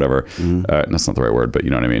translucent or whatever. That's not the right word, but you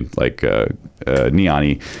know what I mean, like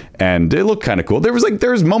neon-y. And it looked kind of cool.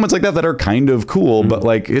 There's moments like that are kind of cool, but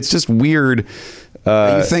like it's just weird.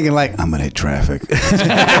 Are you thinking like, I'm gonna hit traffic? We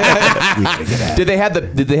gotta get out. Did they have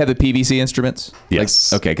the PVC instruments?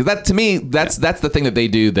 Yes. Okay, because that to me that's the thing that they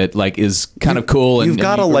do that like is kind of cool. You've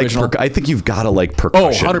got to like. I think you've got to like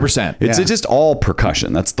percussion. 100%. It's just all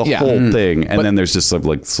percussion. That's the whole thing, and then there's just some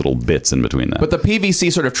like little bits in between that. But the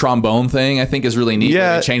PVC sort of trombone thing, I think, is really neat.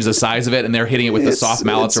 Yeah. Where they change the size of it, and they're hitting it with the soft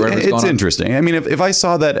mallets or whatever's going on. It's interesting. I mean, if I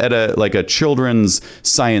saw that at a children's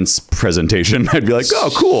science presentation, I'd be like,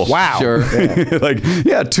 oh, cool. Wow. Sure. Like,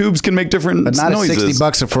 tubes can make different But not noises.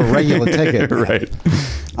 at $60 for a regular ticket. Right.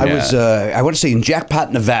 I was, I want to say in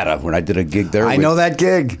Jackpot, Nevada, when I did a gig there. I know that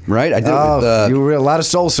gig. Right? I did it with... you were a lot of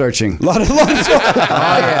soul searching. a lot of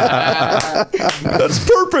That's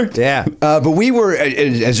perfect. Yeah. but we were,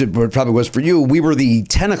 as it probably was for you, we were the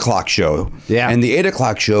 10 o'clock show. Yeah. And the 8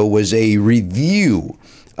 o'clock show was a review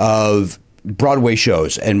of Broadway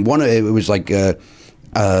shows. And it was like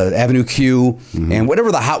Avenue Q and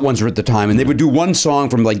whatever the hot ones were at the time. And they would do one song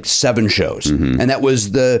from like 7 shows. And that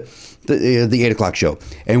was the 8 o'clock show.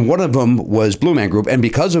 And one of them was Blue Man Group. And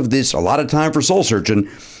because of this, a lot of time for soul searching,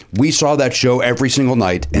 we saw that show every single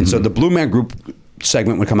night. And so the Blue Man Group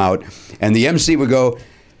segment would come out and the MC would go,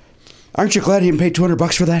 "Aren't you glad you didn't pay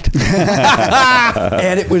 $200 for that?"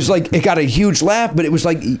 And it was like, it got a huge laugh, but it was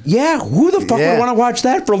like, yeah, who the fuck would want to watch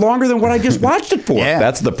that for longer than what I just watched it for? Yeah.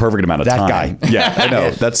 That's the perfect amount of That time. guy. Yeah, I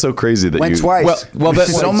know. That's so crazy that Went you twice. Well,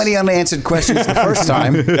 so many unanswered questions the first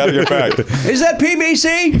time. gotta get back. Is that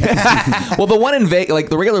PVC? Well, the one in Vegas, like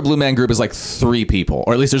the regular Blue Man Group is like 3 people,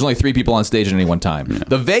 or at least there's only 3 people on stage at any one time.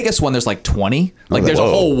 The Vegas one, there's like 20. Like there's a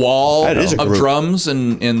whole wall That is a of group. drums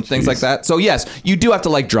and things like that. So yes, you do have to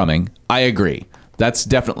like drumming. I agree. That's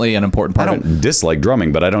definitely an important I part of it. don't dislike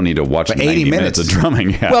drumming, but I don't need to watch 80 90 minutes of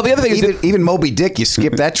drumming. Yeah. Well, the other thing is Even Moby Dick, you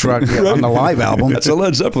skip that truck on the live album. That's a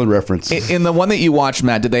Led Zeppelin reference. in the one that you watched,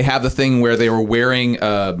 Matt, did they have the thing where they were wearing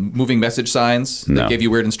moving message signs that No. gave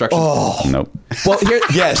you weird instructions? Nope. Well, here,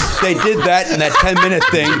 Yes, they did that in that 10-minute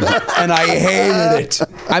thing, and I hated it.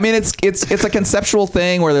 I mean, it's a conceptual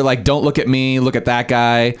thing where they're like, don't look at me, look at that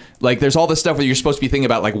guy. Like, there's all this stuff where you're supposed to be thinking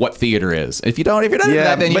about like what theater is. If you're not into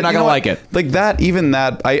that, then you're but not you gonna know like what? it. Like that, even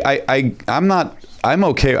that, I'm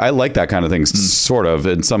okay. I like that kind of thing, sort of,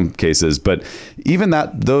 in some cases. But even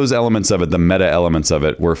those elements of it, the meta elements of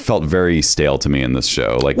it, felt very stale to me in this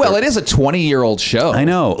show. Like, Well, it is a 20-year-old show. I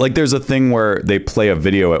know. Like, there's a thing where they play a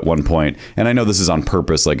video at one point, and I know this is on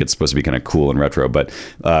purpose. Like, it's supposed to be kind of cool and retro, but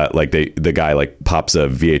like the guy like pops a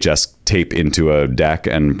VHS tape into a deck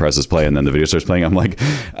and presses play, and then the video starts playing. I'm like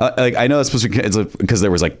I know that's supposed to be because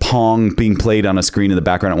there was like Pong being played on a screen in the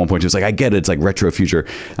background at one point. It was like, I get it. It's like retro future.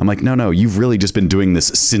 I'm like, no, you've really just been doing this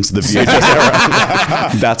since the VHS era.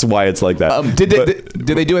 That's why it's like that.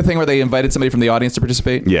 Did they do a thing where they invited somebody from the audience to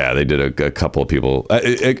participate? Yeah, they did a couple of people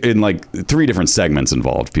in like 3 different segments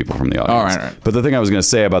involved people from the audience. All right. But the thing I was going to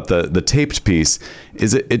say about the taped piece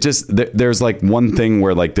is it just there's like one thing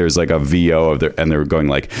where like there's like a VO and they're going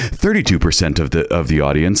like 32% of the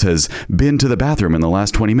audience has been to the bathroom in the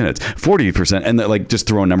last 20 minutes, 40%, and they're like just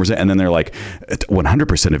throwing numbers in, and then they're like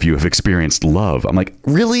 100% of you have experienced love. I'm like,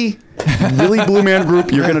 really, Blue Man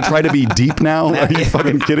Group? You're gonna try to be deep now? Are you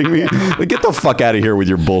fucking kidding me? Like, get the fuck out of here with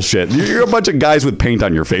your bullshit. You're a bunch of guys with paint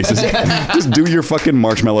on your faces. Just do your fucking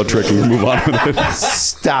marshmallow trick and move on with it.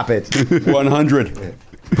 Stop it.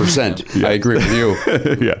 100%. I agree with you.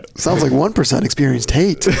 Yeah. Sounds like 1% experienced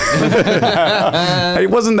hate. I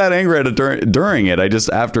wasn't that angry at it during it. I just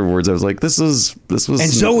afterwards I was like, this was. And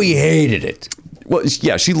Zoe hated it. Well,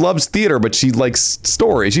 yeah, she loves theater, but she likes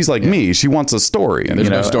story. She's like me. She wants a story. there's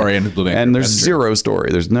no story in Blue Man Group. And there's That's zero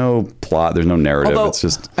story. There's no plot. There's no narrative. Although, it's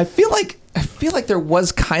just. I feel like there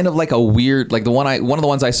was kind of like a weird, like one of the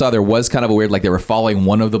ones I saw, there was kind of a weird, like they were following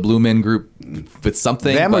one of the Blue Men Group with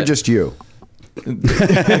something. Them or but- just you?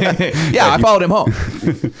 Yeah, I followed him home.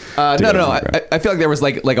 No. I feel like there was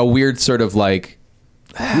like a weird sort of like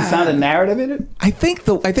You found a narrative in it? I think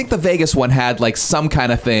the Vegas one had like some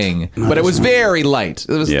kind of thing, but it was very light.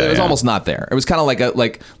 It was almost not there. It was kind of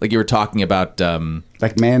like you were talking about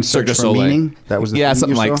Like Man's Cirque Search du for Soleil. Meaning? That was the thing something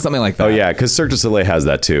you like saw? something like that. Oh yeah, because Cirque du Soleil has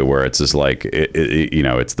that too, where it's just like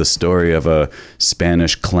it's the story of a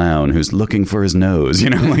Spanish clown who's looking for his nose.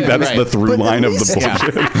 Like that's Right. the through But line at of the least-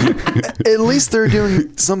 bullshit. At least they're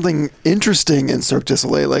doing something interesting in Cirque du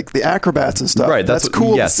Soleil, like the acrobats and stuff. Right, That's what-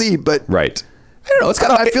 cool yes. to see. But Right. I don't know. It's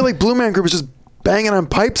kind of. I feel like Blue Man Group is just banging on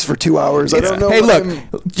pipes for 2 hours. I don't know. Hey, what look!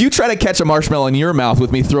 I'm- You try to catch a marshmallow in your mouth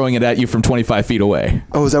with me throwing it at you from 25 feet away.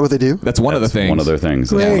 Oh, is that what they do? That's one of the That's things. one of their things.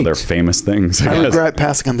 That's one of their famous things. I guess. regret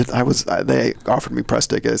passing on the. They offered me press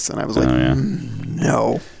tickets, and I was like, yeah.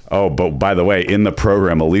 no. Oh, but by the way, in the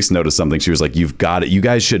program, Elise noticed something. She was like, "You've got it. You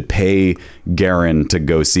guys should pay Garen to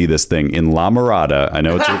go see this thing in La Mirada." I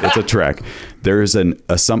know it's a trek. There's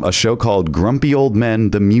a show called Grumpy Old Men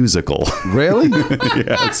the Musical. Really?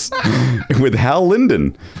 Yes, with Hal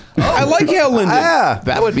Linden. I like Hal Linden. Yeah.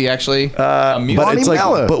 That would be actually But Bonnie it's like,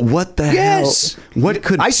 Miller. but what the Yes. hell? What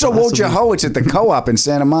could I saw possibly- Wojciechowicz at the Co-op in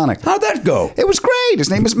Santa Monica. How'd that go? It was great. His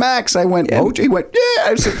name is Max. I went, Woj? He went, yeah.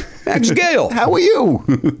 I said, Max Gale. how are you?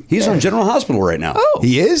 He's on General Hospital right now. Oh.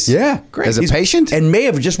 He is? Yeah. Great. As a He's- patient? And may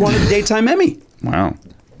have just won a daytime Emmy. Wow.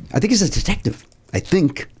 I think he's a detective. I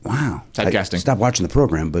think. Wow. Typecasting. I stopped watching the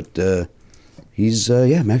program, but he's,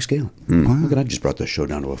 Max Gale. Look at I just brought this show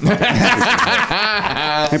down to a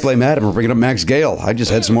I can't blame Adam for bringing up Max Gale. I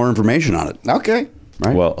just had some more information on it. Okay.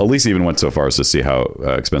 Right? Well, Elise even went so far as to see how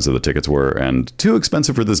expensive the tickets were, and too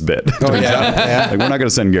expensive for this bit. Oh, yeah. Like we're not going to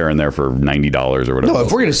send Garen there for $90 or whatever. No,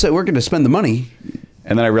 if we're going to spend the money.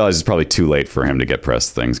 And then I realized it's probably too late for him to get press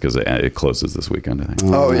things because it closes this weekend, I think.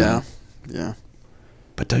 Oh yeah, yeah.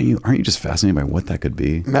 But aren't you just fascinated by what that could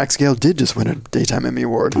be? Max Gale did just win a daytime Emmy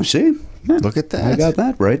award. Oh, see? Look at that. I got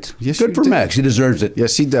that right. Yes, Good you for did. Max. He deserves it.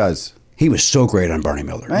 Yes, he does. He was so great on Barney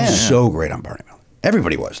Miller. Yeah. So great on Barney Miller.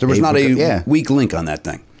 Everybody was. There was Abe not a Vigoda, yeah. weak link on that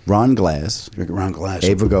thing. Ron Glass. Ron Glass.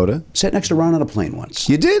 Abe Vigoda. Sat next to Ron on a plane once.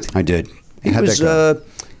 You did? I did. He How'd was, that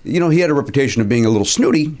go? he had a reputation of being a little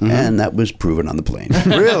snooty, and that was proven on the plane.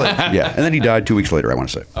 Really? Yeah. And then he died 2 weeks later, I want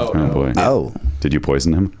to say. Oh boy. Oh. Did you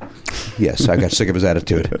poison him? Yes, I got sick of his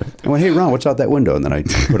attitude. I went, "Hey, Ron, what's out that window?" And then I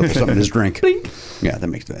put up something in his drink. Yeah, that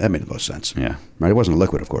made the most sense. Yeah. Right. It wasn't a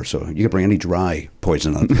liquid, of course, so you could bring any dry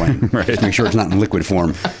poison on the plane. Right. Just make sure it's not in liquid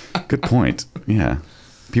form. Good point. Yeah.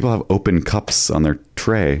 People have open cups on their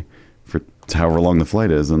tray for however long the flight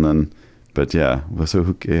is, and then, but yeah.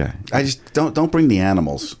 So yeah. I just don't bring the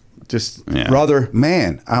animals. Just Yeah. Brother,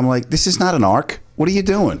 man, I'm like, this is not an ark. What are you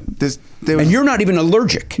doing? and you're not even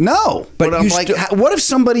allergic. no, but I'm you like, still- what if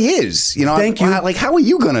somebody is? You know, Thank you. Like, how are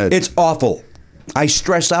you gonna? It's awful. I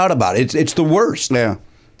stress out about it. It's the worst. yeah,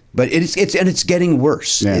 But it's getting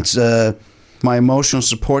worse. Yeah. It's my emotional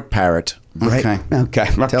support parrot. right. Okay, Okay.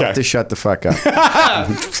 tell it to shut the fuck up.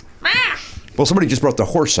 Well, somebody just brought the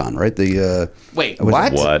horse on, right? The Wait,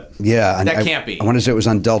 What? What? yeah, and That can't be. I want to say it was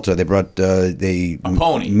on Delta. They brought the A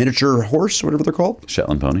pony. miniature horse, whatever they're called.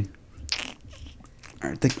 Shetland pony?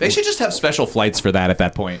 They should just have special flights for that at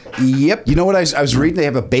that point. Yep. You know what I was reading? They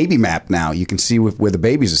have a baby map now. You can see where the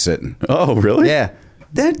babies are sitting. Oh, really? Yeah.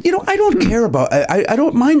 That I don't care about. I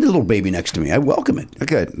don't mind the little baby next to me. I welcome it.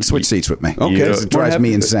 Good. Switch seats with me. Okay. It drives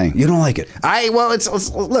me insane. You don't like it.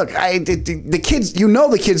 It's look. The kids. You know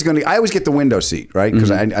the kid's going to. I always get the window seat, right?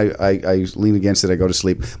 Because I lean against it. I go to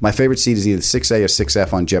sleep. My favorite seat is either 6A or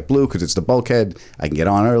 6F on JetBlue because it's the bulkhead. I can get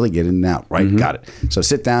on early, get in and out. Right. Got it. So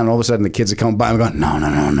sit down. And all of a sudden the kids are coming by. I'm going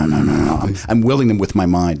no. I'm willing them with my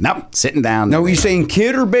mind. Nope. Sitting down. Now, are you saying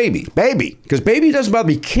kid or baby? baby? Because baby doesn't bother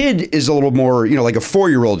me. Kid is a little more, like a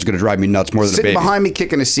 4-year-old is going to drive me nuts more than a Sitting baby. behind me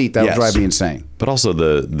kicking a seat that'll Yes. drive me insane. But also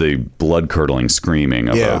the blood curdling screaming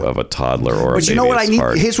of, Yeah. of a toddler or a But baby you know what I is need?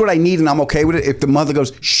 hard. Here's what I need, and I'm okay with it. If the mother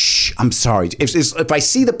goes, "Shh, I'm sorry," if I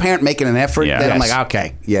see the parent making an effort, Yeah. then I'm Yes. like,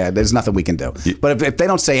 okay, yeah, there's nothing we can do. But if they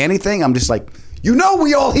don't say anything, I'm just like,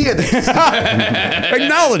 we all hear this.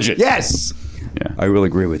 Acknowledge it. Yes. Yeah. I will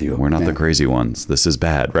agree with you. We're not the crazy ones. This is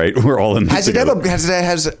bad, right? We're all in this together.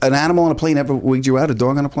 Has an animal on a plane ever wigged you out? A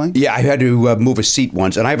dog on a plane? Yeah, I had to move a seat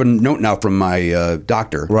once, and I have a note now from my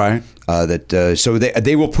doctor. Right. That so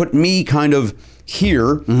they will put me kind of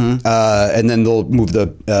here, and then they'll move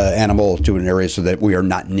the animal to an area so that we are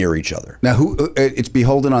not near each other. Now, it's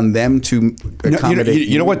beholden on them to No, accommodate.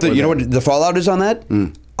 you know what or the fallout is on that?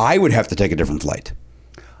 I would have to take a different flight.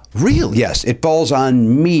 Really? Yes, it falls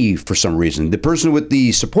on me for some reason. The person with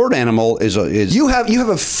the support animal is You have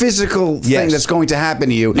a physical thing Yes. that's going to happen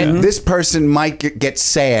to you. This person might get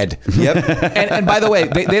sad. Yep. And by the way,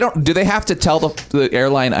 they don't. Do they have to tell the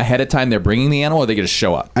airline ahead of time they're bringing the animal, or they just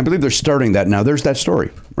show up? I believe they're starting that now. There's that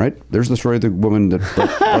story, right? There's the story of the woman that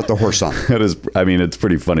brought the horse on. That is, I mean, it's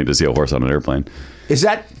pretty funny to see a horse on an airplane. Is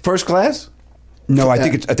that first class? No, I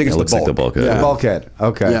think it's It the looks like the bulk. bulkhead. The bulkhead.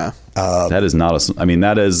 Okay. Yeah. That is not a. I mean,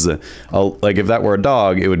 that is like if that were a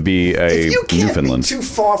dog, it would be a If you can't Newfoundland. be too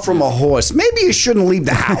far from a horse, maybe you shouldn't leave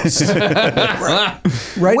the house.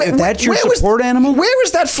 Right? If that's your support animal? Where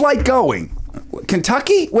was that flight going?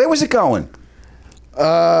 Kentucky? Where was it going?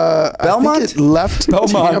 I Belmont? think it left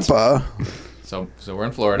Belmont. Tampa. So we're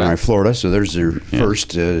in Florida. All right, Florida. So there's your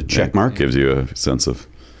first check mark. Gives you a sense of.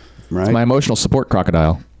 Right? My emotional support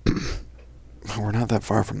crocodile. We're not that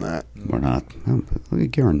far from that. We're not. Oh, but look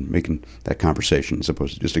at Garen making that conversation as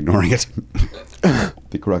opposed to just ignoring it.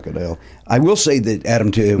 The crocodile. I will say that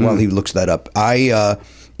Adam, too, while he looks that up,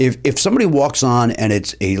 if somebody walks on and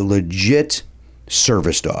it's a legit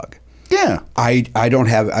service dog, Yeah. I don't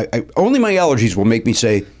have. I only my allergies will make me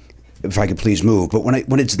say, if I could please move. But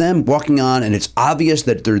when it's them walking on and it's obvious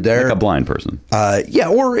that they're there, Like a blind person. yeah,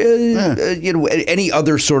 or you know, any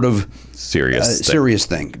other sort of Serious thing. serious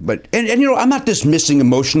thing. But and you know, I'm not dismissing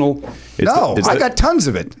emotional. No, it's I the- got tons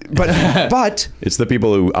of it. But It's the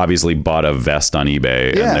people who obviously bought a vest on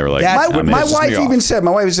eBay Yeah. and they were like, That's my what my pisses wife me off. even said,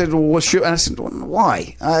 well, shoot. And I said, well,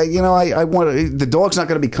 why? You know, I want the dog's not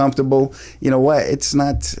going to be comfortable. You know what? It's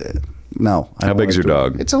not. No. I How don't big's wanna your do it.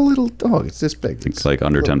 dog? It's a little dog. It's this big. It's like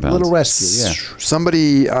under 10 pounds. Little rescue. Yeah.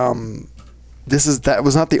 Somebody, that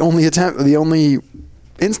was not the only attempt, the only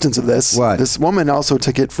instance of this. What? This woman also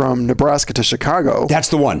took it from Nebraska to Chicago. that's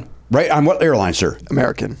the one, right? On what airline, sir?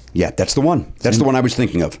 American, Yeah, that's the one. That's the one I was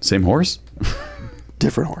thinking of. Same horse?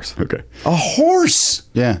 different horse. Okay. A horse.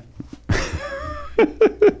 Yeah. Why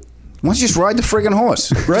don't you just ride the friggin'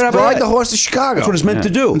 horse? Right Just up ride ahead. the horse to Chicago. That's what it's meant to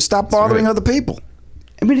do. And stop bothering right. other people.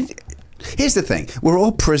 I mean, here's the thing: we're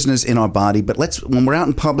all prisoners in our body, but when we're out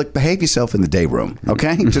in public, behave yourself in the day room.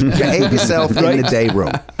 Okay, just behave yourself in the day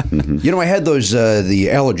room. You know, I had those the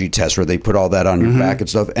allergy tests where they put all that on your back and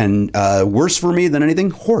stuff, and worse for me than anything,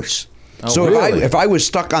 horse. So really? if I was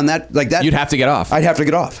stuck on that like that, You'd have to get off. I'd have to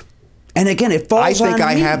get off. And again, it falls I think on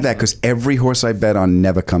I me. have that because every horse I bet on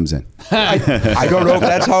never comes in. I don't know if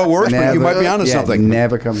that's how it works, but you might be onto yeah, something.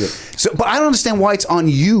 Never comes in. So, but I don't understand why it's on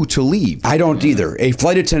you to leave. I don't either. A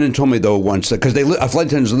flight attendant told me though once that because a flight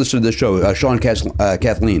attendant listened to the show, Sean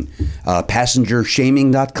Kathleen,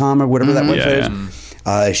 passengershaming.com or whatever that website is.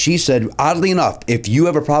 She said, oddly enough, if you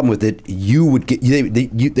have a problem with it, you would get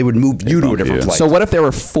they would move you to a bump different you. flight. So what if there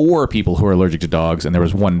were 4 people who are allergic to dogs and there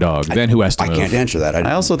was one dog? Then who has to I move? can't answer that.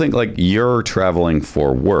 I also think like you're traveling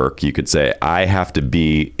for work. You could say, I have to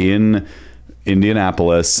be in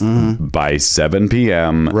Indianapolis by 7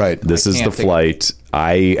 p.m. Right. This is the can't think- flight.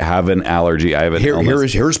 I have an allergy. I have an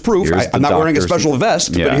illness. Here's proof. Here's I'm the not wearing a doctor's- special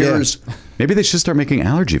vest, Yeah. but here's Maybe they should start making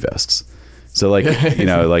allergy vests. So like you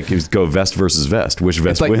know, like you go vest versus vest. Which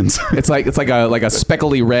vest It's like wins? it's like a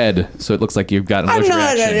speckly red, so it looks like you've got an allergic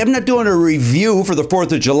reaction. I'm not doing a review for the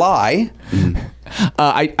 4th of July. In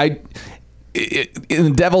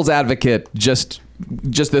the devil's advocate, just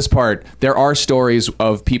this part, there are stories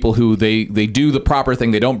of people who they do the proper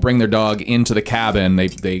thing. They don't bring their dog into the cabin.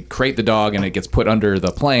 They crate the dog and it gets put under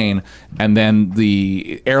the plane, and then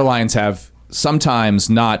the airlines have sometimes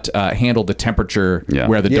not handled the temperature Yeah.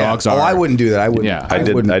 where the dogs are. Oh, I wouldn't do that. I wouldn't. Yeah. I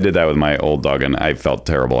did wouldn't. that with my old dog, and I felt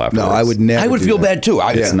terrible afterwards. No, I would never. I would do feel that. bad too.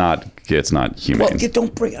 It's not humane. Well, you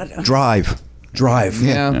don't bring Drive. drive.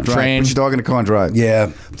 Yeah. Drive. Train. Put your dog in the car and drive.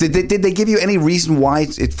 Yeah. Did they give you any reason why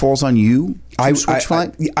it falls on you? to switch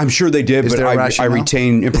flight? I'm sure they did, Is but there a I rationale?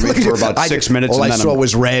 retain information for about 6 minutes. All and I then saw I'm-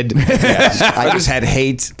 was red. I just had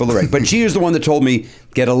hate. But she is the one that told me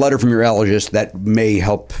get a letter from your allergist that may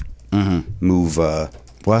help move. Well,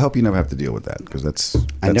 I hope you never have to deal with that because that's.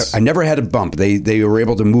 I never had a bump. They were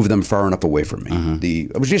able to move them far enough away from me.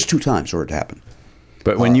 It was just 2 times for it to happen.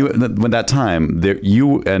 But when that time,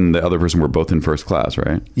 you and the other person were both in first class,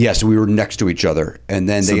 right? Yes, we were next to each other, and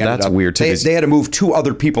then So they ended that's up, weird, too, They, 'cause- they had to move 2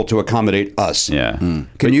 other people to accommodate us. Yeah.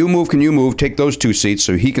 Can you move? Can you move? Take those 2 seats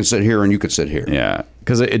so he can sit here and you can sit here. Yeah,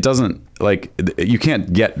 because it doesn't like you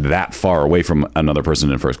can't get that far away from another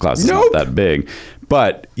person in first class. It's Nope. not that big,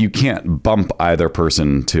 but you can't bump either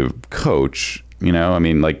person to coach. You know, I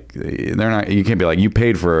mean, like they're not. You can't be like you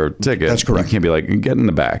paid for a ticket. That's correct. You can't be like get in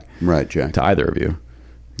the back. Right, Jack. To either of you.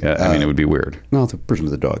 Yeah, I mean, it would be weird. No, the person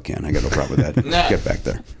with the dog can. I got no problem with that. Get back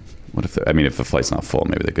there. What if? If the flight's not full,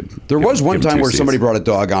 maybe they could. There was one give 'em time 2 where seats. somebody brought a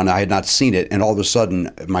dog on. I had not seen it, and all of a sudden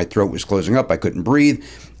my throat was closing up. I couldn't breathe,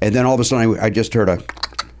 and then all of a sudden I just heard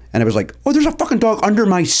and it was like, oh, there's a fucking dog under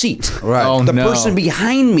my seat. Right. Oh, The no. person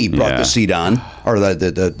behind me brought Yeah. the seat on, or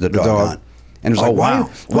the dog on. And it was Oh, like, wow.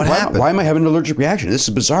 What happened? Why am I having an allergic reaction? This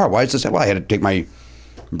is bizarre. Why is this? Well, I had to take my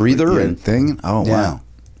breather and thing. Oh Yeah. wow.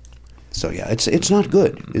 So yeah, it's not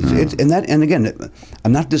good. And again,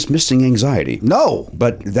 I'm not dismissing anxiety. No.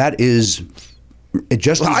 but that is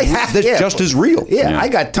just as real. Yeah, I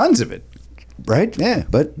got tons of it. Right? Yeah.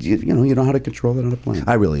 But you know how to control it on a plane.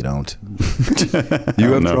 I really don't.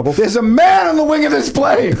 You have no. trouble? There's a man on the wing of this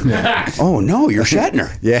plane. Oh no, you're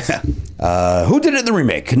Shatner. Yeah. Who did it in the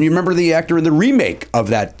remake? Can you remember the actor in the remake of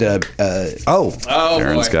that? Oh,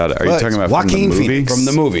 Aaron's boy. got it. Are you Look, talking about Joaquin from the movie? Phoenix. From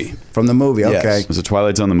the movie. From the movie. Yes. Okay. Was it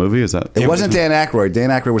Twilight Zone the movie? Is that? It wasn't Dan Aykroyd. Dan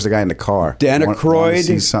Aykroyd was the guy in the car. Dan Want Aykroyd. to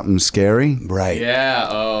see something scary? Right. Yeah.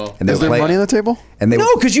 Oh. And they Is there play- money on the table? And they No,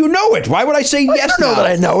 because you know it. Why would I say I yes? don't know now?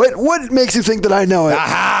 that I know it. What makes you think that I know it?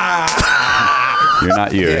 You're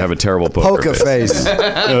not you. You have a terrible poker poker face.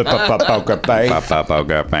 Poker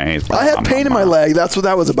face. I had pain in my leg. That's what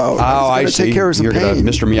that was about. Oh, I I was see. gonna take care of some You're pain. gonna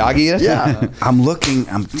Mr. Miyagi it? Yeah. I'm looking.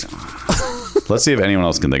 Let's see if anyone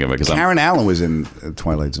else can think of it. Because Karen Allen was in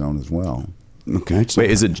Twilight Zone as well. Okay. So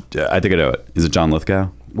wait, is it? I think I know it. Is it John Lithgow?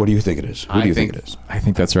 what do you think it is? Who do you think it is? I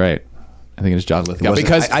think that's right. I think it's John Lithgow. Wasn't-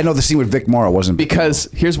 Because I know the scene with Vic Morrow wasn't because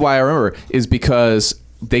here's why I remember is because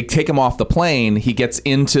they take him off the plane. He gets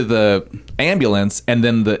into the ambulance, and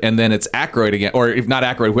then it's Aykroyd again, or if not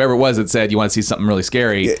Aykroyd, whoever it was that said you want to see something really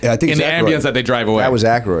scary. Yeah, I think in it's the Aykroyd. ambulance that they drive away. That was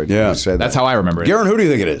Aykroyd. Yeah. who said That's that. how I remember it. Garen, who do you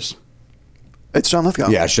think it is? It's John Lithgow.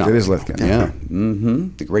 Yeah, Sean. It is Lithgow. Yeah.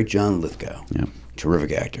 Mm-hmm. The great John Lithgow. Yeah.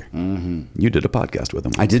 Terrific actor. You did a podcast with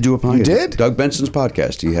him. I did do a podcast. You did? Doug Benson's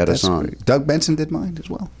podcast. He had us That's on. great. Doug Benson did mine as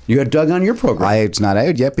well. You had Doug on your program. It's not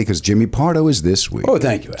aired yet because Jimmy Pardo is this week. Oh,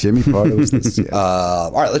 thank you. Jimmy Pardo is this. Yeah.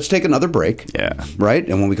 All right, let's take another break. Yeah. Right?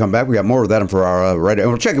 And when we come back, we got more of that and Ferrara. Right? And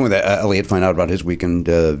we'll check in with Elliot, find out about his weekend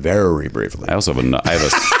very briefly. I also have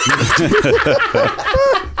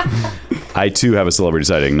I too have a celebrity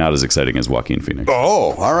sighting, not as exciting as Joaquin Phoenix.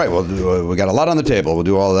 Oh, all right. Well, we got a lot on the table. We'll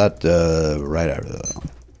do all of that right after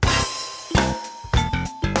that.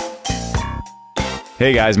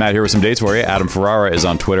 Hey guys, Matt here with some dates for you. Adam Ferrara is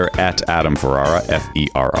on Twitter at Adam Ferrara,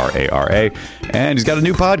 Ferrara. And he's got a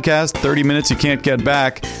new podcast, 30 Minutes You Can't Get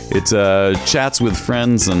Back. It's chats with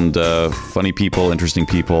friends and funny people, interesting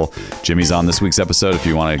people. Jimmy's on this week's episode. If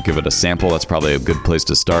you want to give it a sample, that's probably a good place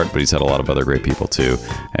to start. But he's had a lot of other great people too.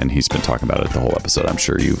 And he's been talking about it the whole episode. I'm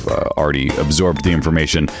sure you've already absorbed the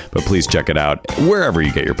information, but please check it out wherever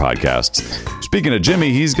you get your podcasts. Speaking of Jimmy,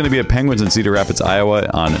 he's going to be at Penguins in Cedar Rapids, Iowa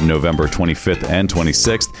on November 25th and 26th.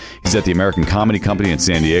 He's at the American Comedy Company in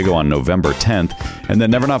San Diego on November 10th. And then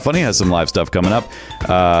Never Not Funny has some live stuff coming up.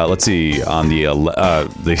 Let's see, on the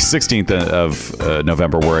 16th of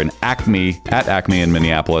November, we're at Acme in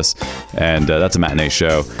Minneapolis, and that's a matinee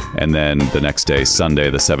show. And then the next day, Sunday,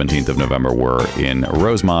 the 17th of November, we're in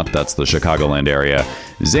Rosemont. That's the Chicagoland area.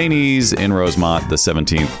 Zanies in Rosemont, the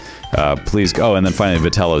 17th. Please go. And then finally,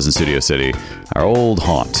 Vitello's in Studio City, our old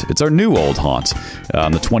haunt. It's our new old haunt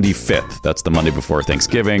on the 25th. That's the Monday before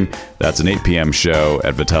Thanksgiving. That's an 8 p.m. show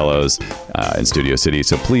at Vitello's in Studio City.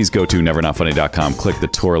 So please go to nevernotfunny.com, click the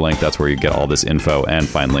tour link. That's where you get all this info and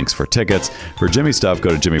find links for tickets. For Jimmy stuff,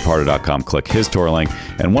 go to jimmypardo.com, click his tour link.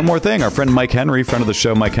 And one more thing, our friend Mike Henry, friend of the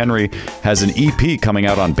show Mike Henry, has an EP coming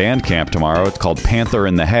out on Bandcamp tomorrow. It's called Panther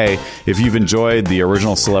in the Hay. If you've enjoyed the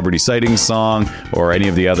original Celebrity Sightings song or any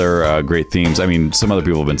of the other great themes, I mean, some other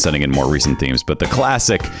people have been sending in more recent themes, but the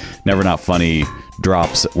classic Never Not Funny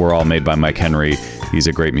drops were all made by Mike Henry. He's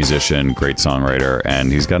a great musician, great songwriter,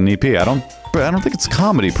 and he's got an EP. I don't think it's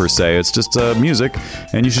comedy per se. It's just music,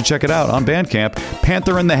 and you should check it out on Bandcamp.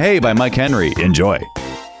 Panther in the Hay by Mike Henry. Enjoy.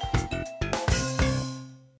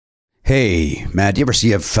 Hey, Matt, do you ever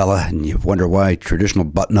see a fella and you wonder why traditional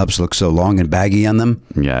button-ups look so long and baggy on them?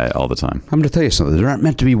 Yeah, all the time. I'm going to tell you something. They're not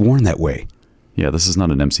meant to be worn that way. Yeah, this is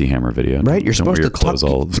not an MC Hammer video. Right, you're Don't wear supposed your to tuck clothes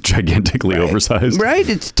all gigantically oversized. Right?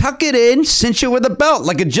 It's tuck it in, cinch it with a belt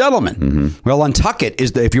like a gentleman. Mm-hmm. Well, untuck it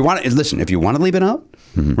is if you want to leave it out,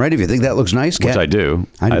 right? If you think that looks nice, Which I do.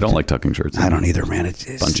 I don't too. like tucking shirts. I don't either, man. It's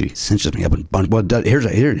Bunchy. It cinches me up and bunch. Well,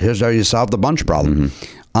 here's how you solve the bunch problem.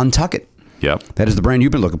 Untuck it. Yep. That is the brand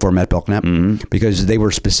you've been looking for, Matt Belknap, because they were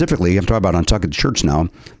specifically, I'm talking about untucked shirts now,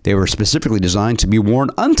 they were specifically designed to be worn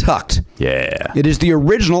untucked. Yeah. It is the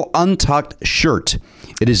original untucked shirt.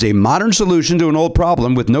 It is a modern solution to an old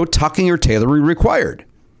problem with no tucking or tailoring required.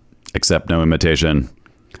 Except no imitation.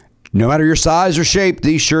 No matter your size or shape,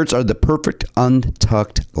 these shirts are the perfect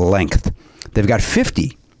untucked length. They've got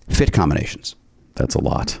 50 fit combinations. That's a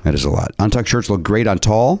lot. That is a lot. Untucked shirts look great on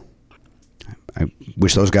tall. I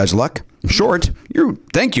wish those guys luck. Short,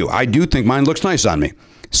 thank you. I do think mine looks nice on me.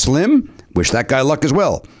 Slim, wish that guy luck as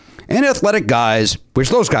well. And athletic guys, wish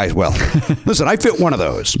those guys well. Listen, I fit one of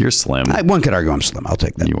those. You're slim. One could argue I'm slim. I'll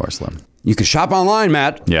take that. You are slim. You can shop online,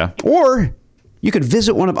 Matt. Yeah. Or you could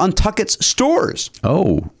visit one of Untuckit's stores.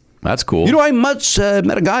 Oh, that's cool. You know, I once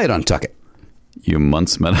met a guy at Untuckit. You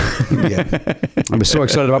months met. Yeah. I was so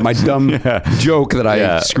excited about my dumb joke that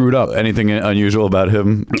I screwed up. Anything unusual about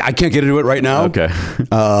him? I can't get into it right now. Okay.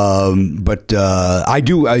 But I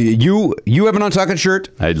do. You have an Untuckit shirt?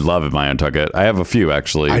 I love my Untuckit. I have a few,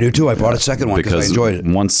 actually. I do too. I bought a second one because I enjoyed it.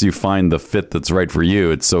 Once you find the fit that's right for you,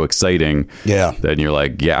 it's so exciting. Yeah. Then you're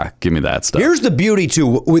like, yeah, give me that stuff. Here's the beauty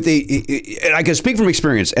too. And I can speak from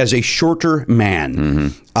experience as a shorter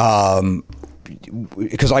man.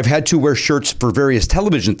 Because I've had to wear shirts for various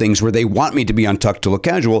television things where they want me to be untucked to look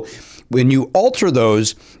casual. When you alter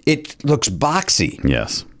those, it looks boxy.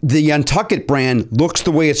 Yes. The Untuckit brand looks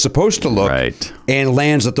the way it's supposed to look, right, and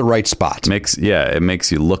lands at the right spot. It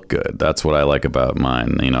makes you look good. That's what I like about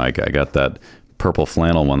mine. You know, I got that purple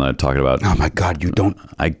flannel one that I talked about. Oh my God, you don't!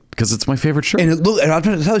 Because it's my favorite shirt. And I'm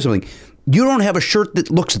trying to tell you something. You don't have a shirt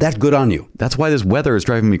that looks that good on you. That's why this weather is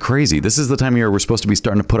driving me crazy. This is the time of year we're supposed to be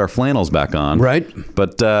starting to put our flannels back on. Right.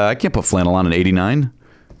 But I can't put flannel on in 89.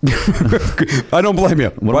 I don't blame you.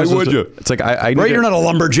 Why would you? It's like I right, you're not a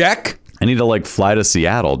lumberjack. I need to like fly to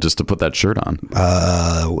Seattle just to put that shirt on.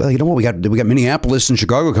 Well, you know what? We got Minneapolis and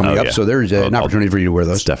Chicago coming up, so there's an opportunity for you to wear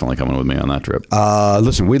those. It's definitely coming with me on that trip.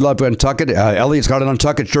 Listen, we love Untuckit. Elliot's got an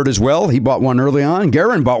Untuckit shirt as well. He bought one early on.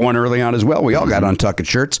 Garen bought one early on as well. We all got Untuckit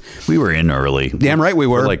shirts. We were in early. Damn right we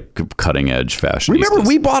were. We're like cutting edge fashion. Remember,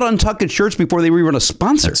 we bought Untuckit shirts before they were even a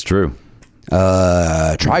sponsor. That's true.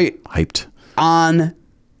 Try hyped on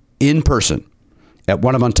in person at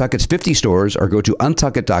one of Untuckit's 50 stores, or go to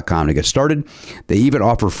untuckit.com to get started. They even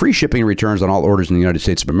offer free shipping and returns on all orders in the United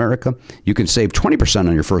States of America. You can save 20%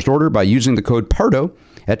 on your first order by using the code PARDO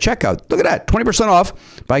at checkout. Look at that, 20% off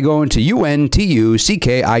by going to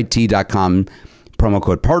untuckit.com, promo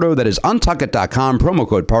code PARDO. That is untuckit.com, promo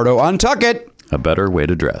code PARDO. Untuckit! A better way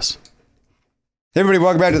to dress. Hey everybody,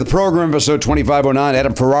 welcome back to the program, episode 2509.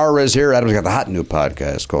 Adam Ferrara is here. Adam's got the hot new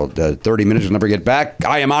podcast called 30 Minutes Will Never Get Back.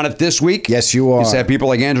 I am on it this week. Yes, you are. He's had people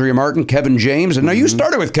like Andrea Martin, Kevin James. And now you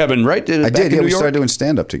started with Kevin, right? I did. Yeah, we started doing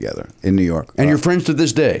stand-up together in New York. And you're friends to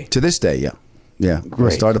this day? To this day, yeah. Yeah,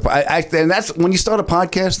 great. And that's when you start a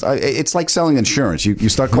podcast. It's like selling insurance. You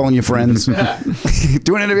start calling your friends,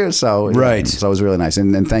 doing interviews. So right. So it was really nice,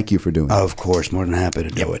 and thank you for doing it. Of course, more than happy to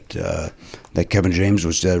do it. That Kevin James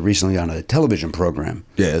was recently on a television program.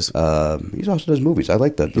 Yes, he also does movies. I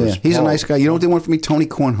like that. Yeah, he's a nice guy. You know what did one for me? Tony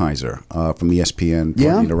Kornheiser from ESPN.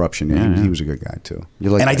 Yeah, Interruption. Yeah, he was a good guy too.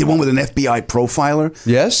 And I did one with an FBI profiler.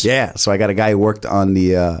 Yes. Yeah. So I got a guy who worked on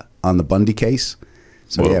the Bundy case.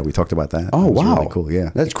 So yeah, we talked about that. Oh, that was wow. Really cool. Yeah,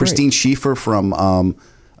 that's Christine Schieffer from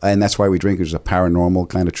And That's Why We Drink is a paranormal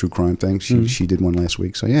kind of true crime thing. She did one last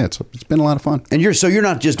week. So yeah, it's been a lot of fun. And you're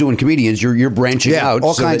not just doing comedians. You're branching out.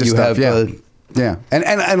 All kinds of stuff. Yeah, and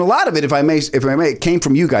a lot of it, if I may, it came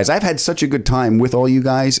from you guys. I've had such a good time with all you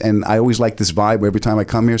guys, and I always like this vibe every time I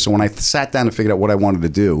come here. So when I sat down and figured out what I wanted to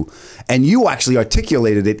do, and you actually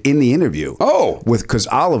articulated it in the interview. Oh, because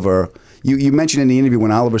Oliver. You mentioned in the interview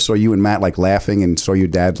when Oliver saw you and Matt like laughing and saw your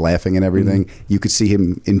dad laughing and everything, you could see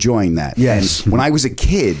him enjoying that. Yes. And when I was a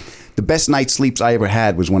kid, the best night's sleeps I ever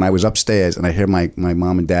had was when I was upstairs and I hear my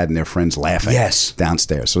mom and dad and their friends laughing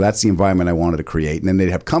downstairs. So that's the environment I wanted to create. And then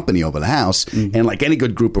they'd have company over the house. And like any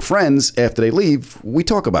good group of friends, after they leave, we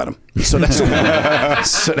talk about them. So that's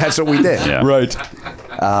what we did. Yeah. Right.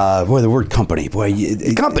 Boy, the word company. Boy,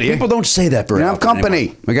 company. People don't say that very often. Company.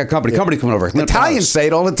 Anymore. We got company. Company coming over. Italians say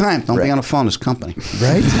it all the time. Don't be on the phone. It's company.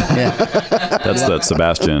 Right? Yeah. That's that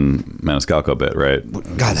Sebastian Maniscalco bit, right?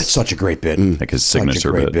 God, that's such a great bit. Like his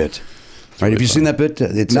signature bit. Right? Have you seen that bit?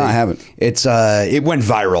 No, I haven't. It went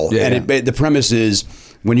viral, and the premise is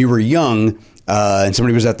when you were young. And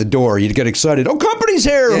somebody was at the door, you'd get excited. Oh, company's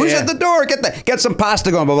here! Who's at the door? Get some pasta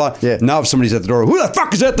going, blah blah. Yeah. Now if somebody's at the door, who the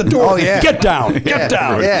fuck is at the door? Oh yeah, get down, get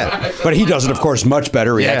down. Yeah. But he does it, of course, much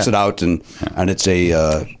better. He acts it out, and it's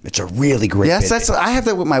a really great. Yes, I have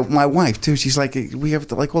that with my wife too. She's like, we have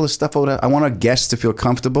like all this stuff over there. I want our guests to feel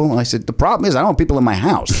comfortable, and I said the problem is I don't want people in my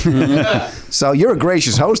house. So you're a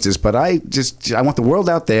gracious hostess, but I want the world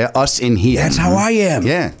out there, us in here. That's how I am.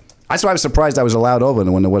 Yeah. That's why I was surprised I was allowed over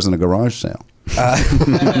when there wasn't a garage sale.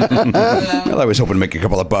 Well, I was hoping to make a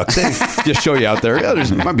couple of bucks. Just show you out there. Yeah,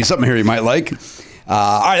 there might be something here you might like.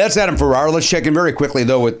 All right, that's Adam Ferrara. Let's check in very quickly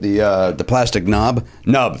though with the plastic plastic nub.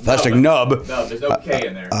 No, there's no K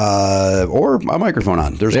in there. Or a microphone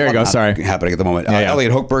on. There's There a you lot go, sorry. happening at the moment. Yeah.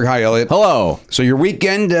 Elliot Hochberg. Hi, Elliot. Hello. So your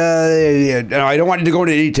weekend, I don't want you to go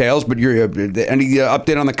into details, but any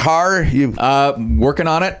update on the car? Working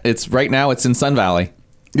on it. It's right now. It's in Sun Valley.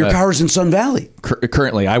 Your car's in Sun Valley.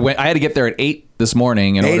 Currently, I had to get there at 8 this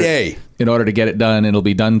morning. 8 in order to get it done. It'll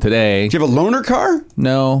be done today. Do you have a loaner car?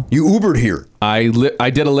 No. You Ubered here. I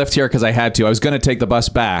did a lift here because I had to. I was going to take the bus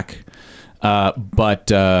back, but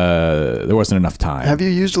there wasn't enough time. Have you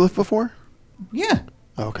used Lyft before? Yeah.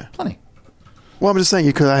 Oh, okay. Plenty. Well, I'm just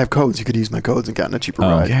saying, I have codes. You could use my codes and gotten a cheaper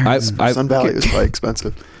ride. Sun Valley was quite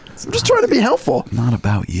expensive. I'm just trying to be helpful. Not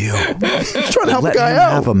about you. Just trying to help Let a guy him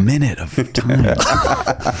out. have a minute of time.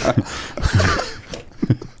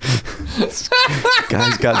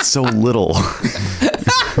 Guy's got so little.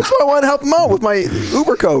 That's why I want to help him out with my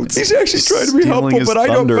Uber codes. He's actually trying to be Stealing helpful, his but I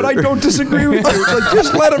don't disagree with you. It's like,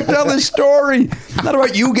 just let him tell his story. Not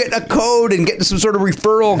about you getting a code and getting some sort of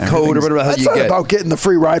referral code or whatever the hell That's you not get. about getting the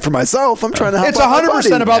free ride for myself. I'm trying to help It's out my 100%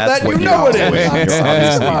 buddy. about that. You know it is. You're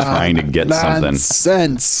obviously trying to get something.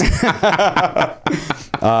 Nonsense. So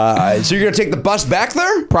you're going to take the bus back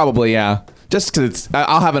there? Probably, yeah. Just because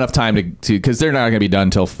I'll have enough time to because they're not going to be done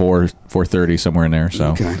till 4:30 somewhere in there. So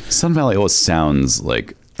Okay. Sun Valley always sounds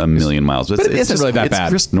like a million miles, But it isn't really that it's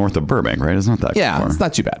bad. just north of Burbank, right? It's not that yeah, far. it's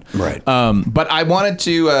not too bad. Right. But I wanted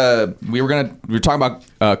to. We were talking about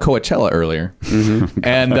Coachella earlier,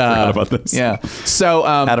 and I forgot about this. Yeah. So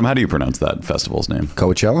Adam, how do you pronounce that festival's name?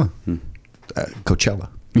 Coachella? Coachella.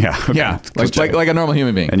 Yeah. yeah, Coachella. like a normal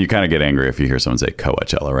human being. And you kind of get angry if you hear someone say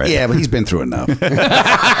Coachella, right? Yeah, but he's been through enough.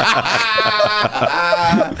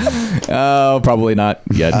 Oh, probably not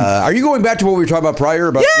yet. Are you going back to what we were talking about prior?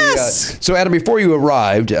 About Yes! So, Adam, before you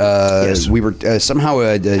arrived, we were somehow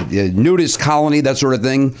a nudist colony, that sort of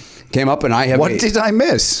thing, came up, and I have What did I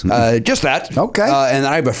miss? just that. Okay. And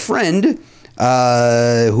I have a friend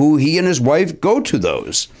who he and his wife go to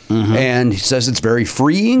those, and he says it's very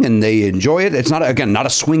freeing and they enjoy it. It's not not a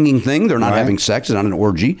swinging thing. They're not Right. having sex. It's not an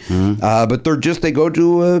orgy, but they go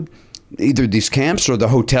to either these camps or the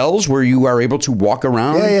hotels where you are able to walk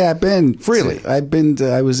around. Yeah, I've been freely. I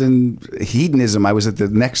was in hedonism. I was at the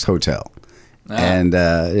next hotel. And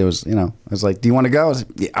it was, I was like, "Do you want to go?" I was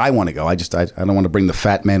like, "Yeah, I want to go. I don't want to bring the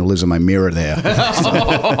fat man who lives in my mirror there. So,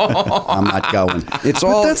 I'm not going." It's But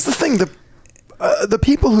all that's the thing. The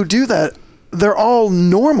people who do that, they're all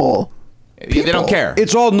normal. They don't care.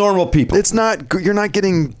 It's all normal people. It's not. You're not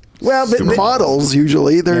getting they- models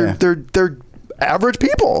usually. Yeah. They're average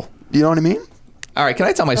people. You know what I mean? All right, can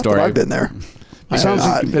I tell my Not that story? I've been there.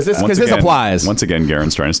 Because this Once this again- applies. Once again,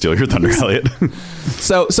 Garen's trying to steal your thunder, Elliot.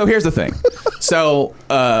 So here's the thing. So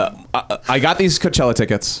I got these Coachella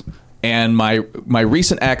tickets, and my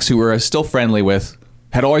recent ex, who we're still friendly with,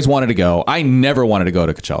 had always wanted to go. I never wanted to go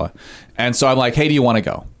to Coachella, and so I'm like, "Hey, do you want to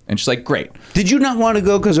go?" And she's like, "Great." Did you not want to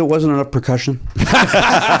go because it wasn't enough percussion?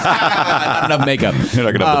 Not enough makeup. You're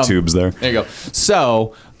not gonna have the tubes there. There you go.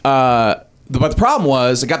 So, but the problem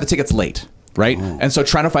was I got the tickets late. Right. And so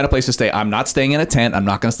trying to find a place to stay. I'm not staying in a tent. I'm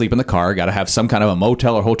not going to sleep in the car. Got to have some kind of a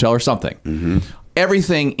motel or hotel or something.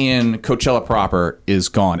 Everything in Coachella proper is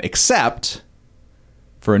gone except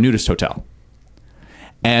for a nudist hotel.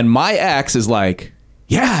 And my ex is like,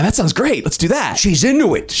 "Yeah, that sounds great. Let's do that." She's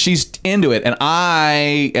into it. She's into it, and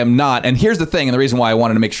I am not. And here's the thing, and the reason why I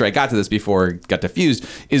wanted to make sure I got to this before it got diffused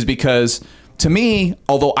is because to me,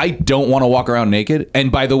 although I don't want to walk around naked,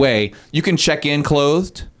 and by the way, you can check in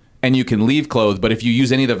clothed and you can leave clothed, but if you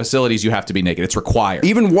use any of the facilities, you have to be naked. It's required.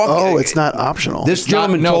 Even walk. Oh, it's not optional. This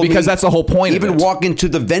gentleman no, told because me that's the whole point of Even it. walk into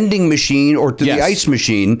the vending machine or to Yes. the ice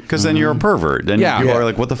machine. Because then you're a pervert. And Yeah. you are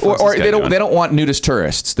like, what the fuck? Or they don't want nudist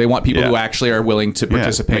tourists. They want people Yeah. who actually are willing to Yeah,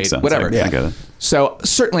 participate. makes sense. Whatever. I get it. So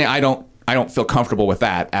certainly I don't feel comfortable with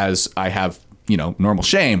that, as I have normal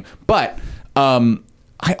shame. But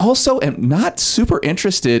I also am not super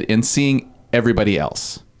interested in seeing everybody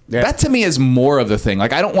else. Yeah. That to me is more of the thing.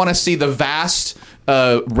 Like I don't want to see the vast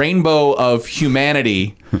rainbow of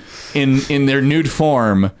humanity in their nude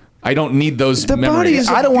form. I don't need those memories.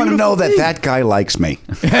 I don't want to know that guy likes me.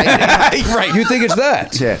 Right. You think it's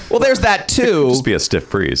that? Yeah. Well, there's that too. Just be a stiff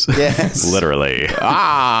breeze. Yes. Literally.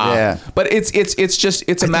 Yeah. But it's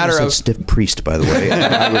a matter of stiff priest, by the way.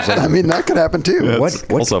 I was like, I mean, that could happen too. what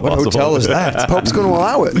also possible. hotel is that? Pope's going to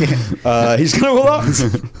allow it. He's going to allow.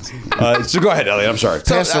 So go ahead, Elliot. I'm sorry.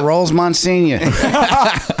 Pass the rolls, Monsignor.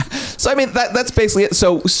 So I mean that's basically it.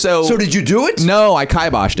 So did you do it? No, I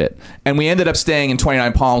kiboshed it, and we ended up staying in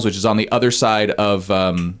 29 Palms, which is on the other side of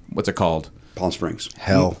what's it called? Palm Springs.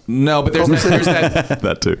 Hell. No, but there's that.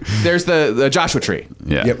 That too. There's the Joshua Tree.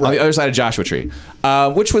 Yeah. Yep. On the other side of Joshua Tree,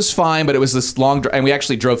 which was fine, but it was this long, and we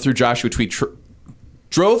actually drove through Joshua Tree.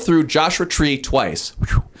 Drove through Joshua Tree twice.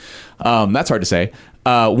 That's hard to say.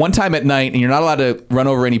 One time at night, and you're not allowed to run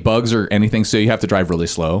over any bugs or anything, so you have to drive really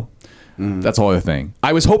slow. That's the whole other thing.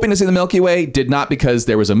 I was hoping to see the Milky Way, did not, because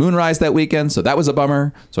there was a moonrise that weekend, so that was a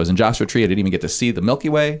bummer. So I was in Joshua Tree. I didn't even get to see the Milky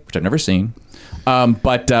Way, which I've never seen.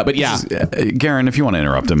 But yeah. Garen, if you want to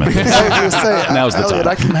interrupt him, I was gonna say, now's the Elliot,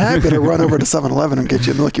 time. I'm happy to run over to 7-Eleven and get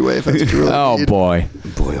you a Milky Way if that's what you really Oh need. boy.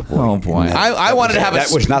 Boy, oh boy. Oh boy. I wanted to have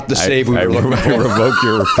That was not the save we I were looking for. revoke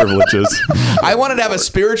your privileges. I wanted to have a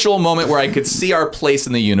spiritual moment where I could see our place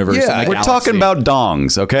in the universe. Yeah, and the we're galaxy. talking about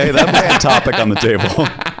dongs, okay? That's a topic on the table.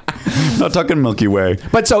 Not talking Milky Way.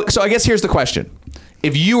 But so I guess here's the question: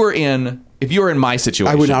 if you were in my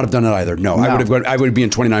situation, I would not have done it either. No, I would be in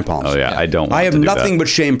 29 Palms. Oh yeah, I don't. Want I have to do nothing that. but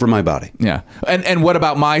shame for my body. Yeah, and what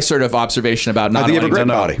about my sort of observation about not? I think you have a great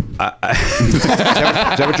wanting body. Is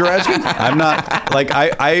that what you're asking? I'm not like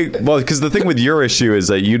well, because the thing with your issue is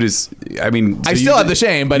that you just. I mean, I still have the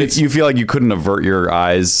shame, but it's you feel like you couldn't avert your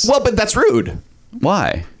eyes. well, but that's rude.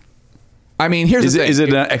 Why? I mean, here's Is the it thing. is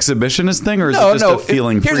it an exhibitionist thing or is no, it just no. a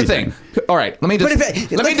feeling? Here's the free thing. All right, let me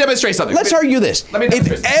demonstrate something. Let's argue this. Let me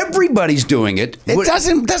demonstrate If something. everybody's doing it, It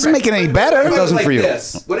doesn't make it any better. It doesn't like for you.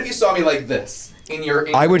 This. What if you saw me like this in your?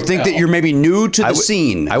 I would think that you're maybe new to the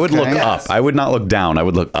scene. I would look Okay. up. I would not look down. I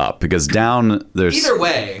would look up because down there's Either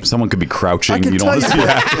way. someone could be crouching. I can You don't want to tell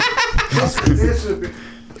see you that.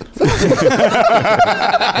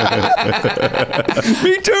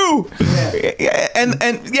 Me too.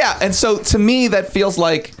 And so to me that feels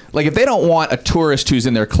like if they don't want a tourist who's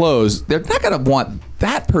in their clothes, they're not going to want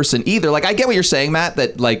that person either. Like I get what you're saying, Matt,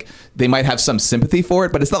 that like they might have some sympathy for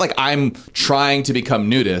it, but it's not like I'm trying to become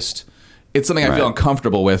nudist. It's something I feel Right.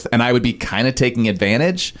 uncomfortable with, and I would be kind of taking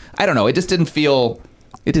advantage. I don't know. It just didn't feel.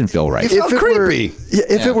 It didn't feel right.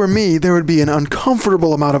 If it were me, there would be an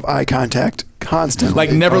uncomfortable amount of eye contact constantly.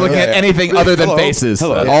 Like never looking at anything other than faces.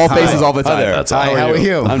 Hello. All Hi. faces all the time. Hi there. That's Hi, how are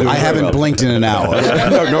you? I'm doing I very haven't well. blinked in an hour.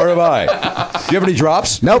 No, nor have I. Do you have any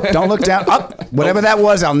drops? Nope, don't look down. Up, whatever that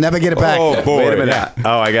was, I'll never get it back. Oh, boy. Wait a minute.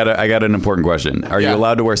 Oh, I got an important question. Are you Yeah.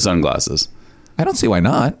 allowed to wear sunglasses? I don't see why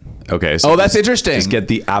not. Okay. So Oh, that's just- interesting. Just get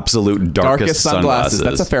the absolute darkest sunglasses.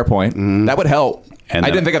 That's a fair point. That would help. And I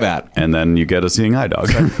then- didn't think of that. And then you get a seeing eye dog.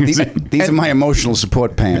 These are my emotional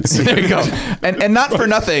support pants. There you go. And not for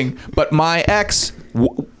nothing, but my ex,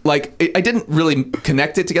 I didn't really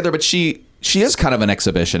connect it together, but she is kind of an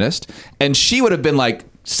exhibitionist, and she would have been like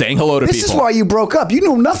saying hello to This people. is why you broke up. You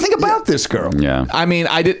know nothing about this girl. Yeah. I mean,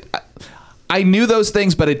 I knew those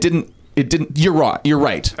things, but it didn't. You're right. You're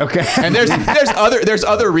right. Okay. And there's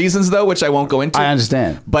other reasons though, which I won't go into. I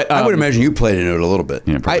understand. But I would imagine you played into it a little bit.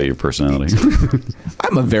 Yeah, probably I- your personality.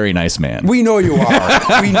 I'm a very nice man. We know you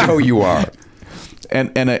are. We know you are.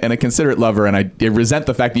 and a considerate lover, and I resent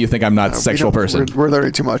the fact that you think I'm not a sexual person. We're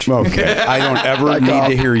learning too much. Okay. I don't ever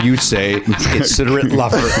need to hear you say considerate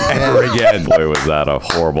lover ever again. Boy, was that a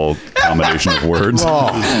horrible combination of words.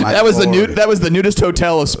 That was the nudist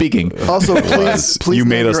hotel of speaking. Also, please You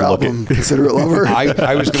made name us your look album Considerate Lover.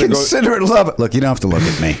 I was going to go. Considerate lover. Look, you don't have to look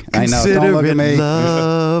at me. I know. Don't look at me.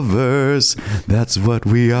 lovers, that's what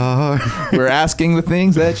we are. We're asking the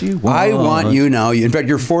things that you want. I want you now. In fact,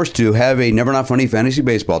 you're forced to have a Never Not Funny fantasy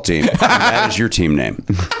baseball team. And that is your team name.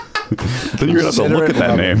 Then you're gonna have to look at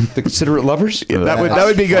that name. The Considerate Lovers? That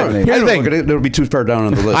would be good. Here's Here's the thing. It'll be too far down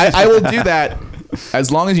on the list. I will do that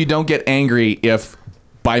as long as you don't get angry if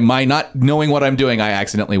by my not knowing what I'm doing, I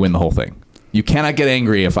accidentally win the whole thing. You cannot get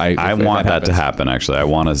angry if I want that to happen. Actually, I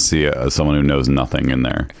want to see someone who knows nothing in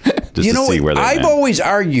there, just You know, to see where they're. I've always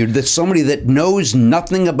argued that somebody that knows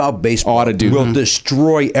nothing about baseball Ought to do. will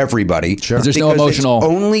destroy everybody. Sure. 'Cause there's no emotional- It's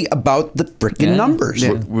only about the freaking numbers.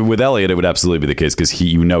 With Elliot, it would absolutely be the case because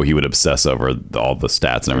he would obsess over all the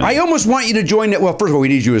stats and everything. I almost want you to join it. Well, first of all, we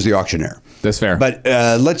need you as the auctioneer. That's fair. But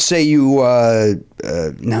let's say you.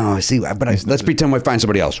 No, see, but let's pretend we find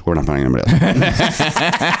somebody else. We're not finding anybody else.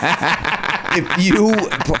 If you,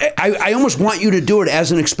 I almost want you to do it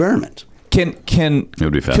as an experiment. Can It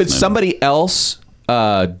would be could fascinating. somebody else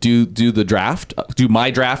do the draft, do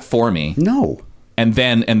my draft for me, No. and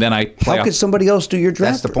then I play How off- could somebody else do your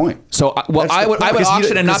draft? That's the point. So I would That's the point. I would Because he-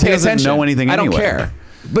 auction and not because he pay doesn't attention. know anything I don't anyway. care.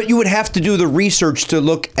 But you would have to do the research to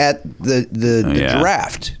look at the Yeah.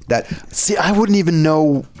 draft. That See, I wouldn't even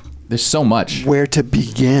know There's so much. where to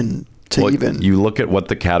begin to Well, even. you look at what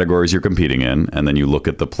the categories you're competing in, and then you look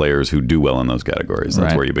at the players who do well in those categories. That's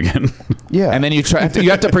Right. where you begin. Yeah. And then you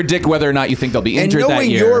have to predict whether or not you think they'll be and injured that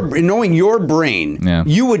knowing year. knowing your brain, Yeah.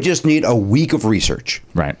 you would just need a week of research.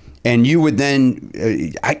 Right. and you would then.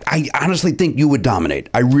 I honestly think you would dominate.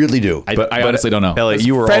 I really do. I honestly don't know. Elliot,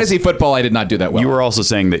 you were fantasy football. I did not do that well. You were also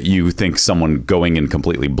saying that you think someone going in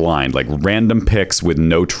completely blind, like random picks with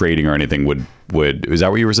no trading or anything, would is that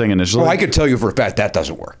what you were saying initially? Oh, I could tell you for a fact that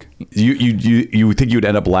doesn't work. You think you'd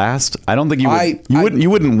end up last? I don't think you would. You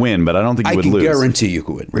wouldn't win, but I don't think you would lose. I can guarantee you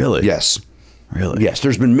would. Really? Yes. Really? Yes.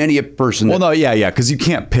 There's been many a person. Well, no, yeah, because you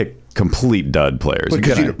can't pick complete dud players.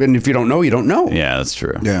 And if you don't know, you don't know. Yeah, that's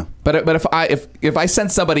true. Yeah. But if I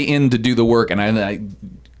sent somebody in to do the work and I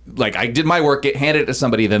did my work, handed it to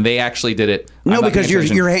somebody, then they actually did it. No, because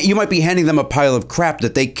you might be handing them a pile of crap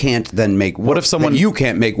that they can't then make work. What if someone you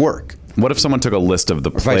can't make work? What if someone took a list of the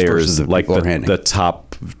vice versa, players, the like people are handing. the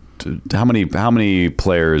top? How many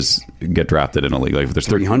players get drafted in a league? Like if there's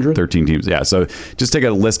 300? 13 teams. Yeah, so just take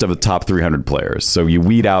a list of the top 300 players. So you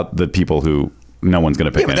weed out the people who no one's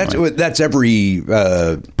going to pick. Yeah, but that's every.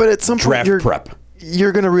 But at some point, prep.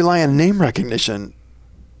 You're going to rely on name recognition.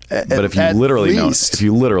 But if you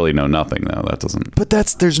literally know nothing, though, that doesn't. But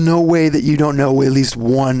there's no way that you don't know at least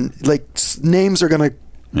one. Like names are gonna.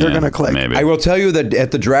 They're going to click. Maybe. I will tell you that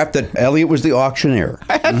at the draft that Elliot was the auctioneer.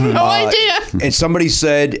 I had no idea. And somebody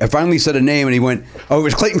I finally said a name, and he went, "Oh, it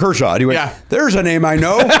was Clayton Kershaw." And he went, Yeah. "There's a name I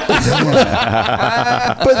know."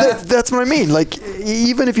 But that's what I mean. Like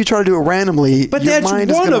even if you try to do it randomly, But your that's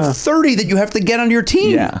mind is one gonna, of 30 that you have to get on your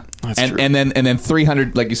team. Yeah, and then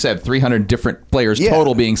 300, like you said, 300 different players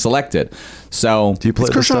total being selected. So Do you play Is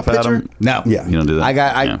the Kershaw stuff, a pitcher? Adam? No. Yeah. You don't do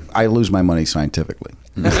that. I lose my money scientifically.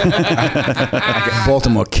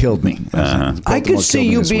 Baltimore killed me. I could see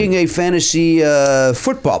you being a fantasy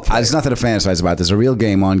football player. There's nothing to fantasize about. There's a real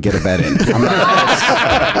game on. Get a bet in.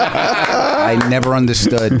 I never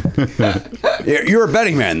understood. You're a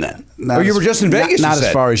betting man then. Or you were just in Vegas. Not you as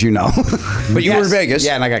said. far as you know. But you were in Vegas.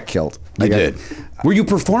 Yeah, and I got killed. You did. Were you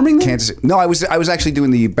performing there? Kansas. No, I was actually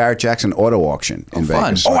doing the Barrett Jackson auto auction in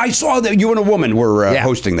Vegas. Oh, I saw that you and a woman were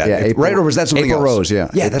hosting that. Yeah, April, right? Or was that something April else? Rose, yeah.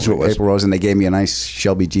 Yeah, that's what it was. April Rose, and they gave me a nice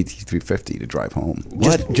Shelby GT350 to drive home.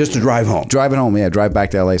 Just to drive home. Driving home, yeah. Drive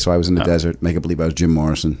back to L.A., so I was in the desert. Make it believe I was Jim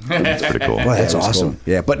Morrison. That's pretty cool. Well, that's It was awesome. cool.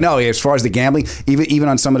 Yeah, but no, as far as the gambling, even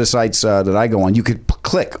on some of the sites that I go on, you could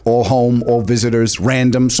click all home, all visitors,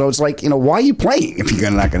 random. So it's like, why are you playing if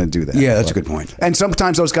you're not going to do that? Yeah, that's a good point. And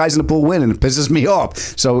sometimes those guys in the pool win, and it pisses me off.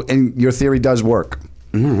 So, and your theory does work.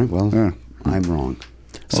 All right, well, I'm wrong.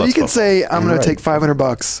 So you can say I'm going to take $500.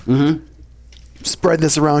 Mm-hmm. Spread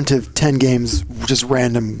this around to 10 games, just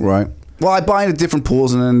random. Right. Well, I buy into different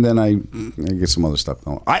pools, and then I get some other stuff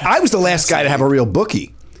going. I was the last guy to have a real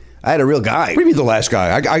bookie. I had a real guy. What do you mean the last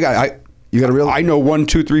guy? You got a real? I know 1,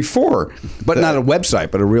 2, 3, 4, but not a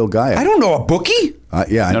website, but a real guy. I don't know a bookie.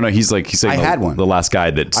 Yeah. No, he's saying I had one. The last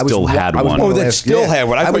guy that I was- still had I was one. one Oh, of the that last- still had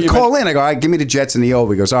one. I I thought would you call in. I go, all right, give me the Jets and the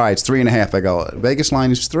over. He goes, all right, it's 3.5. I go, Vegas line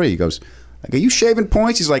is 3. He goes, I go, you shaving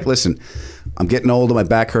points? He's like, listen, I'm getting older. My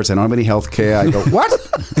back hurts. I don't have any health care. I go, what?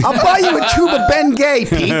 I'll buy you a tube of Ben Gay,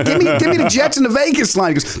 Pete. Give me the Jets and the Vegas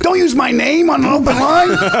line. He goes, don't use my name on an open line.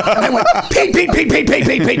 And I went, Pete.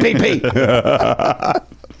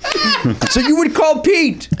 So you would call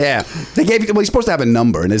Pete. Yeah, they gave you. Well, you're supposed to have a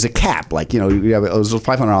number, and there's a cap. Like you have it was a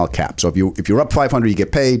 $500 cap. So if you're up 500, you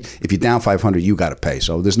get paid. If you're down 500, you got to pay.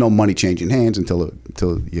 So there's no money changing hands until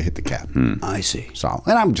you hit the cap. I see. So,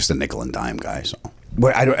 and I'm just a nickel and dime guy. So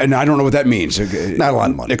But I don't know what that means. not a lot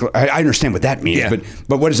of money. I understand what that means, Yeah.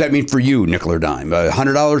 but what does that mean for you, nickel or dime? $100,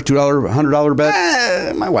 $200, $100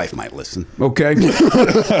 bet? My wife might listen. Okay.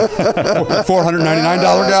 $499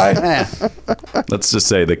 guy? Let's just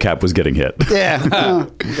say the cap was getting hit. Yeah.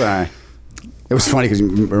 It was funny because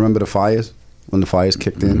you remember the fires? When the fires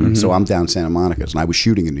kicked in, so I'm down Santa Monica, and I was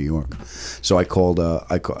shooting in New York. So I called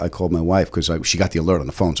my wife because she got the alert on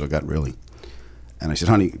the phone, so I got really. And I said,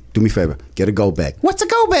 honey, do me a favor, get a go bag. What's a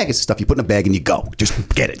go bag? It's the stuff you put in a bag and you go.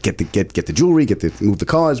 Just get it. Get the jewelry, move the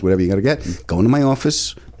cars, whatever you got to get. Go into my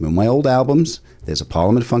office, move my old albums. There's a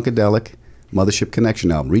Parliament Funkadelic Mothership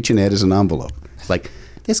Connection album. Reach in there, there's an envelope. It's like,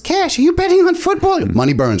 there's cash. Are you betting on football?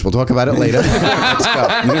 Money burns. We'll talk about it later. Let's go.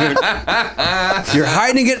 You're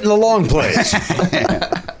hiding it in the long place.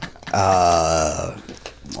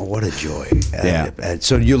 What a joy. Yeah.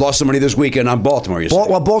 So you lost some money this weekend on Baltimore, you said?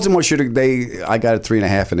 Well, Baltimore should have. I got it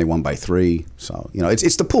 3.5, and they won by 3. So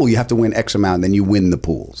it's the pool. You have to win X amount, and then you win the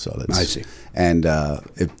pool. So that's. I see. And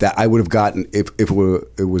if that, I would have gotten if it was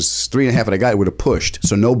 3.5, and I got it, would have pushed.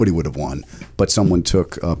 So nobody would have won. But someone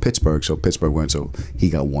took Pittsburgh, so Pittsburgh won. So he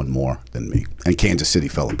got one more than me. And Kansas City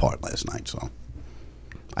fell apart last night. So.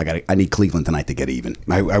 I need Cleveland tonight to get even.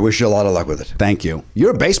 I wish you a lot of luck with it. Thank you.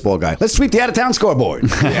 You're a baseball guy. Let's sweep the out-of-town scoreboard. All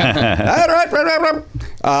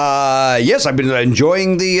right. Yes, I've been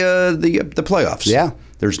enjoying the playoffs. Yeah.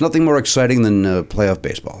 There's nothing more exciting than playoff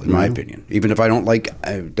baseball, in my opinion. Even if I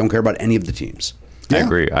don't care about any of the teams. I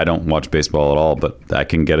agree. I don't watch baseball at all, but I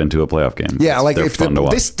can get into a playoff game. Yeah, like They're if fun to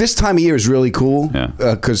watch. this time of year is really cool Yeah.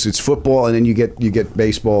 because it's football, and then you get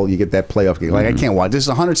baseball, you get that playoff game. Like I can't watch. This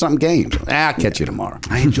is 100-something games. I'll catch you tomorrow.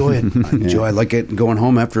 I enjoy it. I like it going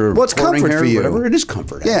home after. Well, it's parting comfort hair, for you. Whatever it is,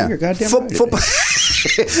 comfort. Yeah, You're goddamn right it football.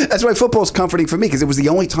 is. That's why football's comforting for me because it was the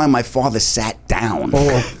only time my father sat down.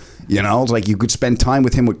 Oh. You know, it's like you could spend time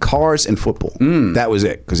with him with cars and football. That was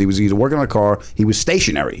it because he was either working on a car, he was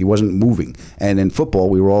stationary, he wasn't moving, and in football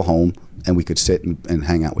we were all home and we could sit and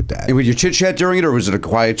hang out with Dad. And would you chit chat during it, or was it a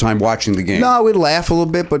quiet time watching the game? No, we'd laugh a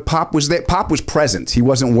little bit, but Pop was there. Pop was present. He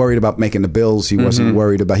wasn't worried about making the bills. He wasn't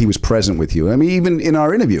worried about. He was present with you. I mean, even in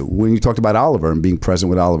our interview when you talked about Oliver and being present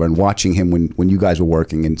with Oliver and watching him when you guys were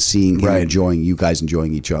working and seeing him enjoying you guys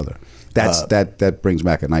enjoying each other. That brings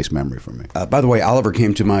back a nice memory for me. By the way, Oliver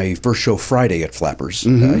came to my first show Friday at Flappers.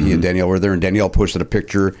 He and Danielle were there, and Danielle posted a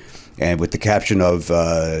picture, and with the caption of,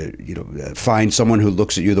 find someone who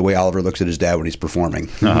looks at you the way Oliver looks at his dad when he's performing.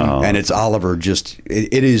 And it's Oliver.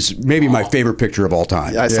 It is maybe my favorite picture of all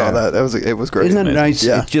time. Yeah, I saw that. It was great. Isn't that nice?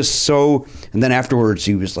 Yeah. It's just so. And then afterwards,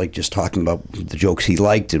 he was like just talking about the jokes he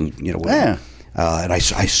liked, and and I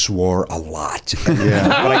swore a lot. And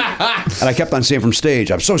I kept on saying from stage,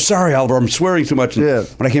 "I'm so sorry, Oliver. I'm swearing too much." And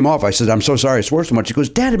when I came off, I said, "I'm so sorry. I swore so much." He goes,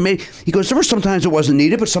 "Dad, he goes, there were sometimes it wasn't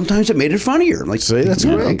needed, but sometimes it made it funnier." I'm like, See, that's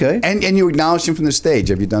great. Okay. And you acknowledged him from the stage.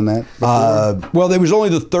 Have you done that before? Well, it was only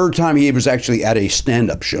the third time he was actually at a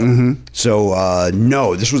stand-up show. So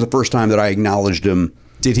no, this was the first time that I acknowledged him.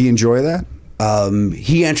 Did he enjoy that?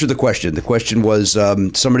 He answered the question. The question was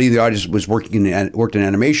somebody in the audience was worked in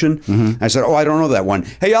animation. I said, "Oh, I don't know that one."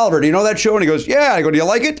 "Hey, Oliver, do you know that show?" And he goes, "Yeah." I go, "Do you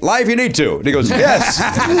like it? Lie if you need to." And he goes, "Yes."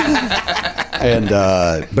 And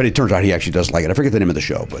but it turns out he actually does like it. I forget the name of the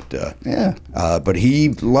show, but but he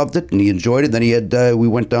loved it and he enjoyed it. Then he had we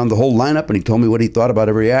went down the whole lineup and he told me what he thought about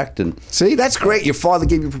every act. And see, that's great. Your father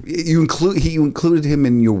gave you included him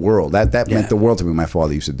in your world. That meant the world to me. My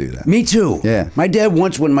father used to do that. Me too. Yeah. My dad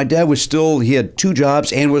once, when my dad was still, he had 2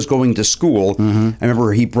 jobs and was going to school. I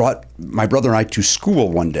remember he brought my brother and I to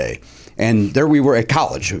school one day, and there we were at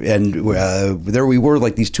college, and there we were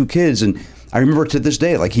like these 2 kids, and I remember to this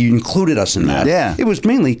day, like he included us in that. Yeah. It was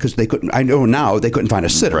mainly because they couldn't. I know now they couldn't find a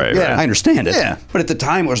sitter. Right, yeah, right. I understand it. Yeah. But at the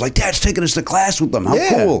time, it was like Dad's taking us to class with them. How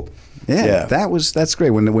cool. Yeah, that's great.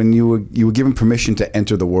 When you were given permission to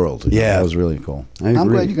enter the world. Yeah. That was really cool. I I'm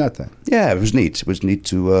agree. glad you got that. Yeah, it was neat. It was neat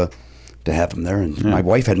to have him there. And my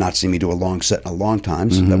wife had not seen me do a long set in a long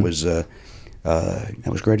time, so that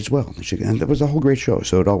was great as well. And that was a whole great show,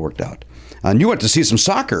 so it all worked out. And you went to see some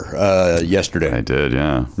soccer yesterday. I did,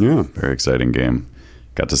 yeah. Yeah. Very exciting game.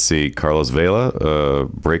 Got to see Carlos Vela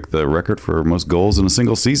break the record for most goals in a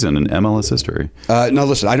single season in MLS history. Now,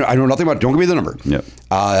 listen, I know nothing about. Don't give me the number. Yep.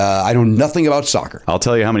 I know nothing about soccer. I'll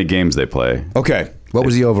tell you how many games they play. Okay. What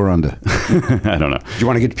was the over/under? I don't know. Do you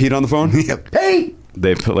want to get Pete on the phone? Yep. Hey.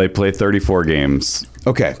 They play 34 games.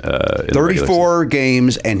 Okay. In the regular 34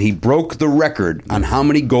 games, and he broke the record on how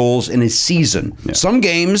many goals in a season. Yeah. Some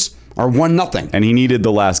games are 1-0. And he needed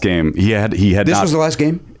the last game. He had. This was the last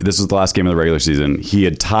game? This was the last game of the regular season. He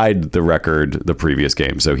had tied the record the previous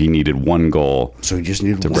game, so he needed 1 goal. So he just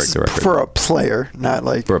needed to one. break the record For a player, not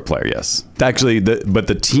like for a player. Yes, actually, but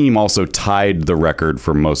the team also tied the record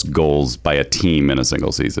for most goals by a team in a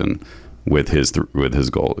single season with his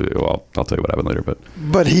goal. Well, I'll tell you what happened later,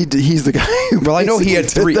 But he's the guy who Well, I know he had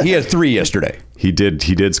basically 3. did that. He had 3 yesterday. he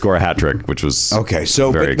did score a hat trick, which was Okay,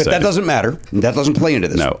 so very but exciting. that doesn't matter. That doesn't play into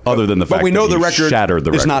this. No, other than the fact but we know that the he record shattered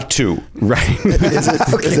the is record. not 2. right. Is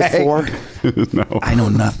it 4? No, I know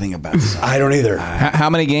nothing about this. I don't either. How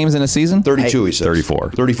many games in a season? 32, he says.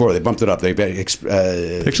 34. 34. They bumped it up. They They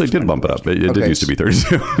actually did bump it up. It did Okay. used to be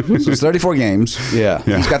 32. So it's 34 games. Yeah.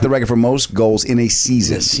 He's got the record for most goals in a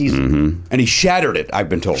season. and he shattered it. I've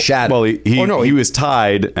been told. Shattered. Well, he was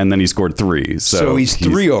tied, and then he scored 3. So he's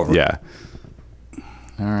 3 over. Yeah.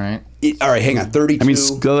 All right. All right, hang on. 32. I mean,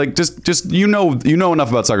 like just you know enough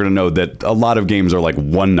about soccer to know that a lot of games are like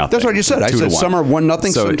 1-0. That's what I just said. I said some are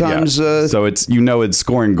 1-0. So, Sometimes. yeah. So it's it's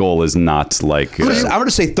scoring goal is not like. I'm going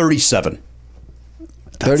to say 37.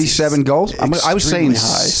 37 goals. I was saying extremely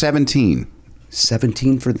high. 17.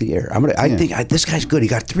 17 for the air. I think this guy's good. He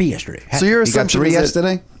got 3 yesterday. So your He got assumption 3 is that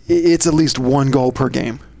yesterday? it's at least 1 goal per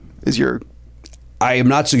game. Is your I am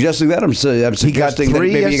not suggesting that. I'm suggesting that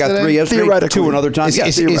three maybe he got yesterday? 3 yesterday, Theoretically. 2 another time. Is, Yeah,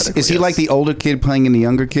 is theoretically, he yes. like the older kid playing in the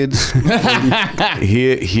younger kids?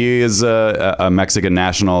 He is a Mexican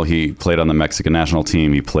national. He played on the Mexican national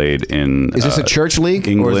team. He played in. Is this a church league?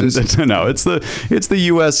 Or England? is this- No, it's the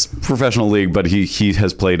U.S. professional league, but he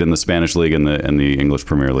has played in the Spanish league and the English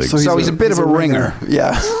Premier League. So he's a bit of a ringer.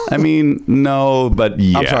 Yeah. I mean, no, but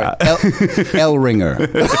yeah, I'm sorry, El Ringer.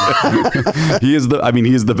 he is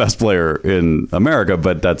the best player in America,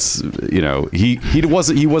 but that's he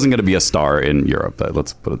wasn't going to be a star in Europe.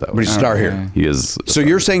 Let's put it that way. But he's a star here. He is. So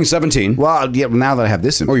you're saying 17? Well, yeah. Now that I have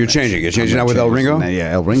this, Oh, you're changing it. Changing I'm it with El changing Ringo? it.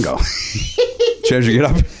 Yeah, El Ringo. Changing it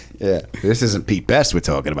up? Yeah, this isn't Pete Best we're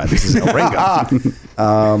talking about. This is El Ringo.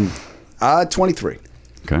 23.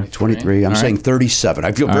 Okay. 23. I'm saying 37.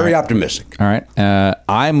 I feel very optimistic. All right.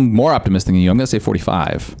 I'm more optimistic than you. I'm going to say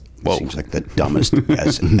 45. Whoa. Seems like the dumbest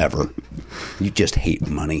guess ever. You just hate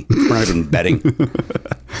money. We're not even betting.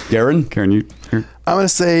 Darren? Karen, you. I'm going to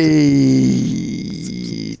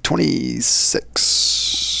say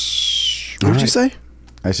 26. What did you say?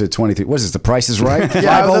 I said 23. What is this? The Price is Right?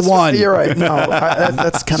 Yeah, 501. You're right. No,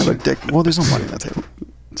 that's kind of a dick. Well, there's no money on the table.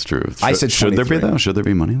 It's true. I said should there be 23. though? Should there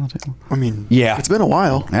be money on the table? I mean, Yeah. it's been a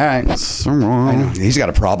while. All right. He's got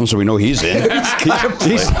a problem, so we know he's in. he's not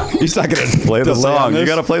going to Play the song. You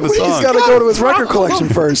got to play the He's song. got to go to his record collection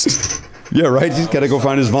first. Yeah, right. He's got to go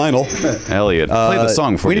find his vinyl. Elliot, play the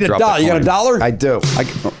song before We need you a drop dollar. the You got a coin. dollar? I do.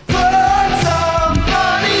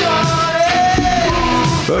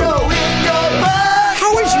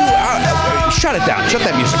 How is you? Shut it down. Shut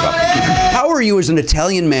that music up. How are you as an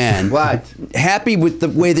Italian man? What? Happy with the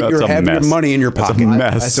way that That's you're a having your mess. money in your That's a pocket?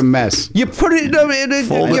 mess. That's a mess. You put it in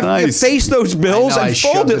Fold it you nice. face those bills I know, I and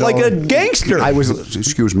fold shoved it it like all a in. gangster. I was.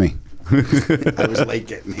 Excuse me. I was late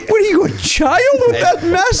getting here. What are you, a child with that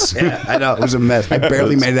mess? Yeah, I know it was a mess. I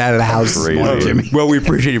barely made it out of the house this Crazy. morning, Jimmy. Well, we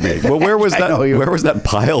appreciate you being. Well, where was that? know you- Where was that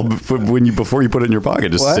pile before you put it in your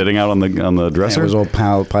pocket? Just What? sitting out on the Yeah, dresser. it was all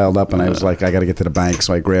piled up, and I was like, I got to get to the bank,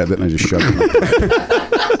 so I grabbed it and I just shoved it.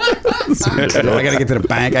 I got to get to the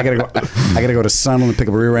bank. I got to go to Sunland and pick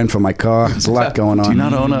up a rear end for my car. There's a lot going on. Do you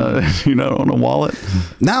not own a wallet?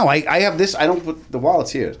 No, I have this. I don't put the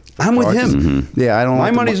wallets here. I'm with him. Mm-hmm. Yeah, I don't. My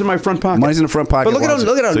like the money's wa- in my front pocket. Money's in the front pocket. But look at him.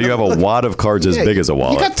 Look at him. So you have a wad of cards as big as a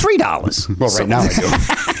wallet. You got $3. Well, right now I do.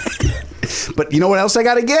 But you know what else I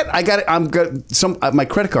got to get? My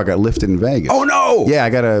credit card got lifted in Vegas. Oh no! Yeah, I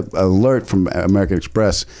got a alert from American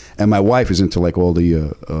Express, and my wife is into like all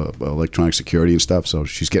the electronic security and stuff. So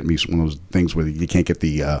she's getting me one of those things where you can't get the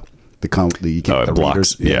you can't it get the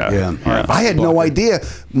blocks. readers. Yeah. I had no idea.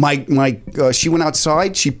 She went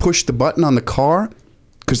outside. She pushed the button on the car.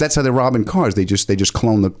 Because that's how they're robbing cars. They just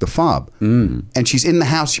clone the fob. And she's in the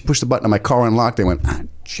house. She pushed the button on my car unlocked. They went,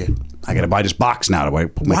 shit, I got to buy this box now to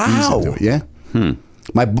put my keys into it. Yeah.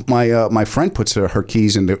 My friend puts her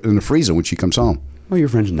keys in the freezer when she comes home. Oh, your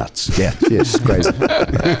friend's nuts. Yeah, she is. She's crazy.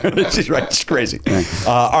 She's right. She's crazy.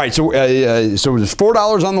 All right. So there's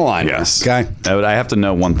 $4 on the line. Yes. Okay. I have to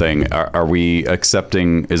know one thing. Are we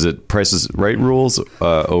accepting? Is it Prices Right rules?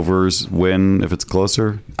 Overs win if it's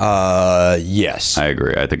closer. Yes. I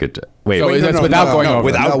agree. I think it. Wait. So wait. that's without going over.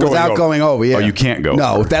 Without going over. Yeah. Oh, you can't go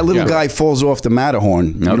No, over. if that little guy falls off the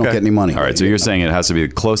Matterhorn, you don't get any money. All right. So you're saying it has to be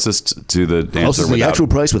the closest to the answer to the actual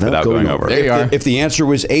price without going going over. There you are. If the answer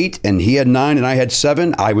was 8 and he had 9 and I had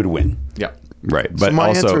 7, I would win. Yeah. Right. So But my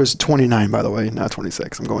also, answer is 29, by the way, not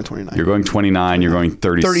 26. I'm going 29. you're going 29. You're going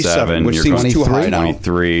 37. which you're seems going too high now.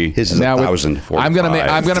 23. His is Now with- 1,000. I'm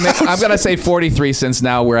gonna say 43 since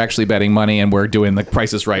now we're actually betting money and we're doing the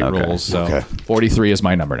Price is Right Okay. rules. So Okay. 43 is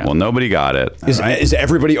my number now. Well, nobody got it. Is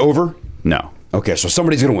everybody over? No. Okay, so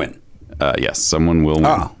somebody's going to win. Yes, someone will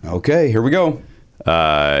win. Okay, here we go.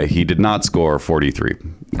 He did not score 43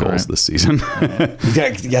 goals this season.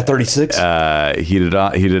 You got 36? He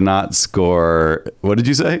did not score. What did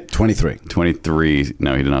you say? 23. 23.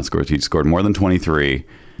 No, he did not score. He scored more than 23.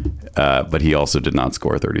 But he also did not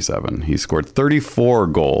score 37. He scored 34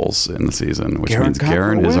 goals in the season, which Garen means Cockrell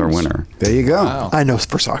Garen is our wins. winner. There you go. I know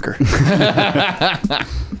for soccer.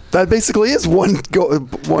 That basically is one goal.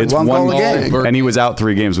 It's one goal a game. and he was out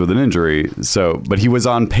 3 games with an injury. So, but he was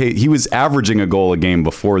on pace. He was averaging a goal a game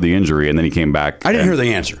before the injury, and then he came back. I didn't hear and-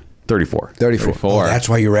 the answer. 34. 34. Oh, that's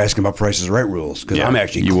why you were asking about Price is Right rules, because Yeah, I'm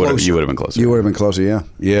actually you closer. would have been closer. You would have been closer, yeah.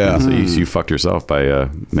 Yeah. So you fucked yourself by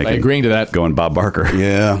making agreeing to that. going Bob Barker.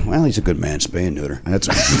 Yeah. Well, he's a good man, spay and neuter. That's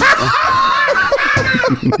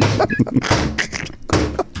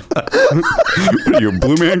What are you, a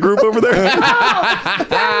Blue Man Group over there?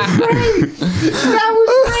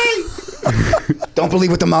 Don't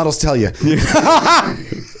believe what the models tell you.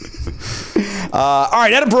 All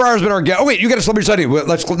right, Adam Ferrara's been our guest. Oh wait, you got a celebrity study.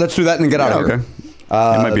 Let's do that and then get out of here. Okay.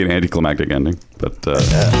 It might be an anticlimactic ending, but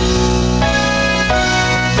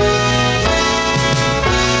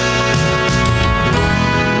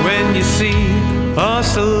When you see a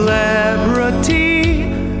celebrity,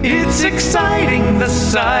 it's exciting, the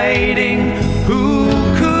sighting. Who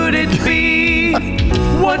could it be?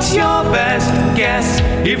 What's your best guess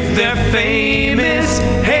if they're famous?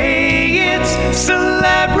 Hey, it's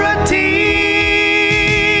celebrity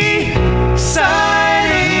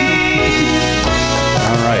sighting.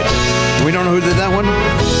 All right. We don't know who did that one.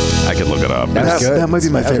 I could look it up. That's good. That might be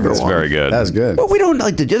my favorite It's one. very good. That's good. Well, we don't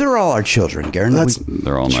like to. They're all our children, Garen. That's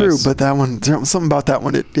They're all true, nice. but that one, something about that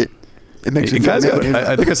one, it makes The me guy's feel got,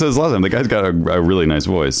 I think I said this last time. The guy's got a really nice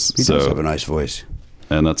voice. He does have a nice voice.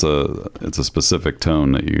 And it's a specific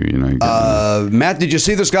tone that you get. Matt, did you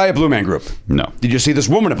see this guy at Blue Man Group? No. Did you see this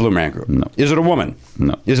woman at Blue Man Group? No. Is it a woman?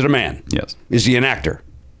 No. Is it a man? Yes. Is he an actor?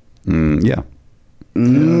 Yeah.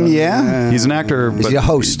 Yeah. He's an actor. Is but he a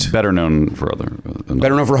host? Better known for other.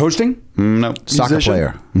 Better known for hosting? No. Soccer Musician?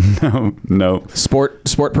 player. No. Sport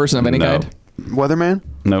person of any No. kind. Weatherman?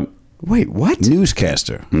 No. Wait, what?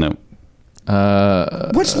 Newscaster. No.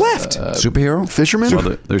 What's left? Superhero. Fisherman?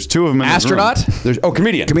 Well, there's two of them in this room. Astronaut. There's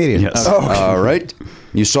comedian. Comedian. Yes. All right.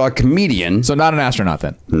 You saw a comedian. So not an astronaut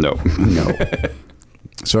then. No. No.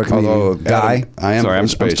 So a comedian. Although guy. I am. Sorry, I'm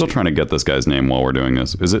Spacey. still trying to get this guy's name while we're doing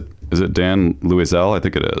this. Is it Dan Louisel? I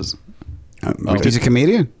think it is. He's a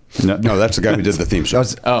comedian. No. No, that's the guy who did the theme song.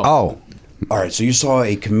 Oh. All right. So you saw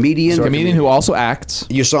a comedian. Comedian who also acts.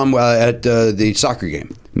 You saw him at the soccer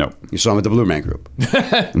game. No. You saw him at the Blue Man Group.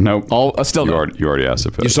 No. Still you no. already asked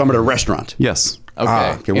if it You saw him at a restaurant. Yes.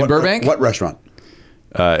 Okay. Okay, In what, Burbank. What restaurant?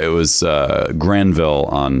 It was Granville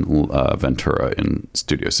on Ventura in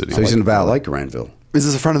Studio City. So he's in the I Valley. like Granville. Is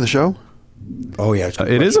this a friend of the show? Oh yeah,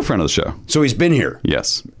 It is a friend of the show. So he's been here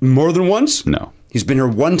Yes. more than once. No. He's been here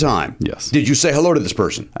one time. Yes. Did you say hello to this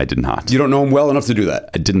person? I did not. You don't know him well enough to do that.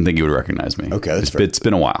 I didn't think he would recognize me. Okay, that's it's, fair. it's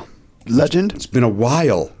been a while. Legend? It's been a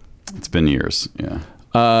while. It's been years. Yeah.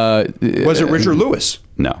 Was it Richard Lewis?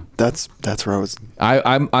 No. That's where I was.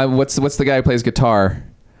 What's the guy who plays guitar?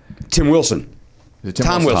 Tim Wilson. Is it Tim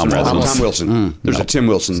Tom Wilson? Wilson. Tom Tom Wilson. Wilson. There's No. a Tim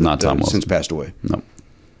Wilson. It's not that, Tom Wilson. Since passed away. No.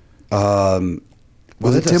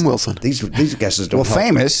 Was it Tim Wilson? These guesses don't Well, help.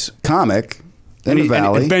 famous comic in the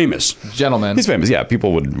Valley. And famous. Gentleman. He's famous. Yeah,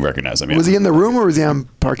 people would recognize him. Yeah. Was he in the room or was he on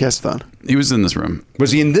Podcastathon? He was in this room.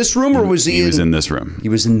 Was he in this room or was he? He was in this room. He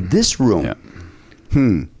was in this room. Yeah.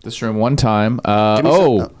 This room one time.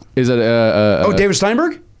 Jimmy Is it David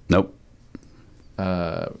Steinberg? Nope.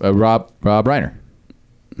 Rob Reiner?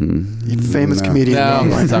 Famous comedian. No,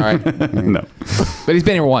 name. it's all right. No. But he's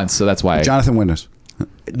been here once, so that's why. Jonathan Winters.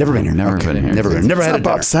 Never been here. Never been here. Never been. Never It's had a not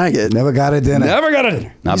Bob dinner. Saget. Never got a dinner. Never got a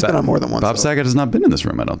dinner. Not He's been on more than once, Bob though. Saget has not been in this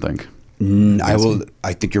room, I don't think.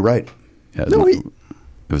 I think you're right. Yeah, No, it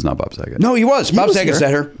was not Bob Saget. No, he was. Bob was Saget here. sat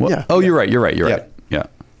here. What? Yeah. Oh, you're right. You're right. You're Yeah. right. Yeah.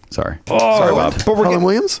 Sorry. Sorry, Bob. But we're Harlan getting,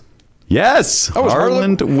 Williams? Yes. Oh, it's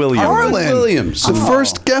Harland Williams. Harlan Williams. The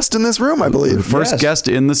first guest in this room, I believe. First Yes. guest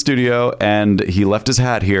in the studio, and he left his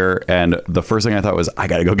hat here. And the first thing I thought was, I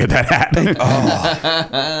got to go get that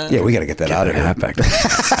hat. Yeah, we got to get that out of here. Hat back.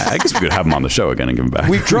 I guess we could have him on the show again and give him back.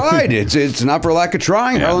 We've tried. It's not for lack of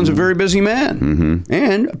trying. Yeah. Harlan's a very busy man,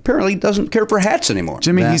 and apparently doesn't care for hats anymore.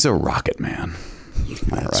 Jimmy, he's a rocket man.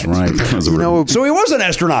 That's right. You know, So he was an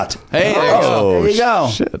astronaut. Hey, there you go. Oh, There you go.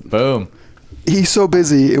 Shit. Boom. he's so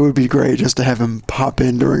busy, it would be great just to have him pop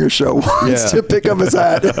in during a show once to pick up his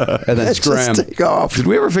hat And then scram. just take off. Did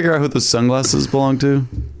we ever figure out who those sunglasses belong to?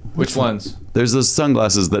 Which ones? There's those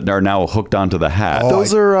sunglasses that are now hooked onto the hat.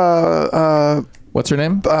 Those are What's her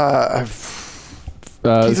name? Keith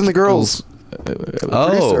and the Girls.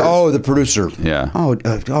 Oh. Oh, the producer. Yeah.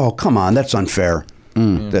 Oh, come on. That's unfair.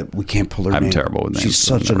 That we can't pull her I'm name. terrible with names, She's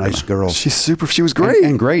so I'm such a never nice gonna- girl. She was great.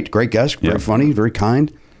 And great guest. Yeah. Very funny. Very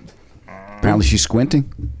kind. Apparently she's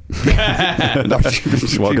squinting.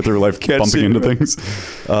 She's walking through life bumping into things.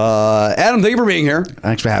 Adam, thank you for being here.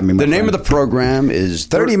 Thanks for having me. The name of the program is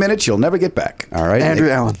 30 minutes you'll never get back. All right. Andrew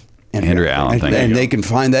Allen. Andrew Allen, thank And you. they can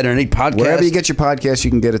find that on any podcast. Wherever you get your podcast, you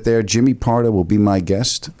can get it there. Jimmy Pardo will be my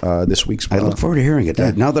guest this week's. I look forward to hearing it.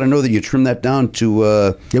 Now that I know that you trimmed that down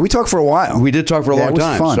to... Yeah, we talked for a while. we did talk for a Yeah, long it was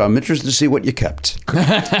time, fun. so I'm interested to see what you kept.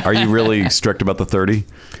 Are you really strict about the 30?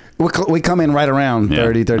 We come in right around Yeah.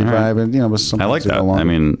 30, 35, All right. and with some I like things that. go longer. I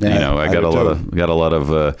mean, Yeah, I got a lot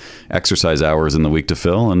of exercise hours in the week to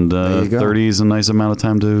fill, and you go. 30 is a nice amount of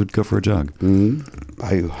time to go for a jog.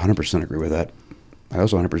 I 100% agree with that. I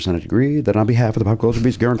also 100% agree that on behalf of the Pop Culture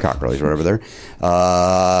Beats, Garen Cockrell, he's right over there.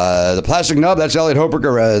 The plastic nub, that's Elliot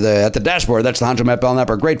Hoberger. At the dashboard, that's the Honcho Matt Belknap,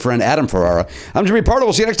 our great friend Adam Ferrara. I'm Jimmy Pardo.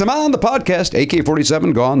 We'll see you next time on the podcast.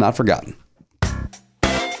 AK-47, gone, not forgotten.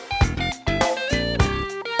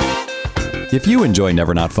 If you enjoy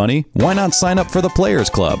Never Not Funny, why not sign up for the Players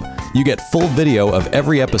Club? You get full video of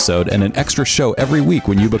every episode and an extra show every week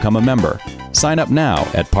when you become a member. Sign up now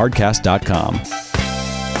at podcast.com.